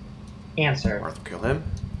 Answer. Marth will kill him.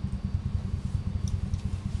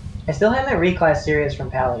 I still haven't reclassed Sirius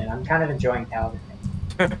from Paladin. I'm kind of enjoying Paladin.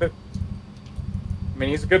 I mean,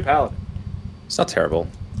 he's a good paladin. It's not terrible.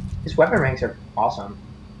 His weapon ranks are awesome.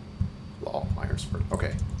 Lol, Iron Sword.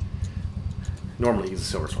 Okay. Normally use a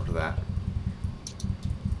Silver Sword to that.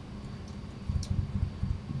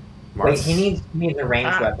 Wait, Marth's- he needs a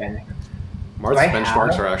ranged weapon. Marth's Do I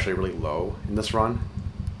benchmarks have- are actually really low in this run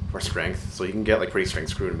for strength, so you can get like pretty strength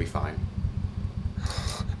screwed and be fine.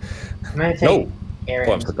 I'm gonna take No. Arran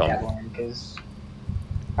Oh, I'm so dumb. because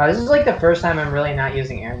this is like the first time I'm really not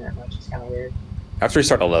using Arran that much. It's kind of weird. After you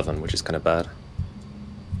start 11, which is kind of bad.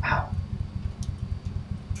 Wow.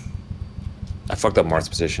 I fucked up Marth's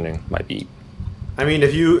positioning. Might be. I mean,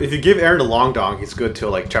 if you give Arran a long dong, he's good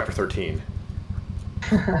till like chapter 13.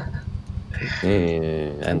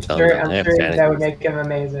 And I'm sure that would make him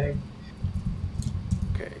amazing.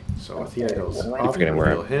 Okay, so Athena goes I keep up, forgetting where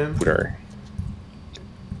reveal him. put her.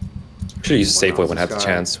 Should have used a safe way when I had the Guy.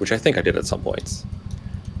 chance, which I think I did at some points.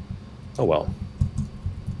 Oh well.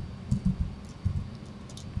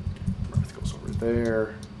 Marth goes over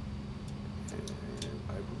there. And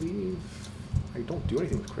I believe I don't do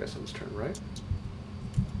anything with Chris on this turn, right?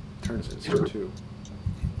 Turn is his turn too.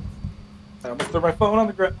 I almost threw my phone on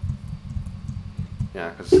the ground. Yeah,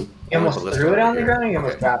 because You almost threw it on the ground or you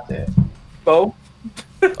almost dropped it? Bow.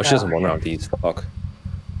 Oh, she doesn't one round these. Fuck.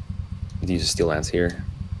 You use a steel lance here.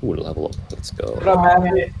 Ooh, level up. Let's go. What up,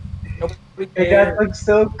 man? Nobody Hey, cares. that looks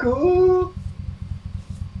so cool.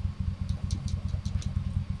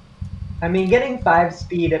 I mean, getting 5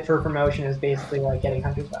 speed for promotion is basically like getting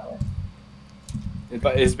Hunter's Valor.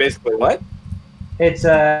 Is basically what? It's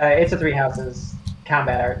a 3 houses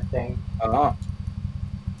combat art thing. Oh.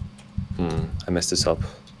 I messed this up.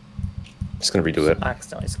 Just gonna redo it. I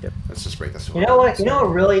accidentally skipped. let's just break this. You know what? You know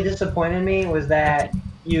what really disappointed me was that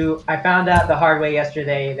I found out the hard way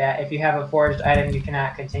yesterday that if you have a forged item, you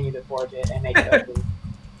cannot continue to forge it and make it OP.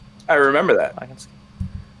 I remember that. I can skip.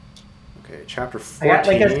 Okay, chapter I got,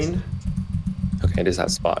 like, 14. Okay, it is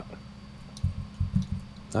that spot.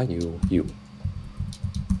 Not you. You.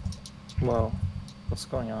 Whoa. What's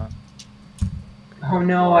going on? Oh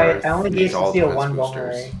no, I only gave These all Cecile defense 1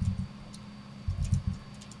 boosters.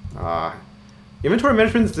 vulnerary. Inventory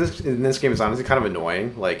management in this game is honestly kind of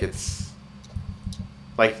annoying. Like it's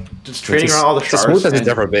like just trading It's around all the it's as shards. smooth as it's and-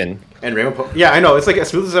 ever been. And Rainbow yeah, I know, it's like as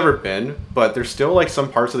smooth as it's ever been, but there's still like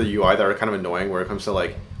some parts of the UI that are kind of annoying where it comes to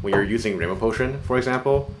like when you're using Rainbow Potion, for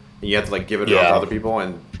example, and you have to like give it around to Yeah. other people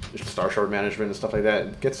and Star Shard management and stuff like that.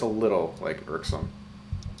 It gets a little like irksome.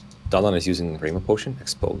 Dondon is using Rainbow Potion.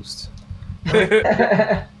 Exposed.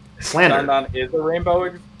 Slander. Dondon is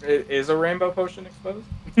a rainbow potion exposed.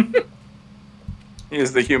 He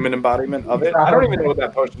is the human embodiment of it. I don't even know what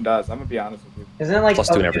that potion does. I'm gonna be honest with you. Isn't it like Plus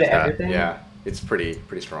 2 in OP every to stat. everything? Yeah, it's pretty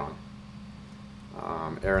strong.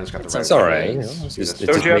 Aaron's got the right It's alright. You know, things. it's Do just, this it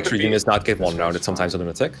Don't just you have makes to sure be- units not get one This round. one's It's sometimes a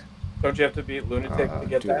lunatic. Don't you have to beat lunatic to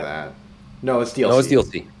get do that? that. No, it's DLC. No, it's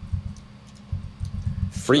DLC.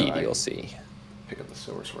 Free Alright. DLC. Pick up the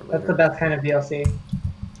silver sword That's the later. best kind of DLC.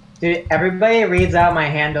 Dude, everybody reads out my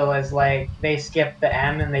handle as like they skip the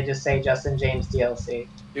M and they just say Justin James DLC.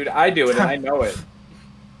 Dude, I do it and I know it.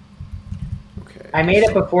 Okay. I made it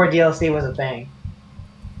so before DLC was a thing.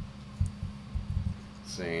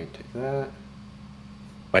 Xane, take that.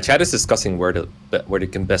 My chat is discussing where they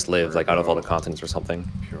can best live, like out of all the continents or something.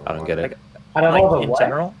 Pure I don't get it. Like, Out of like, all the in what?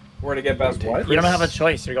 general, Where to get best what? you don't have a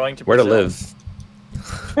choice. You're going to Where to Brazil.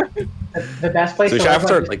 live. The best place So you to have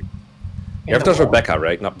live to like in you have the to world. Rebecca,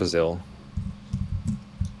 right? Not Brazil.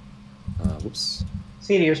 Whoops.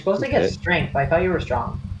 CD, you're supposed to get Okay. strength. I thought you were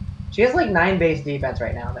strong. She has like 9 base defense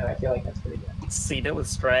right now, though. I feel like that's pretty good. Cena with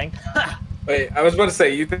strength. Wait, I was about to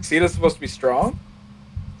say, you think Cena's supposed to be strong?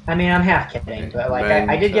 I mean, I'm half kidding, but like Man,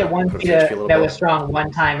 I did get one put a Feena little that bit. was strong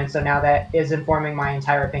one time, and so now that is informing my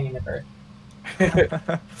entire opinion of her.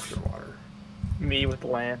 Pure water. Me with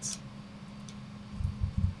Lance.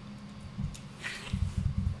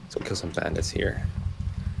 So we'll kill some bandits here.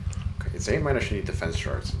 Okay, Xane might actually need defense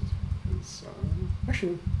shards.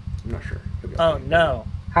 Actually, I'm not sure. He'll be Oh okay. no.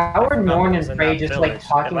 How are Norn was and in Frey that just village. like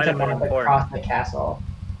talking It might to have been Marth important. across the castle?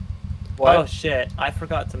 What? Oh shit! I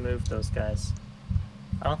forgot to move those guys.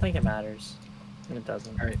 I don't think it matters. And it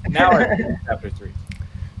doesn't. All right, now we're in chapter 3.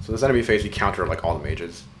 So this enemy phase, we counter like all the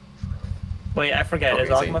mages. Wait, I forget. Okay, Is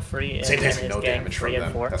Xane- Ogma free and Xane takes his no gang damage 3 from and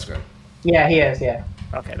them. 4? That's good. Yeah, he is. Yeah,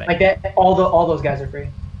 Okay, thank like you. that. All those guys are free.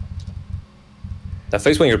 That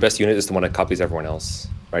phase when your best unit is the one that copies everyone else,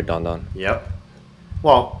 right, Dondon? Yep.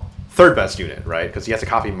 Well, third best unit, right? Because he has to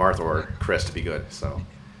copy Marth or Chris to be good. So,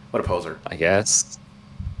 what a poser. I guess.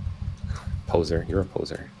 Poser, you're a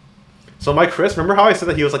poser. So my Chris, remember how I said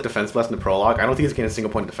that he was like defenseless in the prologue? I don't think he's gained a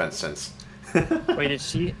single point of defense since. Wait, did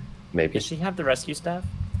she Maybe. have the rescue staff?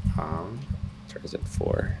 Is it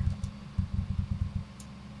 4?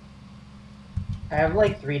 I have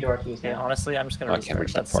like 3 door keys Yeah, now. honestly, I'm just gonna Oh, I can't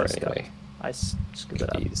reach that far anyway. I scoop it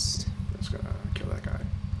up. Cookies. I'm just gonna kill that guy.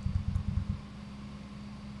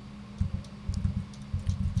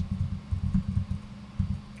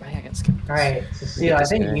 I think I can skip this. All right, so Seal, get I this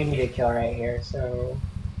think guy. you need a kill right here. So,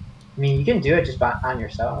 I mean, you can do it just on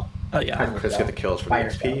yourself. Oh yeah. Had Chris get the kills for the By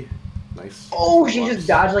XP. Nice. Oh, she just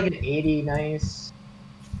dodged like an 80. Nice.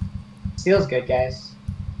 Seal's good, guys.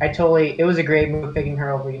 It was a great move picking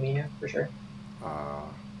her over Yamina, for sure.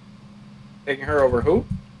 Taking her over who?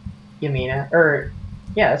 Yeah,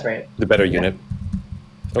 that's right. The better unit.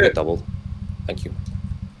 Don't get doubled. Thank you.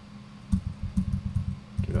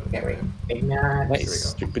 Give another Okay, kill wait. to him. Ignatz.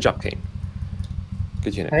 Nice. Good job, Kane.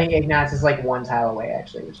 Good unit. I think Ignatz is like 1 tile away,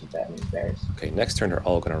 actually, which is bad news bears. Okay, next turn they're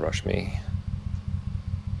all gonna rush me.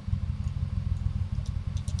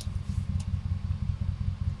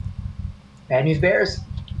 Bad news bears.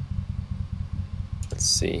 Let's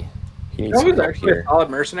see. He You needs know some who's help actually a here. solid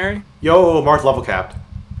mercenary? Yo, Marth level capped.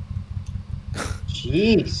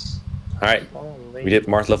 Jeez. All right, Holy. we did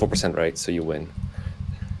Marth level percent right, so you win.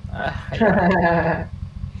 Yeah,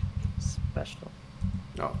 special.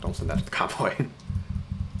 No, don't send that to the convoy.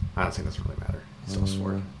 I don't think this really matter. It's still a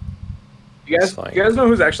sword. You That's guys, fine. you guys know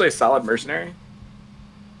who's actually a solid mercenary?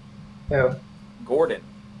 Who? Gordon.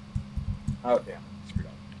 Oh damn, screwed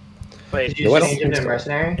up. Wait, Did you No, I don't change him think to so.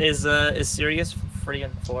 mercenary? is Sirius free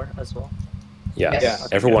in 4 as well? Yeah, Yes.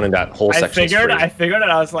 everyone in that whole I section is free. figured it.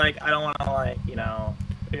 I was like, I don't want to like,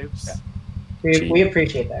 oops. Gee. We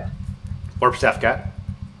appreciate that. Warp staff cat.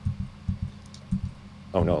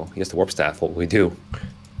 Oh no, he has the warp staff. What will we do?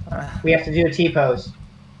 We have to do a T-pose.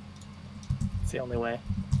 It's the only way.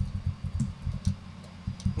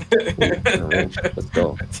 Range. Let's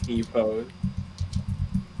go. T-pose.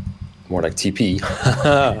 More like TP.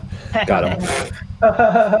 Got him.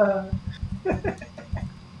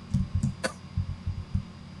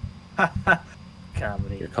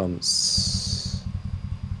 Comedy. Here comes.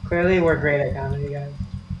 Clearly, we're great at comedy, guys.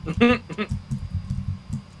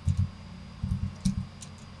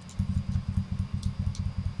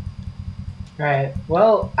 Alright,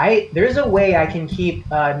 well, there's a way I can keep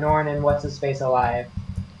Norn and What's-His-Face alive.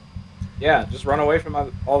 Yeah, just run away from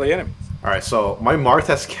all the enemies. Alright, so my Marth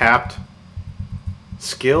has capped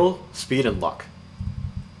skill, speed, and luck.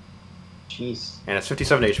 Jeez. And it's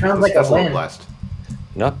 57 HP. Sounds That's, like a that's a little win. blessed.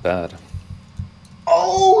 Not bad.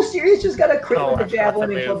 Oh, Sirius just got a crit Oh, with I a forgot javelin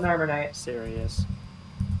to and killed move. an Armor Knight. Serious.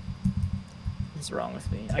 What's wrong with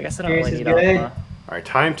me? I guess I don't Serious really is need good. Alpha. Alright,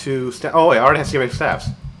 time to oh wait, I already have to make staffs.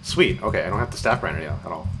 Sweet, okay, I don't have the staff brand at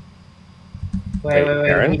all. Wait, Wait,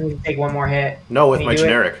 Arran? we need to take one more hit. No, with Can my you do it?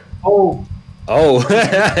 generic. Oh, Oh,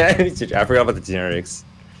 I forgot about the generics.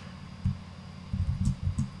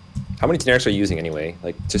 How many generics are you using anyway?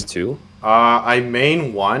 Like just 2? I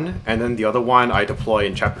main one, and then the other one I deploy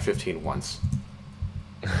in chapter 15 once.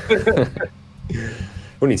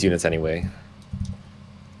 Who needs units anyway?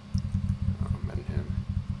 And him.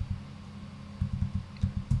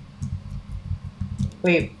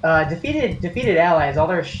 wait, defeated allies, all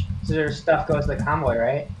their stuff goes to the convoy,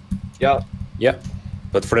 right? Yep. Yep.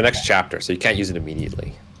 But for the next chapter, so you can't use it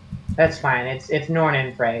immediately. That's fine. It's Norn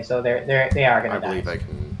and Frey, so they are gonna I die. believe I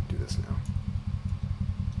can do this now.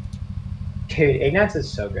 Dude, Ignatz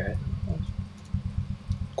is so good.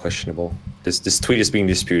 Questionable. This tweet is being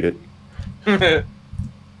disputed. I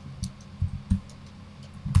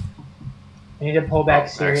need to pull back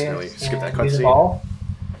Oh, I accidentally Sirius skipped that and use a cutscene. ball.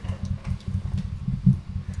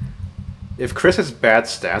 if Chris has bad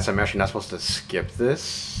stats, I'm actually not supposed to skip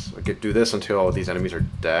this. I could do this until these enemies are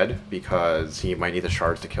dead, because he might need the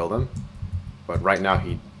shards to kill them. But right now,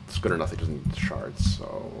 he's good enough that he doesn't need the shards,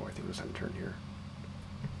 so I think we'll just end turn here.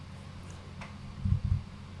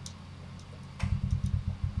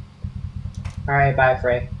 Alright, bye,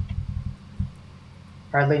 Frey.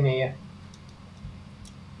 Hardly knew you.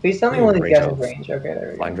 Please tell me when these guys have range. Okay, there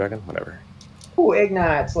we go. Flying dragon, whatever. Ooh,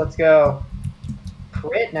 Ignots, let's go.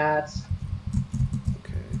 Crit knots.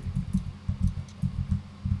 Okay.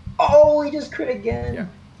 Oh, he just crit again. Yeah.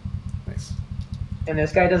 Nice. And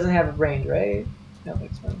this guy doesn't have a range, right? No,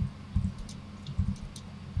 that's fine.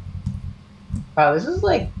 Wow, this is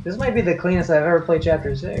like, this might be the cleanest I've ever played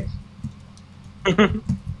Chapter 6.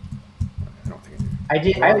 I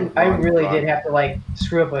don't think I really did have to like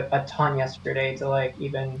screw up a ton yesterday to like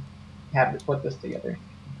even have to put this together.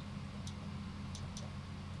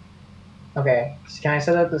 Okay, can I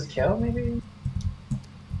set up this kill maybe?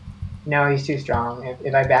 No, he's too strong.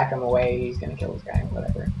 If I back him away, he's gonna kill this guy.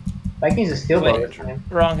 Whatever. I can use a steel bow this time.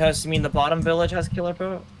 Wrong house. You mean the bottom village has killer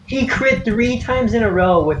bow? He crit 3 times in a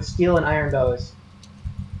row with steel and iron bows.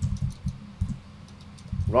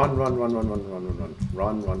 Run, run, run, run, run, run, run,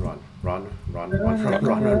 run, run, run, run, run, run, run, run,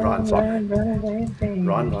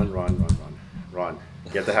 run, run, run, run.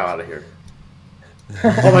 Get the hell out of here.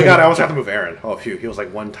 Oh my god, I almost have to move Arran. Oh phew, he was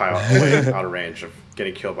like one tile away out of range of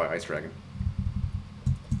getting killed by Ice Dragon.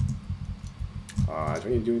 Do I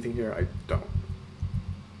need to do anything here? I don't.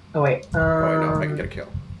 Oh wait. Oh wait, no, I can get a kill.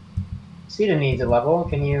 Sita needs a level.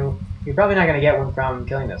 Can you? You're probably not gonna get one from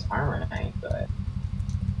killing this farmer tonight, but.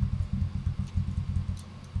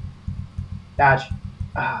 Dodge.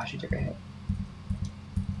 Ah, she took a hit.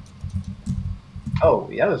 Oh,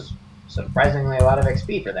 that was surprisingly a lot of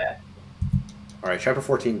XP for that. Alright, chapter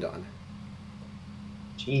 14 done.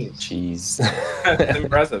 Jeez. Cheese. That's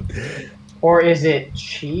impressive. Or is it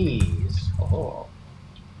cheese? Oh.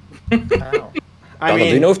 Wow. I Dondon,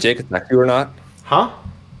 do you know if Jake attacked you or not? Huh?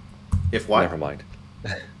 If what? Never mind.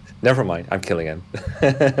 Never mind. I'm killing him.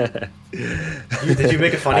 Did you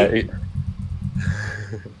make it funny?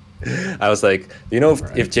 I was like, do you know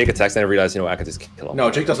if Jake attacks, and I realized, I could just kill him.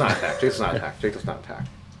 No, Jake does not attack. Jake does not attack. Jake does not attack.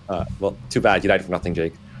 Well, too bad. You died for nothing,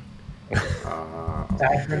 Jake.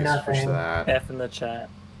 Die for nothing. Push that. F in the chat.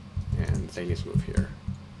 And Xane needs to move here.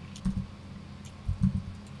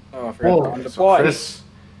 Oh, I forgot Oh, to So deploy. Chris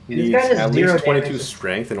This needs guy has at 0 least 22 damage.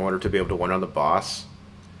 strength in order to be able to win on the boss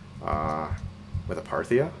with a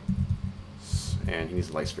Parthia. And he needs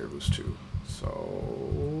a light sphere boost too. So,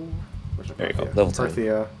 where's my There you go, Parthia? level 10.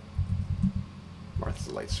 Parthia. Marth is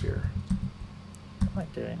a light sphere. What am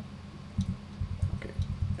I doing? Okay.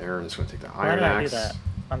 Arran is going to take the Why iron did I do axe. that?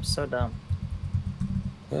 I'm so dumb.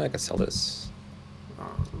 Well, I could sell this.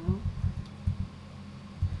 Arm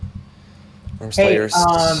Hey, Slayers.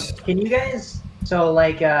 can you guys? So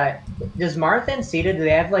like, does Marth and Sita, do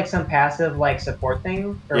they have like some passive like support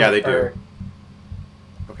thing? Yeah, they do.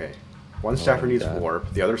 Okay. One staffer needs that.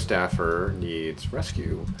 warp. The other staffer needs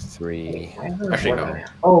rescue. 3. Actually, no.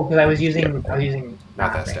 Oh, because I was using. Yeah. I was using.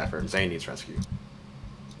 Not that okay. staffer. Xane needs rescue.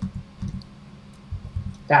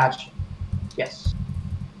 Dodge. Yes.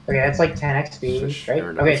 Okay, that's like 10 XP, Switch right?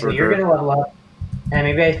 Arran Okay, so you're Berserker. gonna level up, and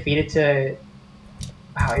maybe I feed it to.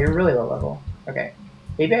 Wow, you're really low level. Okay,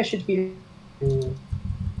 maybe I should feed it to.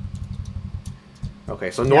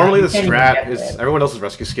 Okay, so normally you the can't even strat get is it. everyone else's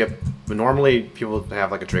rescue skip, but normally people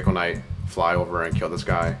have like a Draco Knight fly over and kill this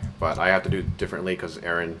guy, but I have to do it differently because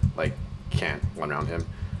Arran like can't one round him.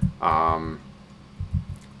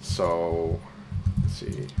 So let's see.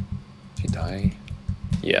 Did you die?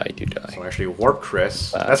 Yeah, I do die. So actually warp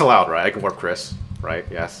Chris. That's allowed, right? I can warp Chris, right?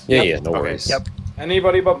 Yes. Yeah, Yep. yeah, no Okay. worries. Yep.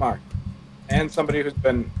 Anybody but Mark. And somebody who's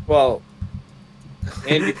been, well,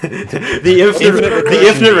 Andy. the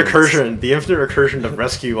infinite recursion of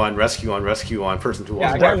rescue on person to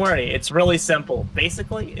Yeah, one. Don't worry, it's really simple.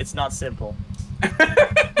 Basically, it's not simple.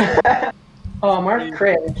 Oh, Marth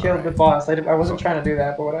crit and killed Alright. the boss. I wasn't So- trying to do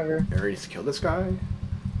that, but whatever. Arran needs to kill this guy.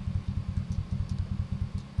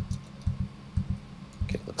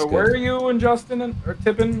 Okay, looks So good. where are you and Justin or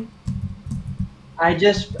Tippin?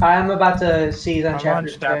 I'm about to seize on I'm chapter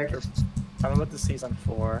on chapter. 6. I'm about to season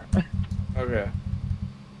 4. Okay.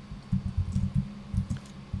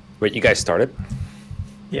 Wait, you guys started?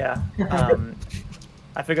 Yeah.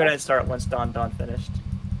 I figured I'd start once Don finished.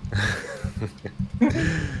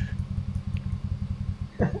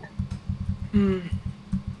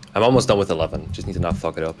 I'm almost done with 11. Just need to not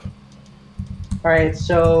fuck it up. Alright,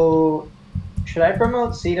 so should I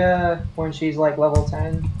promote Sita when she's like level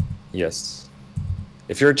 10? Yes.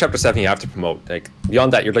 If you're in chapter 7, you have to promote. Like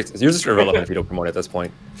beyond that, you're just irrelevant if you don't promote at this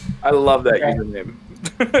point. I love that Okay. username.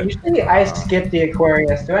 Usually I skip the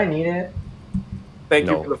Aquarius. Do I need it? Thank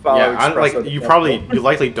No. you for the follow. Yeah, I'm, like Espresso. you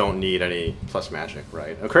likely don't need any plus magic,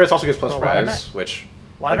 right? Aquarius also gets plus Well, why res, not? which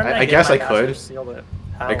Why don't I get guess my I could. Master Seal to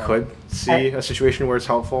I power? could see a situation where it's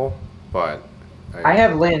helpful, but I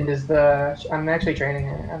have Lind as the. I'm actually training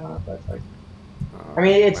her. I don't know if that's like. I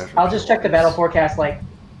mean, it's. whatever I'll just check the it battle is. forecast like.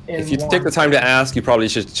 If you take the time to ask, you probably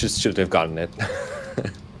should have gotten it.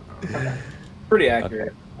 Pretty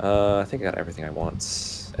accurate. I think I got everything I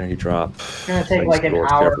want. Energy drop. It's gonna take Ice like an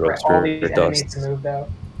Lord, hour Spirit, for all these Spirit enemies Dust. to move though.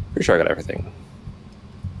 Pretty sure I got everything.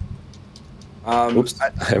 Oops,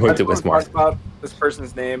 I I went to just this wanna talk Marth. about this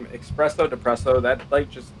person's name, Espresso Depresso. That like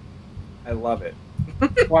just, I love it.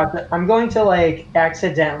 Watch it. I'm going to like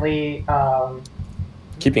accidentally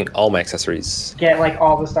Keeping all my accessories. get like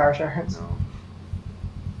all the star shards. No.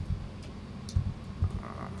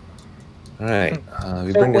 All right,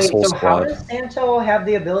 we So bring this wait, whole so how squad. does Santo have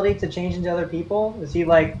the ability to change into other people? Is he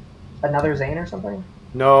like another Xane or something?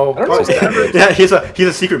 No, I don't know but- if they ever- yeah, he's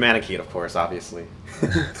a secret mannequin, of course, obviously.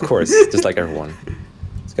 Of course, just like everyone.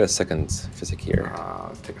 Let's get a second physic here.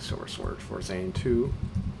 Let's take a silver sword for Xane 2.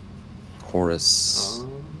 Horus.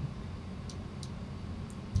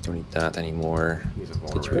 Don't need that anymore. He's a Get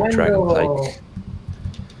vulnerable. your dragon Wendell. pike.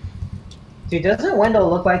 Dude, doesn't Wendell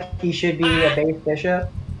look like he should be a base bishop?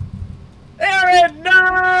 Aaron,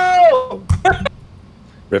 no!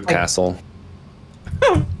 Rip Castle.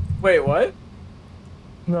 Wait, what?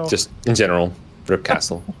 No. Just in general, Rip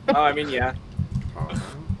Castle. Oh, I mean, yeah.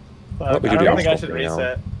 But we I do the don't think I optional should thing now.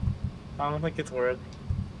 reset. I don't think it's worth.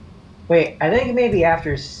 Wait, I think maybe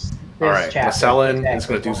after this Alright, chapter. Masellan it's is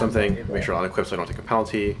going to do actually something. going to be Make sure I'll equip so I don't take a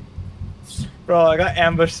penalty. Bro, I got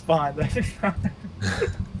ambush spawned.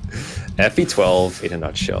 FE12 in a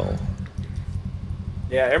nutshell.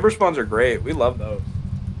 Yeah, Ember spawns are great. We love those.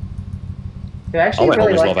 I actually All my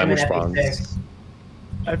really homies like love him in ambush FP6.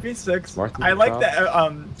 FP6. Marth I like drop? that I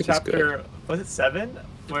think it's chapter. Was it 7?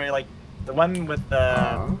 Where like the one with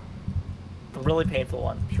the really painful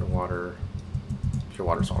one. Pure water. Pure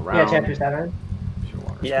water's all around. Yeah, chapter 7. Pure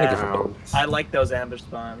water's Yeah. all around. I like those ambush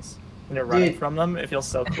spawns. When you're running Dude. from them, it feels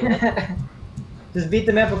so cool. Just beat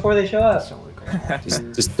them up before they show up. Masellan goes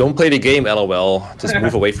off. Just don't play the game, LOL. Just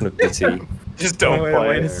move away from the PC. Just don't Wait, play.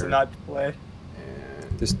 wait, it's not to play.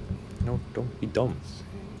 And Just don't be dumb.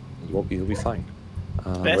 You won't be. You'll be fine.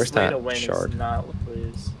 Best Where's way that to win shard? is not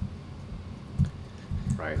lose.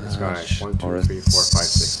 right, this guy, Sh- 1, 2, Horus. 3, 4, 5,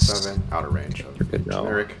 6, 7, out of range of You're good now.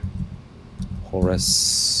 generic.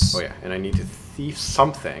 Horus. Oh yeah, and I need to thief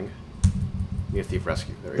something. I need a thief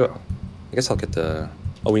rescue. There we Go. go. I guess I'll get the.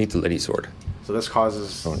 Oh, we need the Lady Sword. So this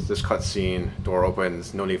causes Oh. this cutscene. Door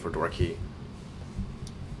opens. No need for door key.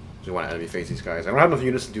 Just want to enemy face these guys. I don't have enough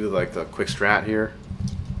units to do like the quick strat here,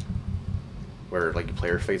 where like the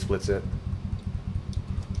player face splits it.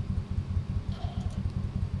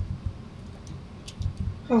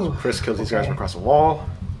 Chris kills these guys from across the wall.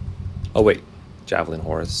 Oh wait, Javelin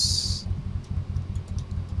Horus.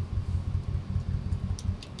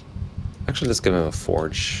 Actually, let's give him a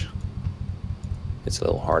forge. It's a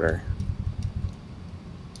little harder.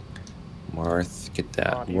 Marth, get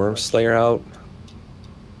that Oh, Worm forge. Slayer out.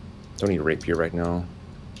 Don't need Rapier right now.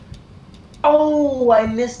 Oh, I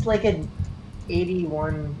missed like an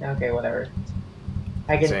 81. Okay, whatever.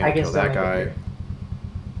 I can Xane, I can kill still that make guy. it.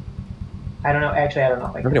 I don't know. Actually, I don't know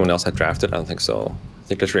if I If can. anyone else had drafted, I don't think so. I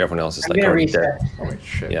think literally everyone else is I'm like gonna already reset. dead. Oh wait,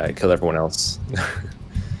 shit. Yeah, I killed everyone else.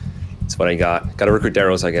 That's what I got. Got to recruit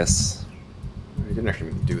Darrows, I guess. He didn't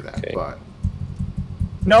actually do that, Okay. but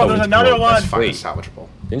No, Oh, there's we- another well, one. that's fine. Wait. It's salvageable.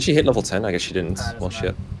 Didn't she hit level 10? I guess she didn't. Nah, it Well, doesn't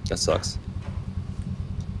shit. That sucks.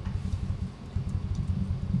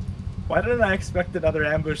 Why didn't I expect another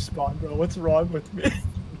ambush spawn, bro? What's wrong with me?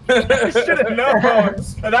 I should have known.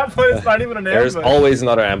 At that point, it's not even an There's ambush. always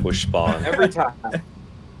another ambush spawn. Every time.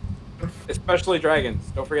 Especially dragons.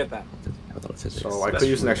 Don't forget that. So I could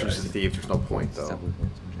use an extra just thief. There's no point though.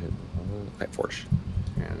 Okay, Forge.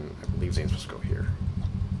 And I believe Zane's supposed to go here.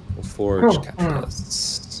 Forge, Oh,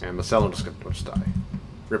 catalysts. And Masellan just die.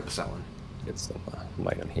 Rip Masellan. Get some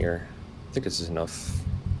might on here. I think this is enough.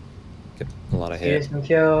 Get a lot of Get hit. some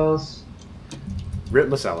kills. Rip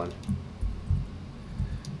Masellan.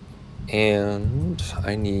 And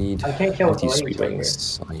I need I can't kill with the anti-sweet ladies right here.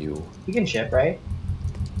 wings on you. You can ship, right?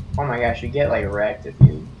 Oh my gosh, you get like wrecked if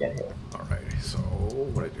you get hit. Alright, so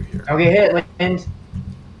what do I do here? Don't get hit, Lind.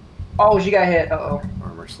 Oh, she got hit. Uh-oh.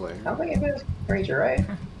 Armor Slayer. I don't think anybody's creature, right?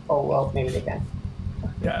 Oh, well, maybe they can.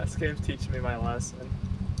 Yeah, this game's teaching me my lesson.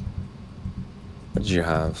 What did you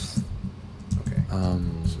have? Okay.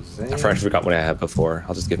 Xane. I forgot what I had before.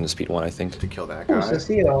 I'll just give him the speed 1, I think. To kill that Oh, guy.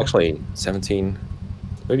 Cecile. Actually, 17.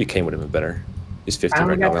 Maybe Kane would have been better. He's 50 I right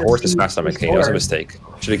only now. got My the horse is speed faster than my Kane. It was a mistake.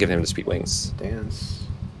 Should have given him the speed wings. Dance.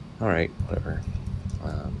 All right, whatever.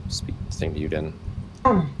 Speed thing to you then.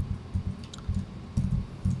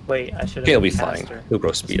 Wait, I should have. Kane will be fine. He'll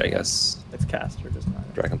grow speed, I guess. It's caster, doesn't matter.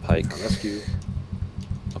 Dragon Pike. Rescue.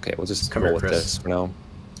 Okay, we'll just Come roll here, with Chris. this for now.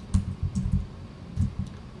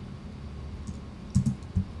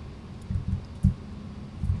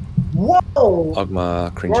 Whoa!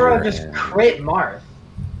 Ogma, Cringer, Laura just and crit Marth.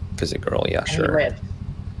 Physic Girl. Yeah, And he sure. lived.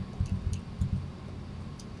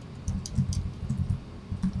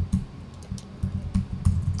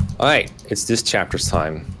 All right, it's this chapter's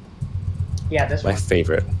time. Yeah, this My one.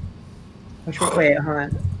 favorite. Which one? Wait, hold on.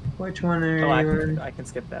 Which one are Oh, you on? I can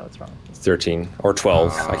skip that. What's wrong? 13 or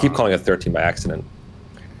 12. I keep calling it 13 by accident.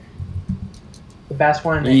 The best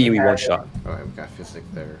one. Yee, that we you one have. shot. Oh, we got physic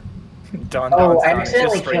there. Don Oh, Don's I done. It's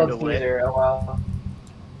accidentally just framed killed away. Caesar. Oh well.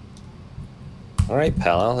 All right,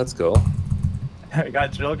 pal, let's go. We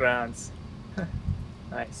got drill grounds.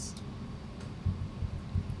 Nice.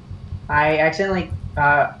 I accidentally.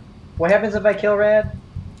 What happens if I kill Red?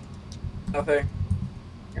 Nothing.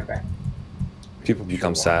 Okay. People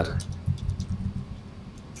become sad.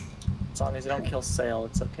 As long as you don't kill Sail,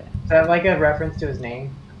 it's okay. Is that like a reference to his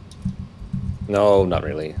name? No, not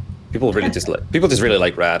really. People really just really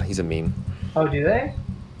like Rad. He's a meme. Oh, do they?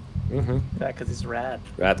 Mm-hmm. Yeah, because he's rad.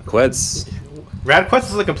 Rad Queds. Rad Quest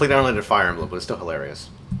is a completely unrelated Fire Emblem, but it's still hilarious.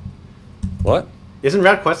 What? Isn't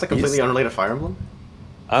Rad Quest a completely Yes. unrelated Fire Emblem?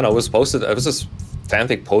 I don't know. It was posted. It was just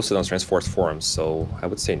fanfic posted on Transforce forums, so I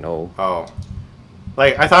would say no. Oh,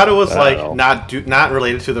 like I thought it was I don't like know. not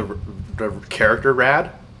related to the character Rad.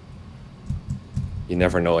 You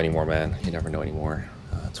never know anymore, man. You never know anymore.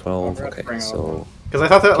 12. Oh, Okay, bring it so Because I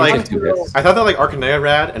thought that Keep like it 2 hits. I thought that like Arcanea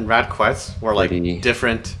Rad and Rad Quest were like 30.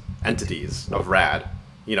 different entities of Rad.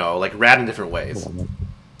 You know, like Rad in different ways.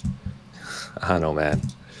 I don't know, man.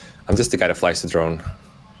 I'm just the guy that flies the drone.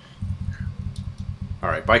 All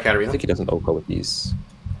right, bye, I Katarina. think he doesn't OCO with these.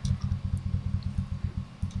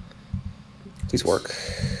 Please work.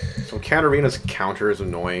 So Katarina's counter is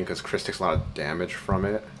annoying because Chris takes a lot of damage from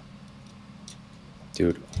it.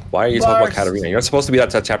 Dude, why are you talking about Lars. Katarina? You're not supposed to be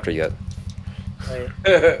that chapter yet. Wait.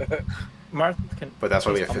 Marth can. But that's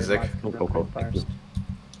why we have please tell me physic. Marth can Cool, cool, read thank you. first.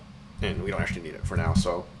 And we don't actually need it for now,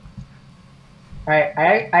 so Alright,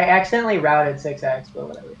 I accidentally routed 6x, but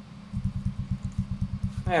whatever.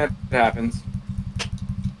 Yeah, it happens.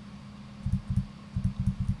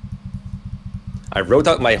 I wrote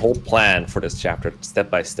out my whole plan for this chapter step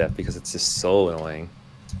by step because it's just so annoying.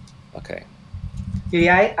 Okay. Dude,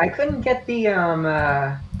 yeah, I couldn't get the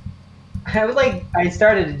I was like, I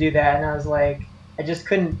started to do that, and I was like, I just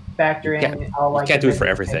couldn't factor in all like. You can't do it for the-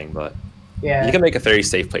 everything, but Yeah. you can make a very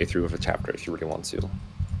safe playthrough of a chapter if you really want to.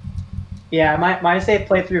 Yeah, my safe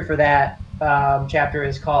playthrough for that chapter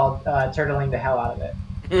is called turtling the hell out of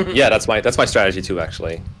it. Yeah, that's my strategy too,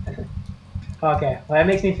 actually. Okay, well that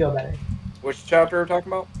makes me feel better. Which chapter are we talking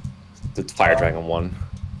about? The Fire Dragon one.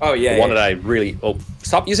 Oh yeah, The one that I really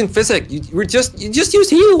stop using physic. You just use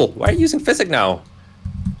heal. Why are you using physic now?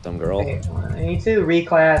 Dumb girl. Okay, I need to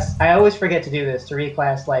reclass. I always forget to do this to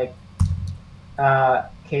reclass like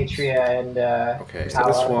Katria and okay. So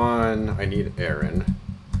this Paolo. one I need Arran.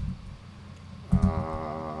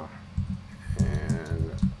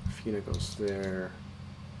 And Feena goes there.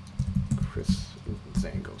 Chris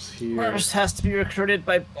Xane goes here. Marth has to be recruited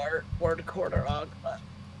by Bart or Recorder Ogma.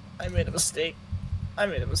 I made a mistake.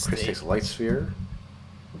 Chris takes Light Sphere.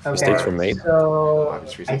 Mistakes were made. So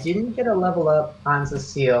Obvious I reasons. didn't get a level up on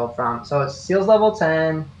Cecile from. So Cecile's level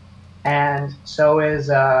 10, and so is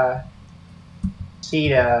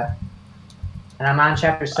Sita, and I'm on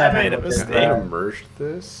chapter 7. made a which is, Okay, I'm gonna mistake. merge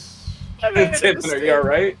this. Tippin, are you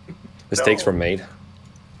alright? Mistakes No. were made.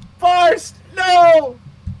 Barst! No!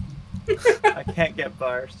 I can't get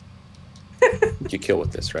Barst. You kill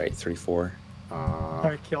with this, right? 3-4.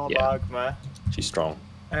 I killed Yeah. Ogma. She's strong.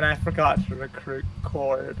 And I forgot to recruit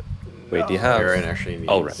Cord. Wait, do you have? Arran actually needs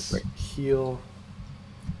Oh, right. heal.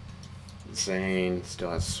 Xane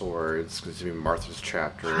still has swords because it's gonna be Martha's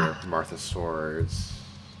chapter. Martha's swords.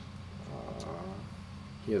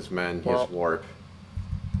 He has men. He Well- has warp.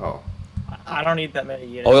 Oh, I don't need that many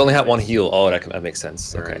units. Oh, we only have one heal. Oh, that makes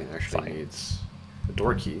sense. Okay, Arran actually fine. needs a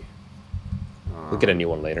door key. We'll get a new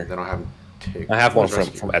one later. Then I'll have him take. I have one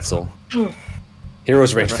rescue. from Etzel.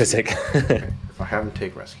 Heroes range Rescue. physic. Okay, if I have him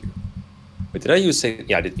take rescue. Wait, did I use save?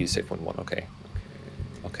 Yeah, I did use save 1. Okay. Okay.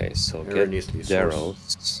 Okay, so Arran get needs to be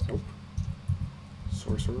Zeros. Nope.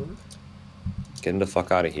 Sorcerer. Get him the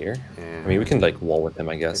fuck out of here. And I mean, we can like wall with him,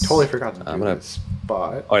 I I guess. totally forgot to do I'm gonna- this,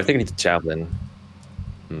 but Oh, I think I need the javelin.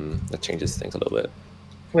 That changes things a little bit.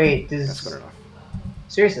 Wait, that's good enough.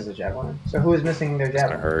 Sirius has a javelin. So who is missing their It's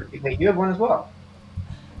gonna javelin? hurt. Wait, you have one as well.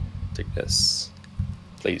 Take this.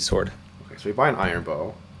 Lady sword. Okay, so we buy an iron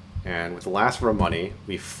bow, and with the last of our money,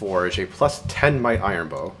 we forge a plus 10 might iron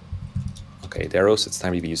bow. Okay, the arrows, it's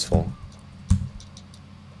time to be useful.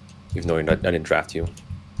 Even though I didn't draft you. I'm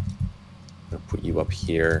gonna put you up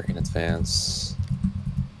here in advance.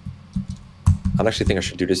 I don't actually think I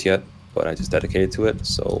should do this yet, but I just dedicated to it,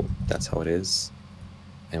 so that's how it is.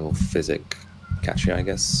 And we'll physic catch you, I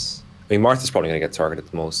guess. I mean, Marth is probably gonna get targeted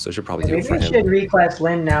the most, so I should probably do it Maybe for we him. should reclass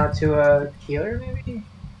Lynn now to a healer, maybe?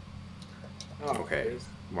 Oh, Okay,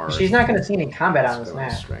 Marth. She's not going to see any combat on this Skill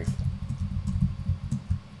and map. strength.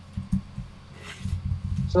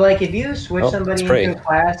 So, like, if you switch Oh, somebody it's great. into a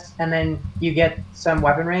class and then you get some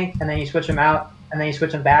weapon rank and then you switch them out and then you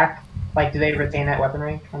switch them back, like, do they retain that weapon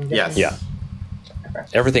rank? I'm Yes. guessing? Yeah. Okay.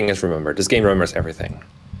 Everything is remembered. This game remembers everything.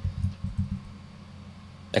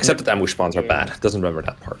 Except that ambush spawns are bad. It doesn't remember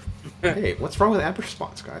that part. Hey, what's wrong with ambush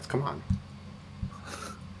spawns, guys? Come on.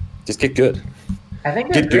 Just get good. I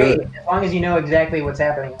think that's Get great, good. as long as you know exactly what's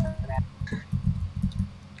happening.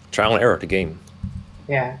 Trial and error to game.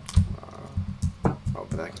 Yeah. Oh,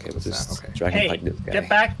 but that Okay, we'll was just that. Okay. dragon Hey, pike this guy. get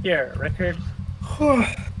back here, Rickard. So I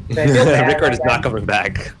feel bad Rickard is about not that. coming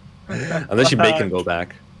back. Unless you make him go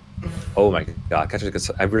back. Oh my god.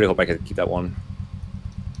 I really hope I can keep that one.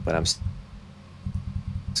 But I'm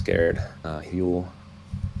scared. Heal.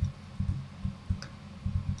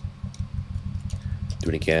 Do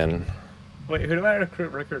it again. Wait, who do I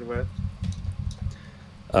recruit Rickard with?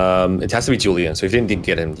 It has to be Julian, so if you didn't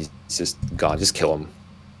get him, he's just God, just kill him.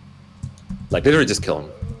 Like literally just kill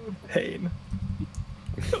him. Pain.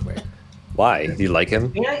 Wait. Why? Do you like him?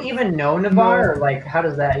 Do you not even know Navarre, or, like, how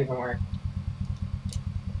does that even work?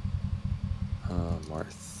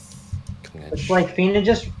 Marth. It's like Feena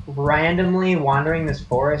just randomly wandering this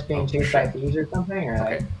forest being chased by thieves or something? Or, like,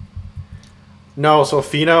 Okay. No, so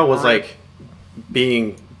Feena was like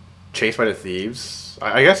being chased by the thieves.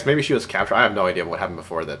 I guess maybe she was captured. I have no idea what happened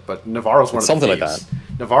before that. But Navarro's one of the Something like thieves.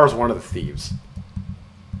 Navarro's one of the thieves.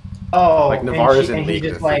 oh, Like Navarre is in and he league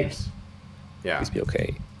with just, the like, thieves. Yeah. Please be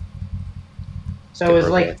okay. so Get is rid of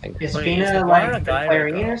it, I like, think. is Wait, is Feena Navarre a like the guy or a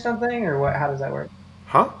Clarion girl? or something? Or what? How does that work?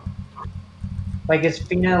 Huh? Like, is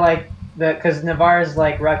Feena like the, because Navarre is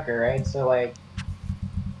like Rutger, right? So, like,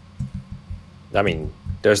 I mean,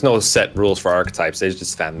 there's no set rules for archetypes. They're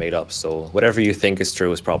just fan made up. So whatever you think is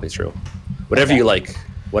true is probably true. Whatever you like,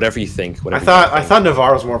 whatever you think. Whatever I thought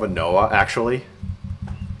Navarre was more of a Noah actually.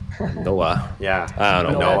 Noah. Yeah. I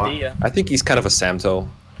don't know. No Noah. idea. I think he's kind of a Samto.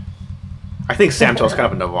 I think Samto's kind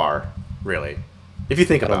of a Navarre, really. If you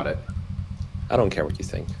think about it. I don't care what you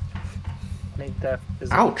think. Make that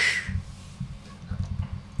physical. Ouch.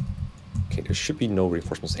 Okay, there should be no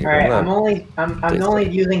reinforcements here. all right, I'm I'm Please. only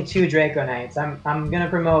using 2 Draco Knights. I'm gonna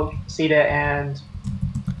promote Sita and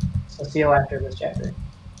Cecile after this chapter.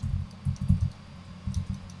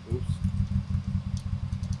 Oops.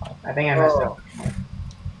 I think I messed up.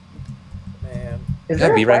 Man. Is Yeah,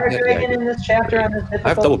 there a B rank, fire yeah, dragon yeah. in this chapter on this difficulty? I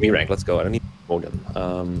have double B rank. Let's go. I don't need to promote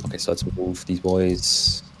them. Okay, so let's move these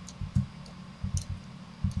boys.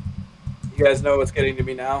 You guys know what's getting to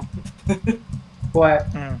me now? What?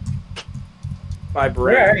 My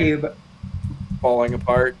brain Where are you? falling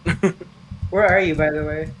apart. Where are you, by the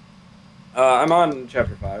way? I'm on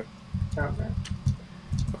chapter 5. Okay.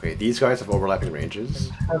 Okay, these guys have overlapping ranges,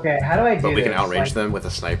 Okay, how do I do but we can this? outrange Like, them with a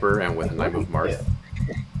sniper and with a like, knife move what do Marth.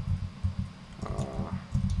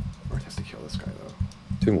 Marth has to kill this guy though.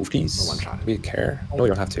 Do we move these? One shot. We care. No, you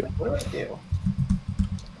don't have to. What do I do?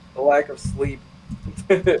 The lack of sleep.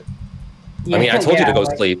 I mean, I told you to go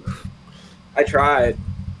like, sleep. I tried.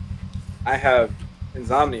 I have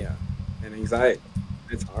insomnia and anxiety.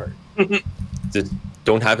 It's hard. Just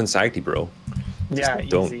don't have anxiety, bro. Yeah,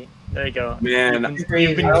 don't. easy. There you go. Man,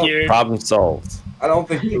 You've been I cured. Problem solved. I don't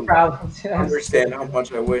think You you probably understand how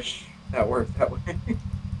much I wish that worked that way.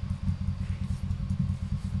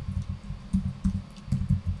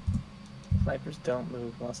 Snipers don't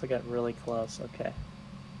move unless I get really close. Okay.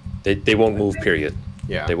 They won't move, period.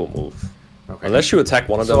 Yeah. They won't move. Okay. Unless you attack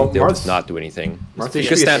one of them, So they'll Marth's- just not do anything. Marth You should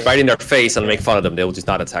can be stand right in their face and make fun of them. They will just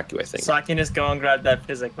not attack you, I think. So I can just go and grab that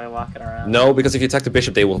physic by walking around. No, because if you attack the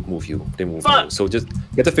bishop, they will move you. They move Fuck! you. So just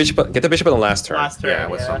get the bishop on the last turn. Last turn. Yeah,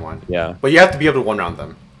 with someone. Yeah, But you have to be able to one round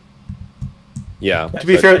them. yeah. To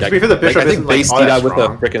be fair, the bishop I think isn't like base all Tita that with the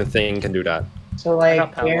strong. freaking thing can do that. So, I like,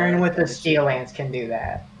 got power. Aaron with the steel lance can do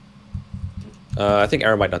that. I think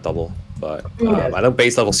Arran might not double, but Who does? I know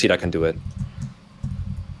base level Tita can do it.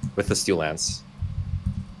 with the steel lance.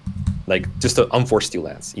 Like just an unforced steel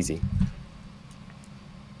lance, easy.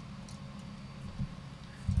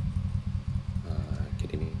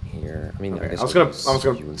 Get in here. I mean, Okay. I I was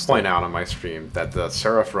gonna point out on my stream that the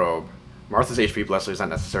Seraph Robe, Marth's HP Blesser is not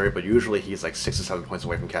necessary, but usually he's like 6 to 7 points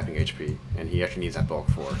away from capping HP, and he actually needs that bulk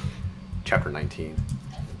for chapter 19.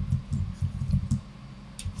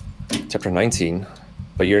 Chapter 19,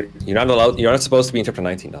 but you're not allowed. You're not supposed to be in chapter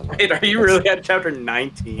 19 now. Wait, are you really at chapter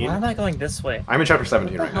 19? Why am I going this way? I'm in chapter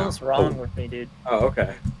 17 What right the now. hell's wrong with me, dude? Oh,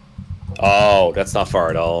 okay. Oh, that's not far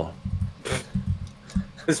at all.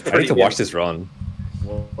 It's I need to watch this run.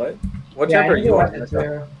 What? What Yeah, chapter I are need to you watch on? it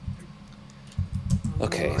too.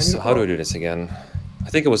 Okay, so how do I do this again? I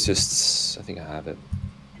think it was just. I think I have it.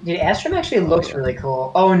 Dude, Astrum actually looks yeah. really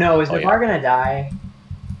cool. Oh no, is Oh, the yeah. bar gonna die?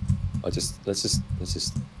 Let's just.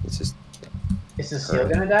 Is the seal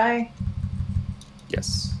gonna die?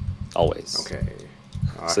 Yes, always. Okay.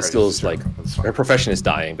 So skills like their profession is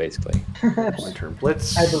dying basically. One turn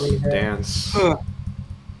blitz. I believe it. Dance.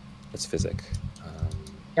 It's physic.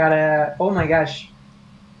 Gotta. Oh my gosh.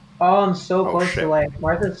 Oh, I'm so Oh, close shit. to like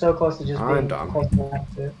Martha's so close to just I'm being dumb. close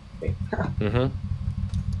enough to. Wait. Mm-hmm.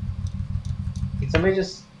 Did somebody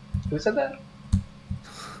just? Who said that?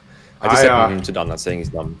 I just said to Don, not saying he's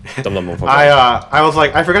dumb. Dumb. I was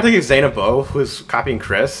like, I forgot to give Xane a bow, who's copying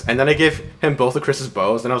Chris, and then I gave him both of Chris's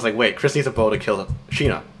bows, and I was like, wait, Chris needs a bow to kill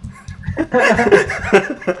Sheena.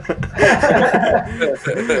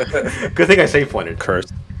 Good thing I save pointed.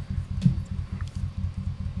 Cursed.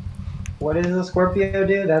 What does the Scorpio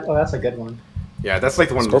do? That's a good one. Yeah, that's like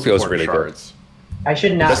the one Scorpio's of the really good. shards. I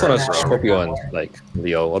should not. That's one of run that Scorpio one. and like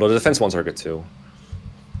Leo, although the defense ones are good too.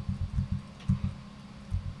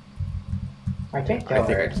 I can't I kill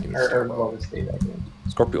think her. I just need to Or start what was the idea?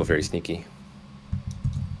 Scorpio very sneaky.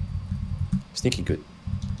 Sneaky good.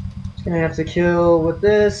 Just gonna have to kill with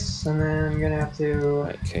this, and then I'm gonna have to.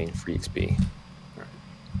 Right, Kane, free XP.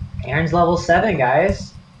 Aaron's level 7,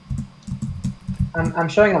 guys. I'm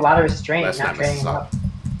showing a lot of restraint, Last not time training messes him up. up.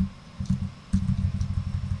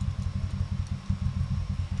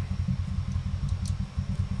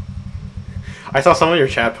 I saw some of your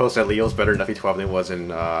chat posts that Leo's better in FE12 than it was in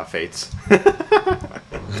Fates.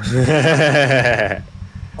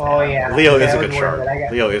 Oh yeah. Leo is that a was good one shard. that I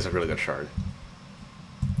got. Leo is a really good shard.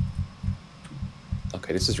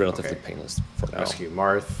 Okay, this is relatively Okay. painless for now. Rescue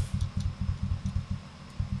Marth.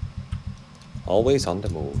 Always on the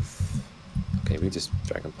move. Okay, we just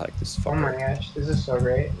dragon pike this Oh my fucker. gosh, this is so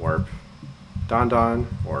great. Warp. Dondon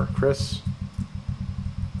or Chris.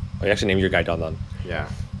 Oh, you actually named your guy Don Don. Yeah.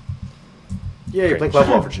 Yeah, you Great. blink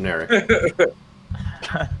level up for generic.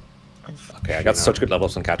 Okay, I got such good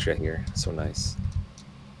levels on Katria here. So nice.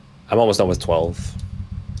 I'm almost done with 12.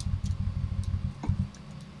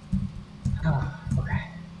 Okay.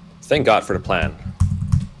 Thank God for the plan.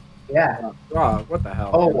 Yeah. Oh, what the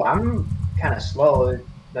hell? Oh, I'm kind of slow.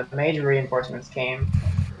 The major reinforcements came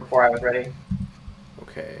before I was ready.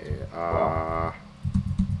 Okay.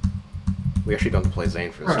 We actually don't have to play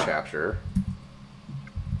Xane for this Huh. chapter.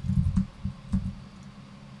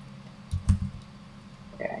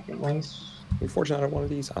 Okay, I can links. Can we forge another one of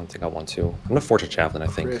these? I don't think I want to. I'm gonna forge a javelin, I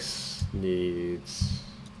think. Chris needs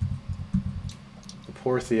the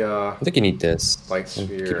Porthia. I think you need this. Light I'll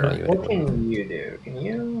keep an sphere. eye on you What anyway. can you do? Can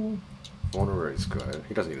you? Wonder is good.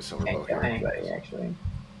 He doesn't need a silver bow Can't kill here. anybody actually.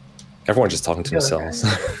 Everyone's just talking to Kill the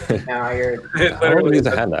themselves. Now you're. It I want to literally use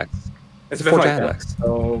a is- hand axe. It's Forge been a like hand that axe.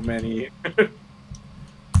 so many. Okay.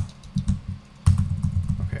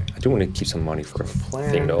 I do want to keep some money for a So the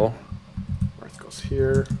plan- thing though. Marth goes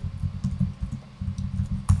here.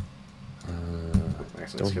 Actually,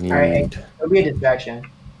 let's Don't skip need. that. Alright. It'll be a distraction.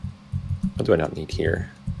 What do I not need here?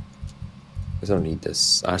 I don't need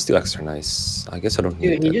this. Steel axes are nice. I guess I don't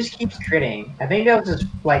need Dude, he it. just keeps critting. I think that was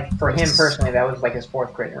just like for him personally. That was like his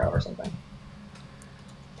 4th crit in a row or something.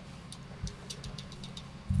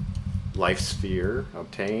 Life sphere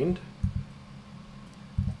obtained.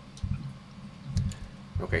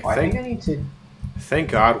 Okay, Oh, I think I need to. thank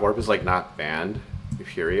God Warp is like not banned,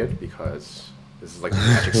 period, because this is like the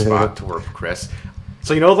magic spot to warp Chris.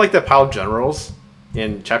 So you know like the pile of generals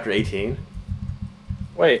in chapter 18?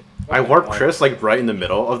 Wait. I warped Chris like right in the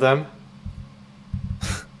middle of them.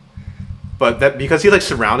 But that because he's like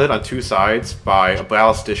surrounded on 2 sides by a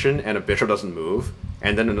ballistician and a bishop doesn't move,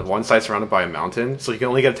 and then on one side surrounded by a mountain, so he can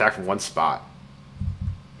only get attacked from one spot.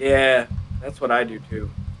 Yeah, that's what I do too.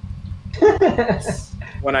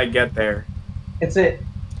 When I get there. It's it.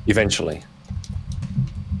 Eventually.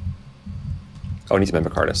 Oh, I need to member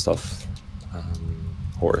card and stuff.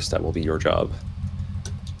 Horus, that will be your job.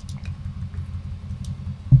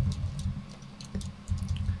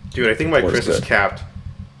 Dude, I think my Or is Chris is good. capped.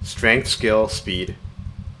 Strength, skill, speed.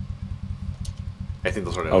 I think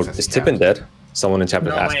those are the Oh, ones is that's Tippin capped. dead? Someone in chat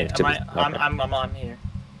No, was asking. wait, if Tippin- I'm on here.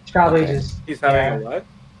 It's probably Okay. just. He's having yeah. a what?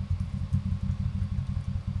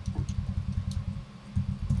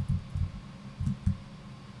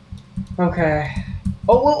 Okay.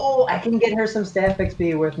 Oh, I can get her some staff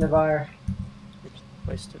XP with Navarre.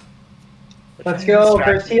 Wasted. Let's go,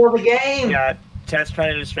 first heal of the game! Yeah, chat's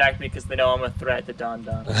trying to distract me because they know I'm a threat to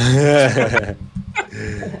dondon.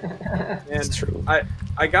 It's true.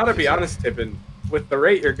 I gotta be honest, Tippin. With the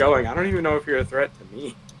rate you're going, I don't even know if you're a threat to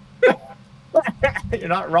me. You're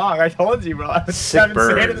not wrong. I told you, bro. I've been Sick saying it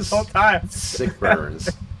burns. this whole time. Sick burns.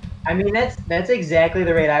 I mean, that's exactly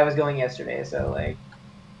the rate I was going yesterday, so, like...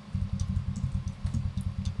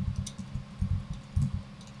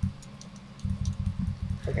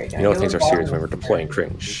 Okay, You know things are serious when we're deploying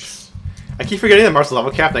cringe. I keep forgetting that Marth's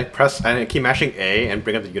level capped, and I keep mashing A and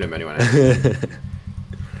bring up the unit menu on it.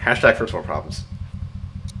 Hashtag first world problems.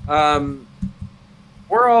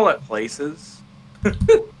 We're all at places. Oh,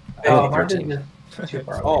 Hey, Marth 13. is just too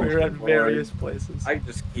far Oh, away. We're at Lord. various places. I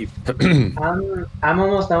just keep. I'm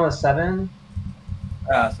almost done with 7.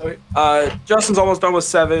 Justin's almost done with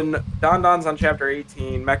 7. Dondon's on chapter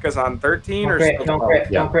 18. Mekkah's on 13 Don't or crit, still don't 12? crit,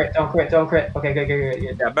 Yeah. don't crit, don't crit, don't crit. Okay, good.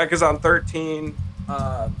 Yeah, Mekkah's on 13.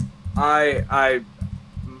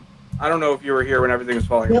 I don't know if you were here when everything was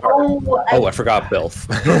falling apart. No, Oh, I forgot Belf.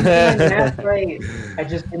 math right. I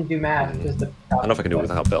just didn't do math. Just the I don't know if I can do it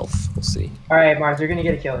without Belf. We'll see. All right, Marth, you're gonna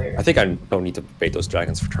get a kill here. I think I don't need to bait those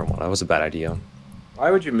dragons for turn 1. That was a bad idea. Why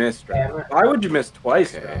would you miss? Yeah, Why would you miss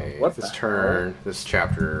twice? Okay, What this the turn, this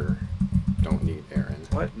chapter, don't need Arran.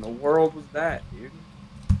 hell? What in the world was that, dude?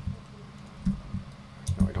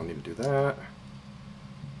 No, I don't need to do that.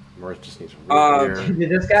 Marth just needs a Dude, here.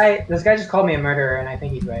 this guy just called me a murderer, and I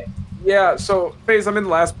think he's right. Yeah. So, FaZe, I'm in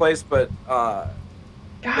last place, but God,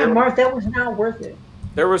 Marth, that was not worth it.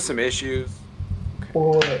 there was some issues.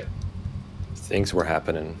 Boy. Things were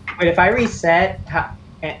happening. Wait, if I reset, can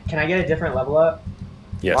I get a different level up?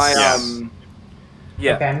 Yes. My, Yes.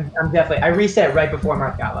 Yeah. Okay, I'm definitely. I reset right before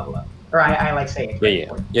Marth got level up, or I like say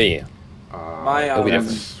it. Yeah. My, that's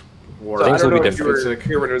different. war. So I Things don't will know be if you were different.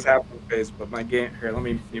 here when it was happening, FaZe, but my game. Here, let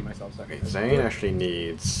me mute myself a Okay, second. Xane actually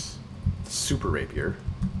needs super rapier.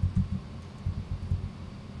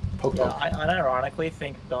 Poke Yeah, poke. I unironically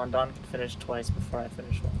think dondon can finish twice before I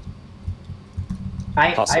finish one.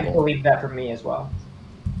 I Possible. believe that for me as well.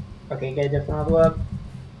 Okay, get a different level up.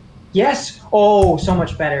 Yes! Oh, so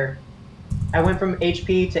much better. I went from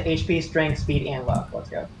HP to HP, strength, speed, and luck. Let's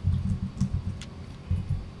go.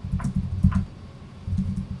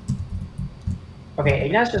 Okay,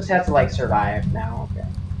 Ignatius just has to, like, survive now. Okay.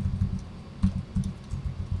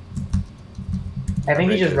 I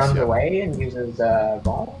think he just Outrageous, runs yeah. away and uses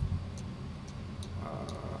Vault.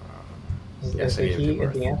 Is Yes, the I need to key do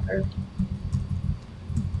is the Marth. answer?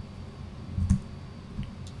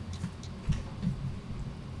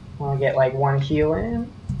 I'll get, like, 1 heal in.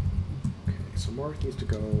 Okay, so Marth needs to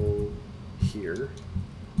go here.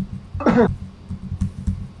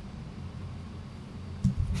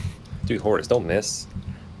 Dude, Horus, don't miss.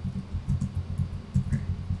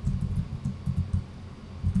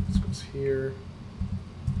 This goes here.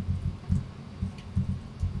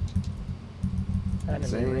 Enemy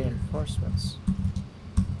Xane. reinforcements.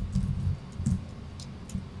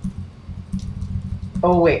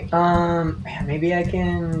 Oh wait, man, maybe I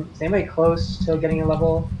can. Is anybody close to getting a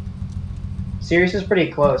level? Sirius is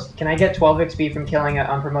pretty close. Can I get 12 XP from killing an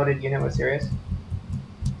unpromoted unit with Sirius?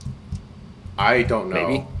 I don't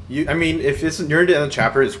know. Maybe. I mean, if it's near the end of the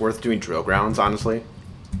chapter, it's worth doing drill grounds, honestly.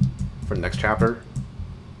 For the next chapter.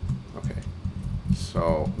 Okay.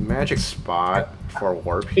 So, magic spot for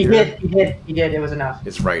warp He here did. It was enough.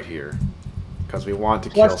 is right here. Because we want to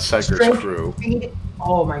kill Plus Segger's strength, crew. speed.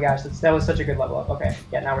 Oh my gosh, that was such a good level up. Okay,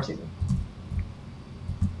 yeah, now we're seasoned.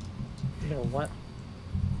 You know what?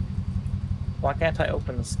 Why can't I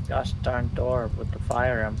open this gosh darn door with the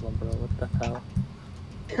fire emblem, bro? What the hell?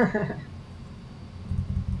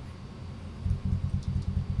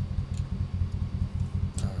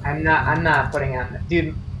 I'm not putting on,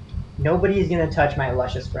 dude. Nobody's gonna touch my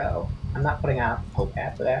luscious bro. I'm not putting on Hope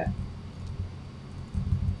Path for that.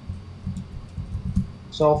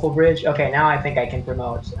 Soulful Bridge. Okay, now I think I can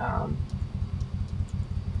promote.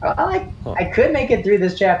 I could make it through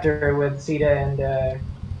this chapter with Sita and.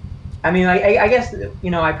 I mean, I guess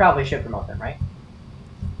I probably should promote them, right?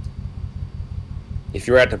 If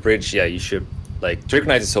you're at the bridge, yeah, you should. Like, Drake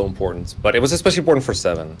Knight is so important, but it was especially important for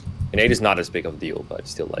 7. And 8 is not as big of a deal, but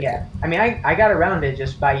still like Yeah, it. I mean, I got around it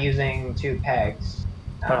just by using 2 pegs.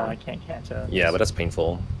 Oh, I can't catch up. Yeah, but that's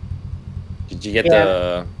painful. Did you get Yeah,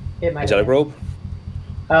 the It might angelic have robe?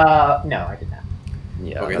 been. No, I did not.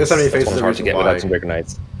 Yeah. Okay, this enemy that's faces one the hard to reason get why. without some Breaker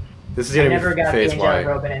Knights. This is the I enemy never got the phase angelic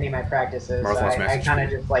why. robe in any of my practices, Marth so lost I Master kind of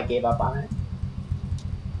Chief. just like gave up on it.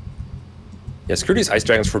 Yeah, screw these ice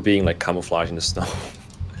dragons for being like camouflage in the snow.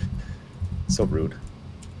 So rude.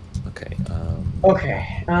 Okay.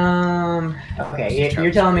 Okay. Okay.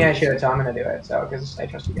 You're telling me I should, so I'm gonna do it. So because I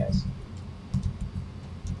trust you guys.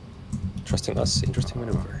 Trusting us, interesting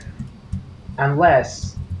maneuver.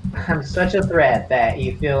 Unless I'm such a threat that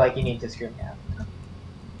you feel like you need to screw me out,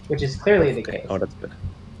 which is clearly the Okay. case. Oh, that's good.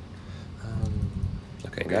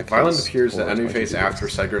 Okay. in that Violent case, appears the we'll enemy try to phase do after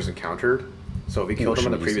this. Sedgar is encountered. So if we killed him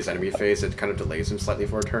in the shouldn't use previous this. enemy phase, it kind of delays him slightly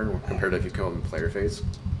for a turn compared to if you kill him in player phase.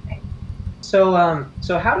 So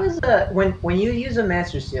so how does when you use a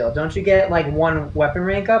Master Seal, don't you get like one weapon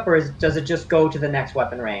rank up, or does it just go to the next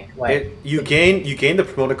weapon rank? Like You gain the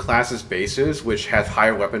promoted classes bases, which have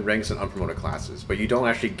higher weapon ranks than unpromoted classes, but you don't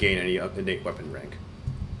actually gain any innate weapon rank.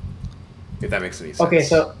 If that makes any sense. okay,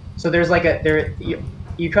 so there's like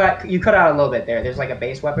you cut out a little bit there. There's like a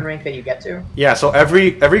base weapon rank that you get to. Yeah, so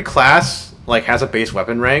every class like has a base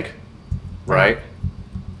weapon rank, right?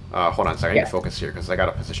 Hold on a second, I need to focus here because I got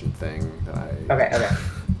a position thing that I. Okay.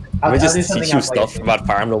 Let me do just something teach you else while stuff do it. about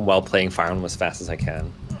Fire Emblem while playing Fire Emblem as fast as I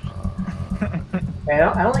can. I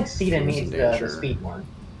don't like Seedon Use needs the nature. speed one.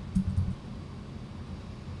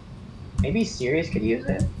 Maybe Sirius could use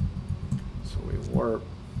it. So we warp.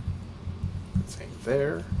 Let's aim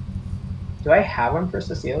there. Do I have one for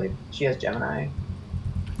Cecilia? She has Gemini.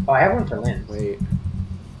 Oh, I have one for Lynn. Wait.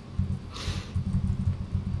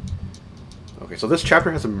 Okay, so this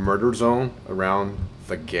chapter has a murder zone around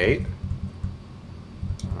the gate.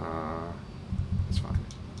 It's fine.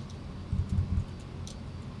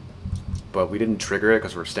 But we didn't trigger it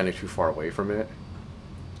because we're standing too far away from it.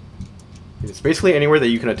 It's basically anywhere that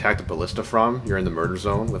you can attack the ballista from. You're in the murder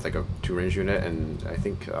zone with like a 2-range unit, and I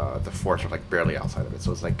think the forts are like barely outside of it,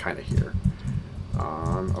 so it's like kind of here.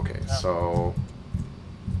 Okay, so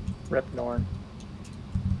Rip Norn.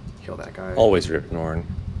 kill that guy. Always Rip Norn.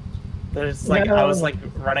 There's like No. I was like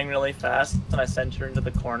running really fast and I sent her into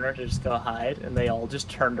the corner to just go hide, and they all just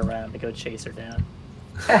turned around to go chase her down.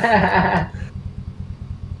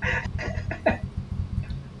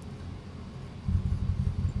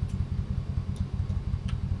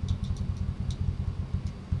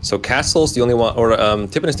 So Castle's the only one, or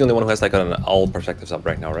Tippin is the only one who has like an all perspectives up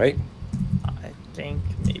right now, right? I think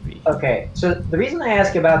maybe. Okay, so the reason I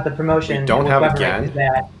ask about the promotion We don't with have weapon again. rank is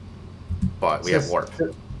that But we have warp.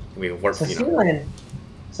 We have warp Cecile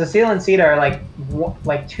Feena. and Cedar are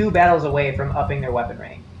like 2 battles away from upping their weapon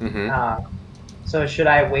rank. Mm-hmm. So should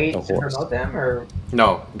I wait Of to course. promote them, or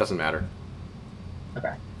No, it doesn't matter.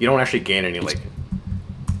 okay? You don't actually gain any like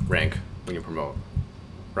rank when you promote,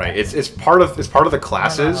 right? It's part of the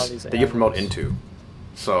classes these that you promote animals- into.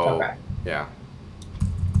 So Okay. yeah,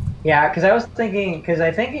 Yeah, because I was thinking, because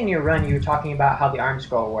I think in your run you were talking about how the arm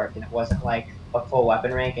scroll worked, and it wasn't like a full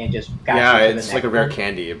weapon rank, and it just got yeah, you to it's the like a next rare one.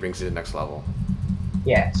 candy. It brings you to the next level.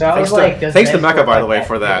 Yeah, so I was Thanks like, to, does thanks to this Mekkah, work by the like way, that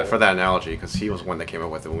for that too? analogy, because he was one that came up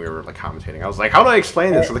with it when we were like commentating. I was like, how do I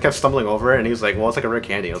explain this? So they kept stumbling over it, and he was like, well, it's like a rare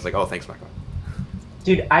candy. I was like, oh, thanks, Mekkah.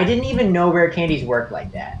 Dude, I didn't even know rare candies work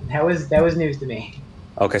like that. That was news to me.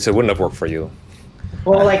 Okay, so it wouldn't have worked for you.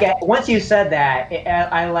 Well, like once you said that,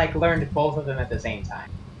 I like learned both of them at the same time.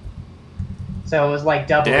 So it was like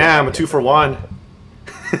double. Damn, a 2-for-1.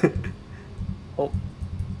 Oh,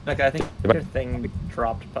 like I think Yeah, your thing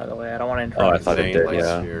dropped. By the way, I don't want to Oh, I interrupt. thought it Xane, did, like,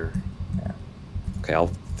 yeah. sphere. Okay,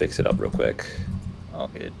 I'll fix it up real quick. Oh,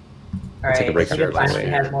 good. All take a right, break Cedar here, by the finally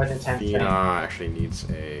way. has more than 10 Feena strength. actually needs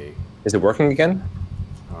a Is it working again?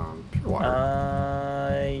 pure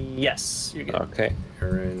water. Yes, you're good. Okay.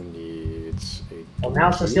 Arran needs a. Well, now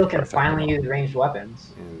donkey, Cecile can Perfect. finally use ranged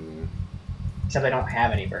weapons, and except I don't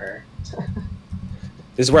have any for her.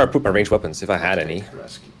 This is where I put my ranged weapons, if I had any.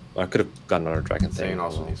 Rescue. I could have gotten another dragon thing. Xane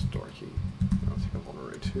also needs a door key. I'll take a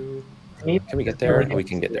vulnerary too. Can we get there? Oh, we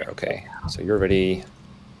can get there. Okay. So you're ready.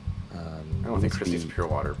 I don't think Chris needs pure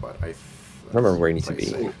water, but I. Remember where you need to play be.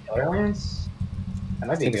 safe. Lance? That I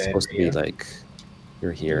might be think good. it's supposed for to be you. like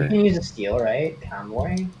you're You here. can use a steel, right?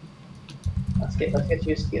 Convoy. Let's get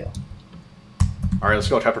you a steel. All right, let's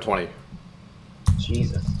go. Chapter 20.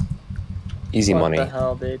 Jesus. Easy What money. the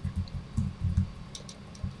hell, dude?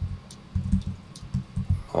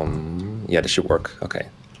 Yeah, this should work. Okay.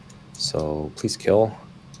 So please kill.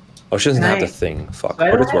 Oh, she doesn't Can have I- the thing. Fuck. So I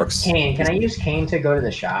But don't it have works. Kane. Can I use Kane to go to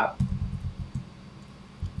the shop?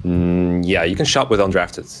 Yeah, you can shop with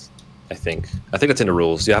undrafted. I think it's in the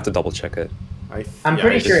rules. You have to double check it. I'm yeah,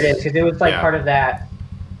 pretty it's- sure it is because it was like yeah. part of that.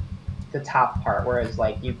 the top part, whereas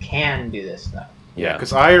like you can do this stuff. Yeah.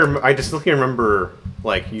 Because I distinctly remember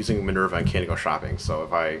like using Minerva and can't go shopping. So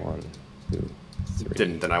if I 1, 2, 3.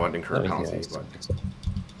 didn't, then I wouldn't incur a Let me penalty. see. But...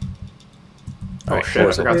 All Oh right, shit!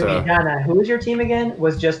 I forgot Wait, to. Donna, who was your team again?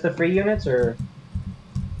 Was just the free units or?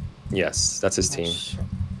 Yes, that's his team.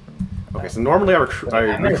 Okay, so normally I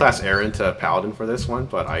reclass Arran to Paladin for this one,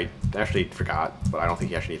 but I actually forgot. But I don't think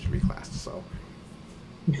he actually needs to reclass. So.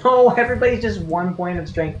 No, everybody's just 1 point of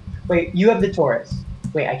strength. Wait, you have the Taurus.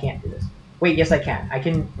 Wait, I can't do this. Wait, yes, I can. I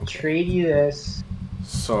can trade you this.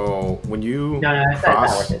 So when you No, it's not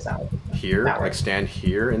worth it. It's not worth it. here, Not worth like it. stand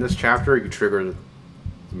here in this chapter, you trigger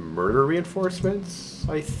murder reinforcements,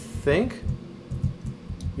 I think.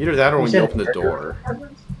 Either that or when you said open the murder door.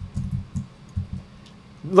 reinforcements?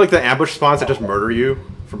 Like the ambush spawns that just murder you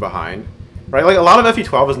from behind. Right? Like a lot of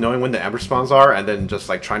FE12 is knowing when the ambush spawns are and then just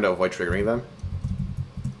like trying to avoid triggering them.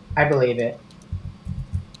 I believe it.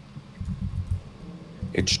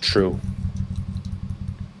 It's true.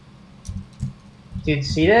 Dude,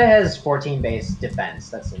 Sita has 14 base defense.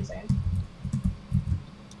 That's insane.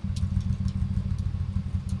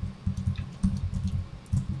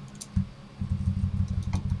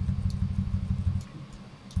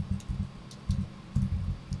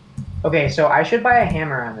 Okay, so I should buy a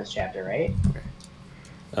hammer on this chapter, right?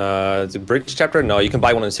 The bridge chapter? No, you can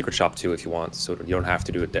buy one in the secret shop too if you want, so you don't have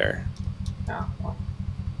to do it there. No. Well,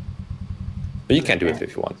 But you can do it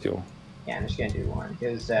if you want to. yeah, I'm just gonna do one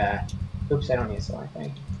because. Oops, I don't need to sell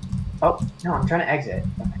anything. Oh no, I'm trying to exit.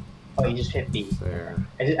 Okay. Oh, you just hit B. There.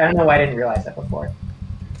 I don't know why I didn't realize that before.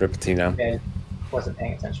 Rip it now. I wasn't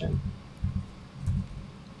paying attention.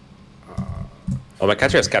 Oh, my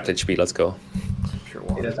catcher has capped HP. Let's go. Pure It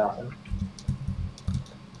water. is awesome.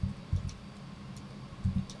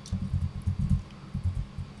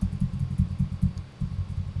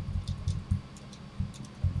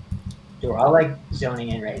 Dude, we're all like zoning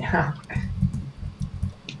in right now.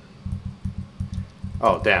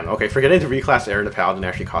 Oh damn. Okay, forgetting to reclass Arran to Paladin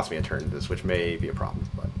actually cost me a turn this, which may be a problem,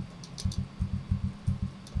 but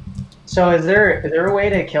So is there a way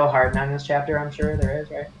to kill Harden on this chapter? I'm sure there is,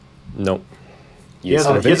 right? Nope. he has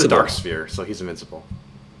a invincible. dark sphere, so he's invincible.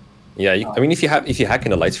 Yeah, I mean, if you hack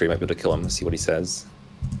in the light sphere, you might be able to kill him. See what he says.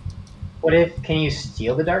 What if can you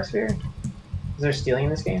steal the Dark Sphere? Is there stealing in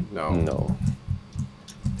this game? No. No,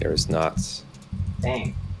 there is not.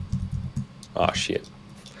 Dang. Oh shit.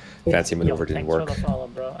 Fancy maneuver didn't Thanks work. for the follow,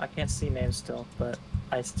 bro. I can't see names still, but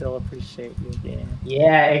I still appreciate you game.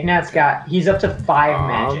 Yeah, Ignat's he's up to 5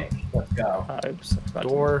 magic. Let's go. Oops. I forgot to-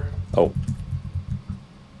 Door. Oh,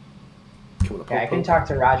 Kill with a Okay, I can poke. talk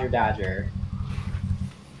to Roger Dodger.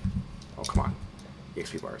 Oh come on.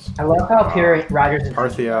 EXP bars. I love how pure Roger's in.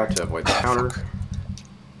 Parthia to avoid the counter. fuck.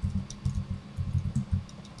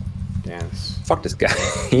 Dance. Fuck this guy.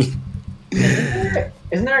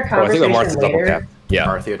 Isn't there a Oh, I think conversation Marth's a double later cap. Yeah.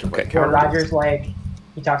 Parthia to avoid Okay. the where counter. Roger's like,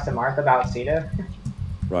 he talks to Marth about Sita,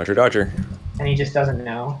 Roger Dodger. and he just doesn't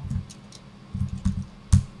know.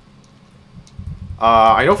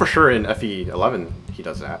 I know for sure in FE11 he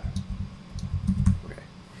does that. Okay.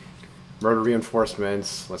 Murder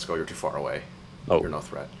reinforcements. Let's go. You're too far away. Oh, You're no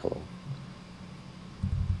threat. hello.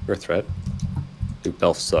 You're a threat. Dude,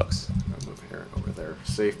 Belf sucks. I'll move here over there.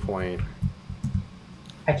 Save point.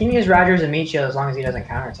 I can use Roger as a meat shield as long as he doesn't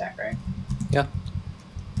counterattack, right? Yeah.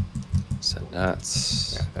 Send that.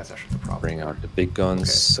 Yeah, that's actually the problem. Bring out the big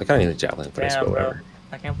guns. I kind of need a javelin for this, Damn, but bro. whatever.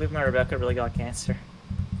 I can't believe my Rebecca really got cancer.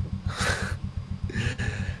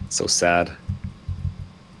 So sad.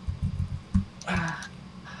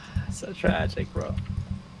 So tragic, bro.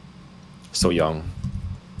 So young.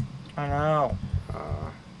 I know.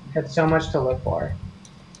 Had so much to live for.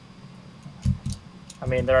 I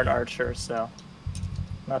mean, they're an archer, so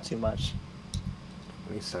not too much.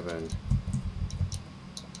 27.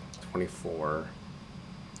 24.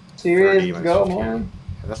 Serious, 30 go, minus 15. man.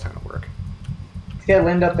 Yeah, that's not gonna work. Let's get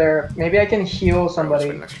Lind up there. Maybe I can heal Let's somebody.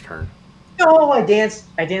 wait an extra turn. No, I danced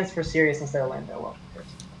for Sirius instead of Lind. Oh well.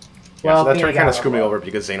 Yeah, so that Feena turn kind got of screwed me level over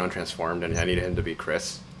because Xane untransformed and I needed him to be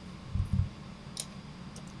Chris.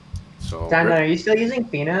 So up. Dan, are you still using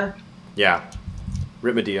Feena? yeah,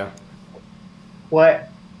 Rip Medea. What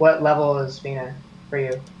level is Feena for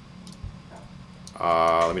you?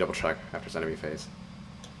 Let me double check after his enemy phase.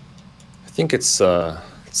 I think it's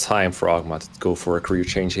time for Ogma to go for a career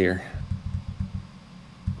change here.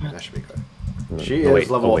 That should be good. Mm, She no, is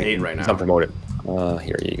level wait, 8 right he's now. not promoted.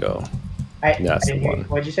 Here you go. That's the didn't hear one. you.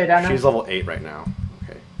 What'd you say, Dan? She's level 8 right now.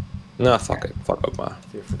 Okay. Nah, fuck it. Fuck Ogma.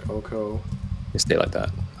 Here for the Oko. You stay like that.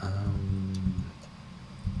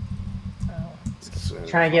 Oh,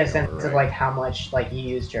 trying to get a sense of like how much like you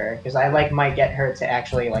used her, because I like might get her to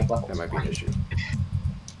actually like level. That might be an issue.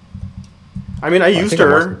 I mean, I used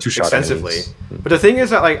her extensively, but the thing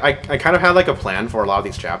is that like I kind of had like a plan for a lot of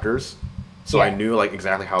these chapters, so I knew like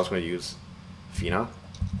exactly how I was going to use Feena.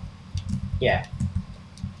 Yeah.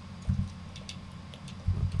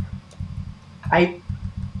 I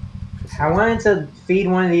wanted to feed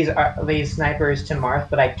one of these snipers to Marth,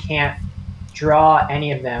 but I can't draw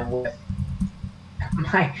any of them with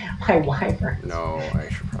my wyverns. No, I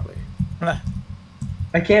should probably.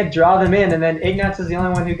 I can't draw them in, and then Ignatz is the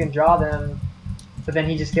only one who can draw them, but then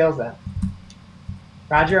he just kills them.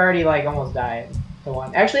 Roger already like almost died to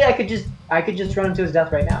one. Actually, I could just run him to his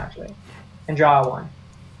death right now, actually, and draw a 1.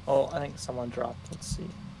 Oh, I think someone dropped. Let's see.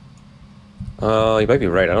 You might be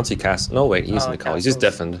right. I don't see Cass. No, wait, he's in the call. He's just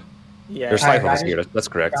deafened. Yeah. There's 5 of us here. That's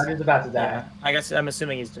correct. Roger's about to die. Yeah. I guess I'm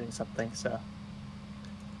assuming he's doing something. So.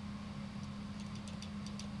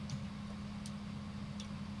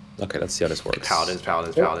 Okay, let's see how this works. Paladins.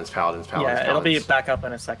 Yeah, it'll be back up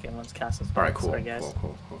in a second once Cass is back. All right, cool. Sorry, guys.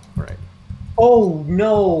 Cool. All right. Oh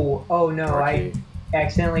no! Oh no! Dorky. I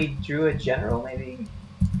accidentally drew a general. Maybe.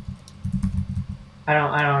 I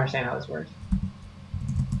don't understand how this works.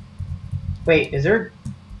 Wait, is there?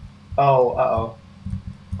 Oh, uh-oh.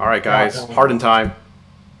 All right, guys. Hard in time.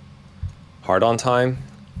 Hard on time.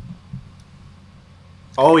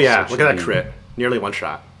 Oh yeah, look at that crit. Nearly one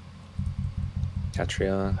shot.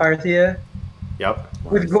 Katria. Parthia. Yep.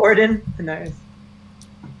 With Gordon. Nice.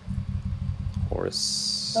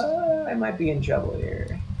 Horse. I might be in trouble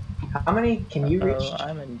here. How many can you reach?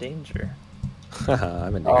 I'm in danger.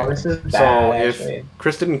 I'm in Oh, danger. this is bad, So actually. if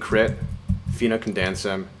Chris didn't crit, Feena can dance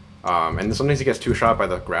him. And sometimes he gets 2-shot by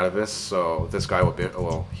the Gradavis, so this guy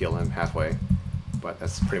will heal him halfway. But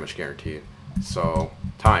that's pretty much guaranteed. So,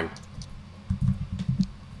 time.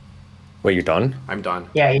 Wait, you're done? I'm done.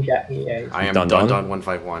 Yeah, yeah. I am done?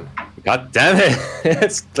 151. God damn it!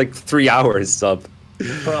 It's like 3 hours sub.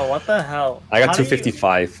 Bro, what the hell? I got How do you-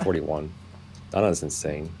 255.41. That is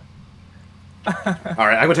insane. Alright,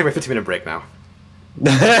 I'm gonna take my 15-minute break now.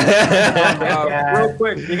 Real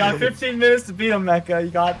quick, You got 15 minutes to beat him, Mekkah.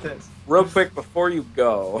 You got this. real quick before you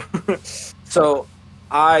go. So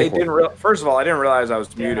I didn't. First of all, I didn't realize I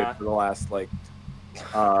was muted for the last like.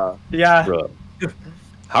 Yeah. Bruh.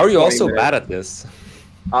 How are you all so 20 bad at this?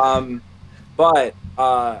 But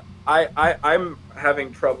I'm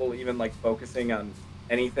having trouble even like focusing on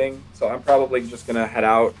anything, so I'm probably just gonna head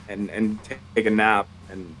out and take a nap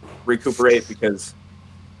and recuperate because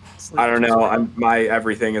I don't know. My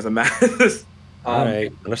everything is a mess. All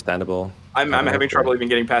right, understandable. I'm having trouble even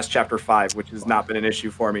getting past chapter 5, which has not been an issue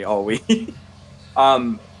for me all week.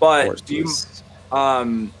 But do you,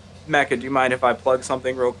 Mekkah, do you mind if I plug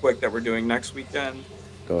something real quick that we're doing next weekend?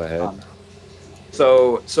 Go ahead.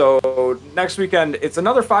 So next weekend it's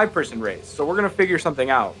another 5-person race. So we're gonna figure something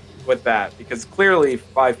out with that because clearly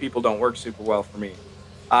 5 people don't work super well for me.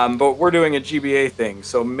 But we're doing a GBA thing,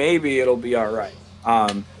 so maybe it'll be all right.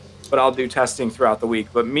 But I'll do testing throughout the week.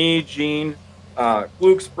 But me, Gene,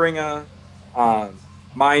 Luke Springa,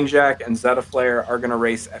 Mindjack, and Zetaflare are gonna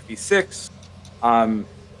race FE6.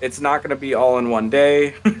 It's not gonna be all in one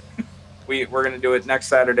day. We're gonna do it next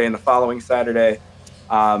Saturday and the following Saturday.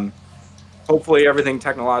 Hopefully everything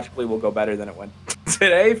technologically will go better than it went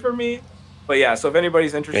today for me. But yeah, so if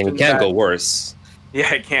anybody's interested, And it can't go worse.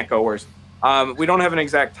 Yeah, it can't go worse. We don't have an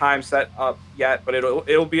exact time set up yet, but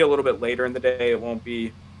it'll be a little bit later in the day. It won't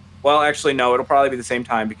be. Well, actually, no. It'll probably be the same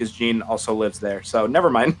time because Gene also lives there. So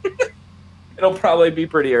never mind. It'll probably be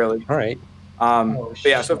pretty early. All right. But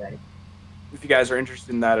yeah, so if you guys are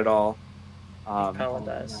interested in that at all,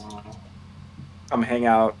 Apologize. come hang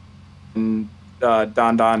out. And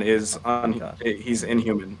Dondon is he's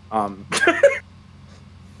inhuman. I've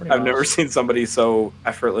never seen somebody so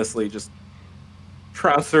effortlessly just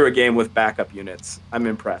trounce through a game with backup units. I'm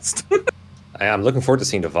impressed. I'm looking forward to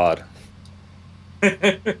seeing the VOD.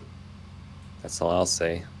 That's all I'll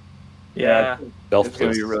say. Yeah. It's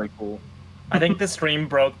gonna be really cool. I think the stream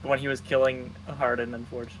broke when he was killing Harden,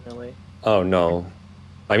 unfortunately. Oh no.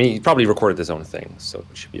 I mean, he probably recorded his own thing, so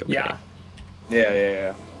it should be okay. Yeah.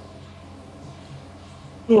 Yeah.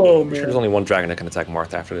 Oh I'm sure there's only one dragon that can attack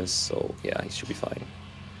Marth after this, so yeah, he should be fine.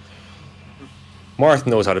 Marth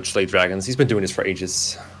knows how to slay dragons. He's been doing this for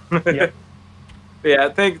ages. Yep. Yeah,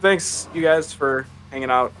 thanks you guys for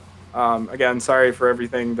hanging out. Again, sorry for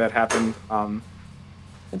everything that happened.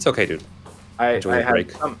 It's okay, dude. Enjoy I the had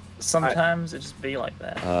break. Sometimes it just be like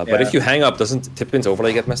that. But if you hang up, doesn't Tippin's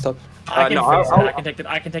overlay get messed up? I can no, fix it.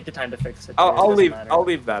 I can take the time to fix it. I'll leave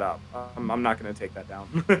that up. I'm not gonna take that down.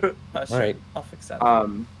 Sure. All right. I'll fix that.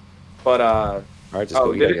 All right, just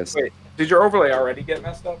go eat, I guess. Wait, did your overlay already get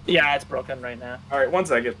messed up? Yeah, it's broken right now. All right, 1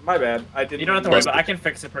 second. My bad. I didn't. You don't have to worry about it. I can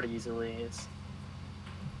fix it pretty easily. It's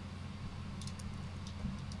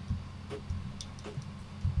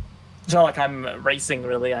not like I'm racing,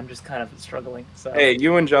 really. I'm just kind of struggling. So. Hey,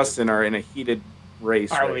 you and Justin are in a heated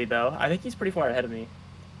race. Are we, though? I think he's pretty far ahead of me.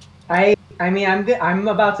 I mean, I'm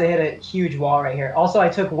about to hit a huge wall right here. Also, I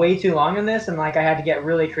took way too long on this, and like I had to get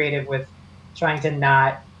really creative with trying to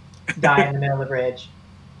not die in the middle of the bridge.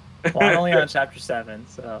 Well, I'm only on chapter 7,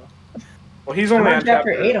 so. Well, he's only on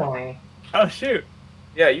chapter 8 only. Oh shoot!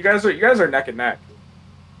 Yeah, you guys are neck and neck.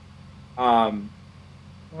 I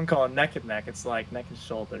wouldn't call it neck and neck. It's like neck and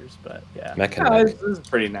shoulders, but yeah. Neck and neck. This is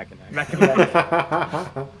pretty neck and neck. Neck and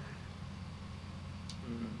neck.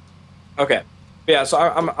 Okay. Yeah. So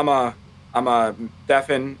I'm a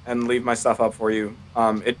deafen and leave my stuff up for you.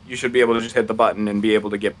 You should be able to just hit the button and be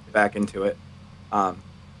able to get back into it. And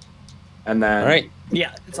then. All right.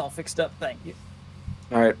 Yeah, it's all fixed up. Thank you.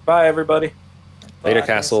 All right. Bye, everybody. Later, Bye.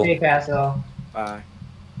 Castle. Hey, Castle. Bye.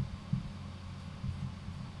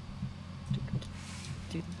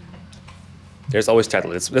 There's always chat.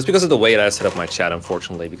 That's because of the way that I set up my chat,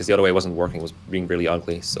 unfortunately, because the other way wasn't working. It was being really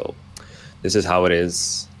ugly. So this is how it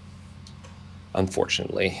is,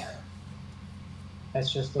 unfortunately.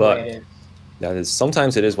 That's just the way it is. That is,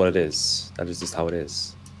 sometimes it is what it is. That is just how it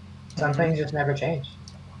is. Some things just never change.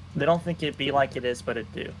 They don't think it be like it is, but it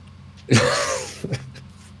do.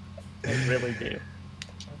 They really do.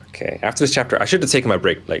 Okay, after this chapter, I should have taken my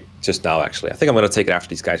break, like, just now, actually. I think I'm going to take it after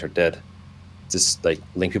these guys are dead. Just, like,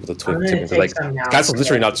 link people to Tippin. Like, Castle's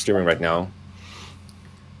literally not streaming right now.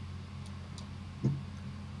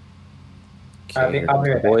 Okay, I'll be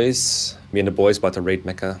right back. boys. Me and the boys about to raid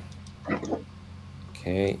Mekkah.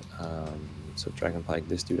 Okay, so Dragonpike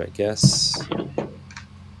this dude, I guess.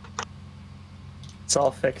 It's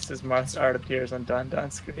all fixed as Marth's art appears on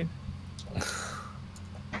dondon screen.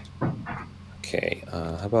 Okay,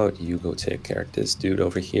 how about you go take care of this dude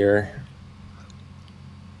over here?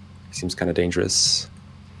 He seems kind of dangerous.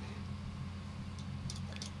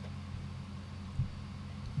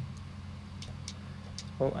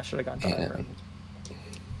 Oh, I should have gone down. And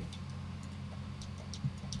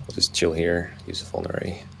we'll just chill here, use a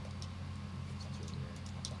vulnerary.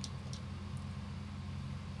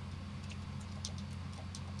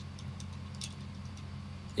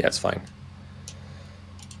 Yeah, it's fine.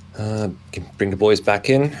 Can bring the boys back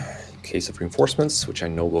in case of reinforcements, which I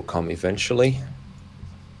know will come eventually.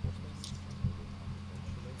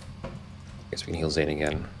 Guess we can heal Xane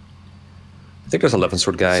again. I think there's 11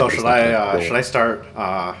 sword guy. So should I start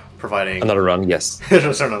providing another run? Yes. Should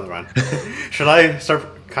I start another run? Should I start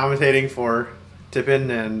commentating for Tippin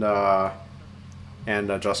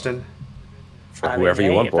and Justin? For whoever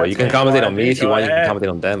you want, boy. You can commentate on me if you want. You can commentate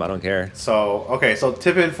on them. I don't care. So okay, so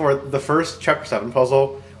Tippin, for the first chapter 7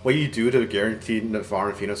 puzzle, what you do to guarantee Navarre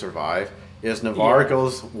and Feena survive is Navarre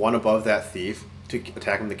goes one above that thief to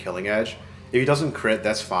attack him with the killing edge. If he doesn't crit,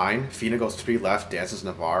 that's fine. Feena goes 3 left, dances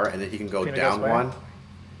Navarre, and then he can go down 1.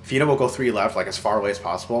 Feena will go 3 left, like as far away as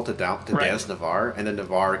possible to dance Navarre, and then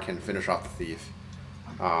Navarre can finish off the thief.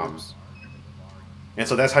 And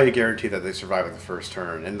so that's how you guarantee that they survive at the first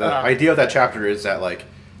turn. And the idea of that chapter is that like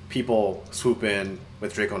people swoop in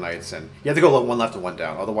with Draco Knights, and you have to go 1 left and 1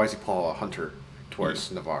 down. Otherwise, you pull a hunter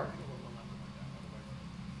towards Navarre.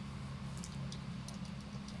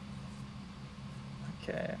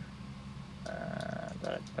 Okay.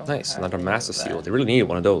 Nice, another Master Seal. They really need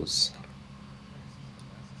one of those.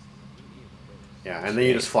 Yeah, and then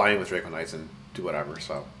you just fly in with Draco Knights and do whatever.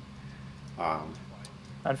 So.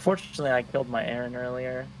 Unfortunately, I killed my Arran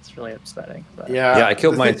earlier. It's really upsetting. But... Yeah, I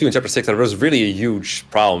killed mine too in chapter 6. There was really a huge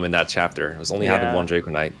problem in that chapter. It was only having 1 Draco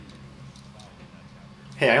Knight.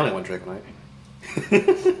 Hey, I only 1 Draco Knight.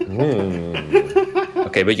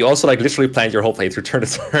 Okay, but you also like literally planned your whole playthrough turn to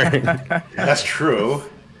turn. That's true.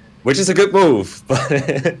 Which is a good move,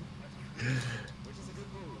 but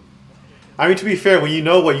I mean, to be fair, when you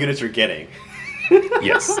know what units you're getting.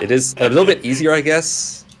 Yes, it is a little bit easier, I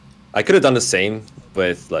guess. I could have done the same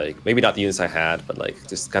with like maybe not the units I had, but like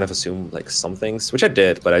just kind of assume like some things, which I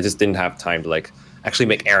did, but I just didn't have time to like actually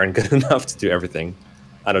make Arran good enough to do everything.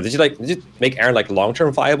 I don't know. Did you make Arran like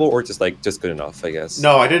long-term viable or just good enough? I guess.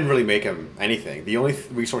 No, I didn't really make him anything. The only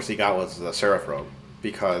resource he got was the Seraph Robe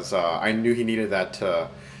because I knew he needed that.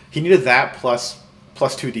 He needed that plus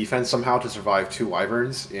 +2 defense somehow to survive 2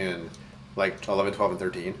 Wyverns in like 11, 12, and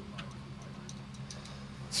 13.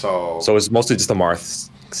 So it's mostly just a Marth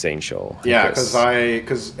Xane show. Yeah,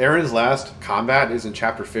 because Arran's last combat is in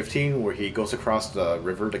chapter 15 where he goes across the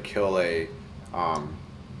river to kill a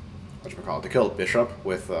to kill a bishop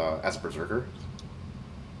with as a berserker.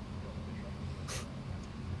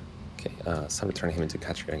 Okay, it's time to turn him into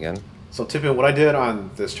catcher again. So Tippin, what I did on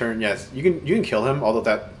this turn, yes, you can kill him, although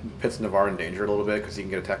that puts Navarre in danger a little bit because he can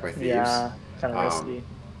get attacked by thieves. Yeah, kind of risky.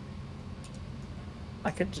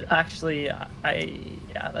 I could actually, yeah,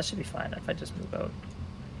 that should be fine if I just move out.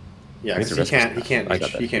 Yeah, because he can't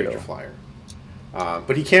reach your flyer.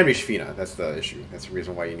 But he can reach Feena. That's the issue. That's the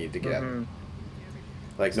reason why you need to get.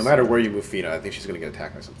 Like, no matter where you move Feena, I think she's going to get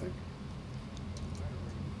attacked by something.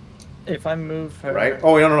 If I move her... Right?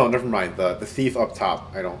 Oh, no, never mind. The thief up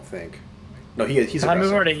top, I don't think. No, he's aggressive. If I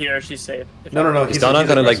move her to here, she's safe. No. He's not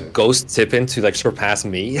going to, like, ghost Tippin to, like, surpass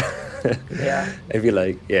me. Yeah. I'd be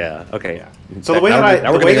like, yeah, okay. Yeah. So the way that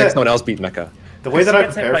we're going to let someone else beat Mekkah. The way that I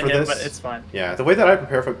prepare for this... But it's fine. Yeah, the way that I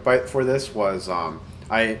prepare for this was... on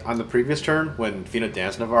the previous turn, when Feena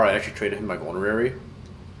danced Navarre, I actually traded him my vulnerary.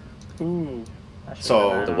 Ooh.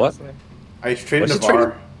 So the what? I traded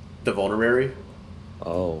Navarre the vulnerary.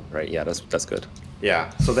 Oh, right. Yeah, that's good. Yeah.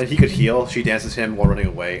 So then he could heal. She dances him while running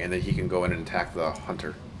away, and then he can go in and attack the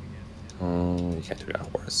hunter. Oh, you can't do that,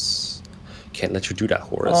 Horus. Can't let you do that,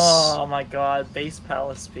 Horus. Oh my god, base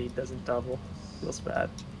palace speed doesn't double. Feels bad.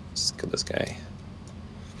 Just kill this guy.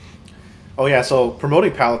 Oh yeah, so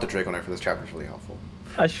promoting Pallet to Draco Knight for this chapter is really helpful.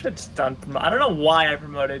 I should have just done. I don't know why I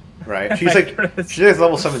promoted. Right. She's like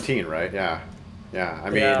level 17, right? Yeah. Yeah. I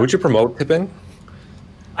mean, who'd you promote, Tippin?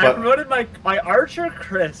 I promoted my archer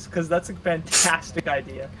Chris because that's a fantastic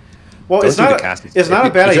idea. Well, it's not a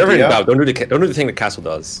bad idea. Don't do the thing that Castle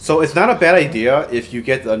does. So it's not a bad idea if you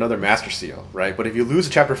get another Master Seal, right? But if you lose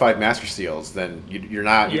Chapter 5 Master Seals, then you don't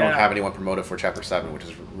have anyone promoted for Chapter 7, which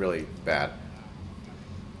is really bad.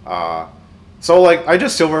 So like I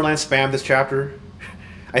just Silverlance spam this chapter.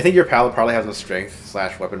 I think your Paladin probably has enough strength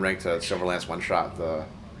 / weapon rank to Silverlance one shot the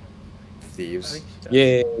thieves.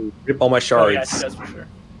 Yay! Rip all my shards. Oh, yeah, she does for sure.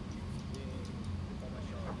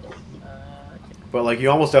 But like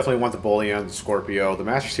you almost definitely want the Bullion, the Scorpio, the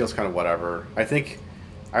Master Seal's kind of whatever. I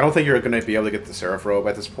don't think you're going to be able to get the Seraph Robe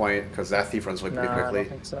at this point because that thief runs away pretty quickly. I don't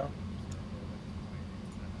think so.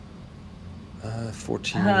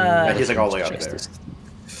 14. And he's like all the way up there.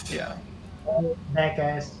 Yeah. That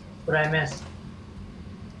guys, what did I miss?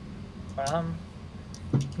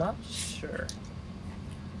 Not sure.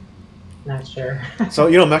 Not sure.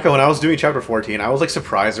 So Mekkah, when I was doing chapter 14, I was like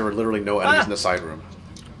surprised there were literally no enemies in the side room.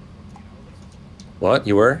 What?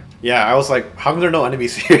 You were? Yeah, I was like, how come there are no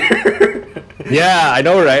enemies here? Yeah, I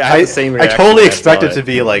know, right? I had the same reaction. I totally expected to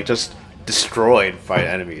be like just destroyed by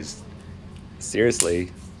enemies.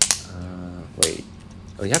 Seriously. Wait.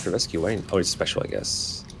 Oh, you have to rescue. Oh, it's special, I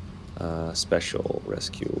guess. Special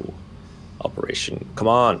rescue operation. Come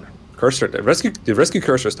on, cursor. The rescue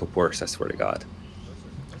cursor still works. I swear to God.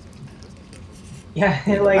 Yeah,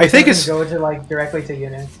 it like I think it's go to like directly to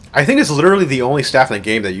units. I think it's literally the only staff in the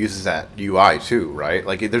game that uses that UI too, right?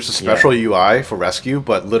 Like there's a special UI for rescue,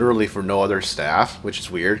 but literally for no other staff, which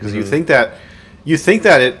is weird because you think that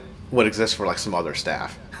it would exist for like some other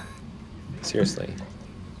staff. Seriously.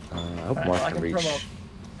 I hope Marth can reach.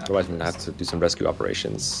 Otherwise, I'm gonna have to do some rescue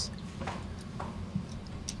operations.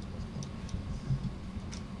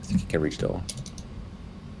 I think he can reach though.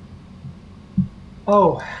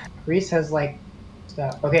 Oh, Reese has like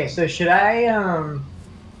stuff. Okay, so should I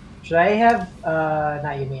have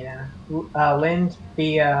not Yamina, Lind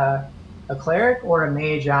be a cleric or a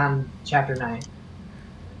mage on chapter 9?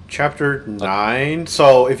 Chapter 9.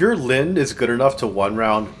 So if your Lind is good enough to one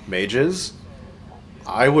round mages,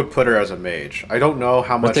 I would put her as a mage. I don't know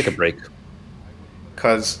how much. Let's take a break.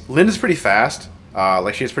 Because Lind is pretty fast.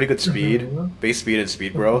 Like she has pretty good speed, base speed and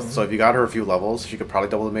speed growth. So if you got her a few levels, she could probably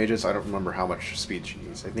double the mages. I don't remember how much speed she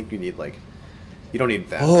needs. I think you need like, you don't need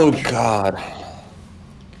that. Oh much. God.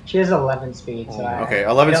 She has 11 speed. So okay,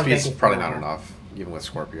 11 speed is probably not enough, even with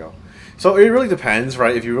Scorpio. So it really depends,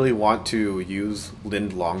 right? If you really want to use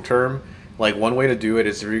Lind long term, like one way to do it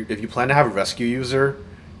is if you plan to have a rescue user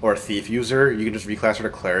or a thief user, you can just reclass her to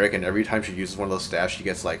cleric, and every time she uses one of those staffs, she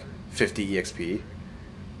gets like 50 EXP.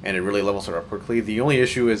 And it really levels her up quickly. The only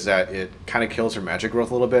issue is that it kind of kills her magic growth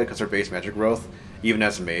a little bit because her base magic growth, even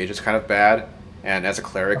as a mage, is kind of bad, and as a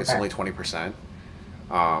cleric, it's only 20%.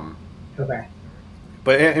 Okay.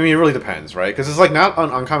 But I mean, it really depends, right? Because it's like not an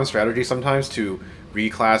uncommon strategy sometimes to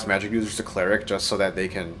reclass magic users to cleric just so that they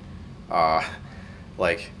can,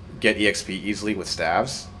 like get EXP easily with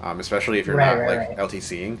staves, especially if you're not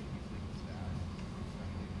LTCing.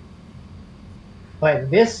 But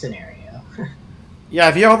this scenario. Yeah,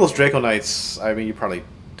 if you have all those Draco Knights, I mean, you probably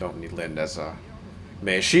don't need Lind as a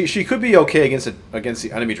mage. She could be okay against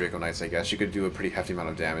the enemy Draco Knights, I guess. She could do a pretty hefty amount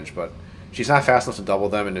of damage, but she's not fast enough to double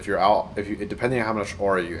them. And if you're out, depending on how much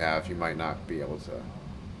aura you have, you might not be able to.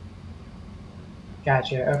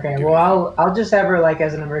 Gotcha. Okay. Well, I'll just have her like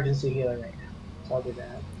as an emergency healer right now. So I'll do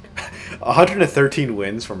that. 113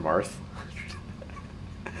 wins for Marth.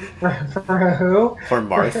 For who? For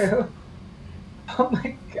Marth. For who? Oh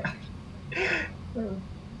my god.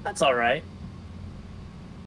 That's all right.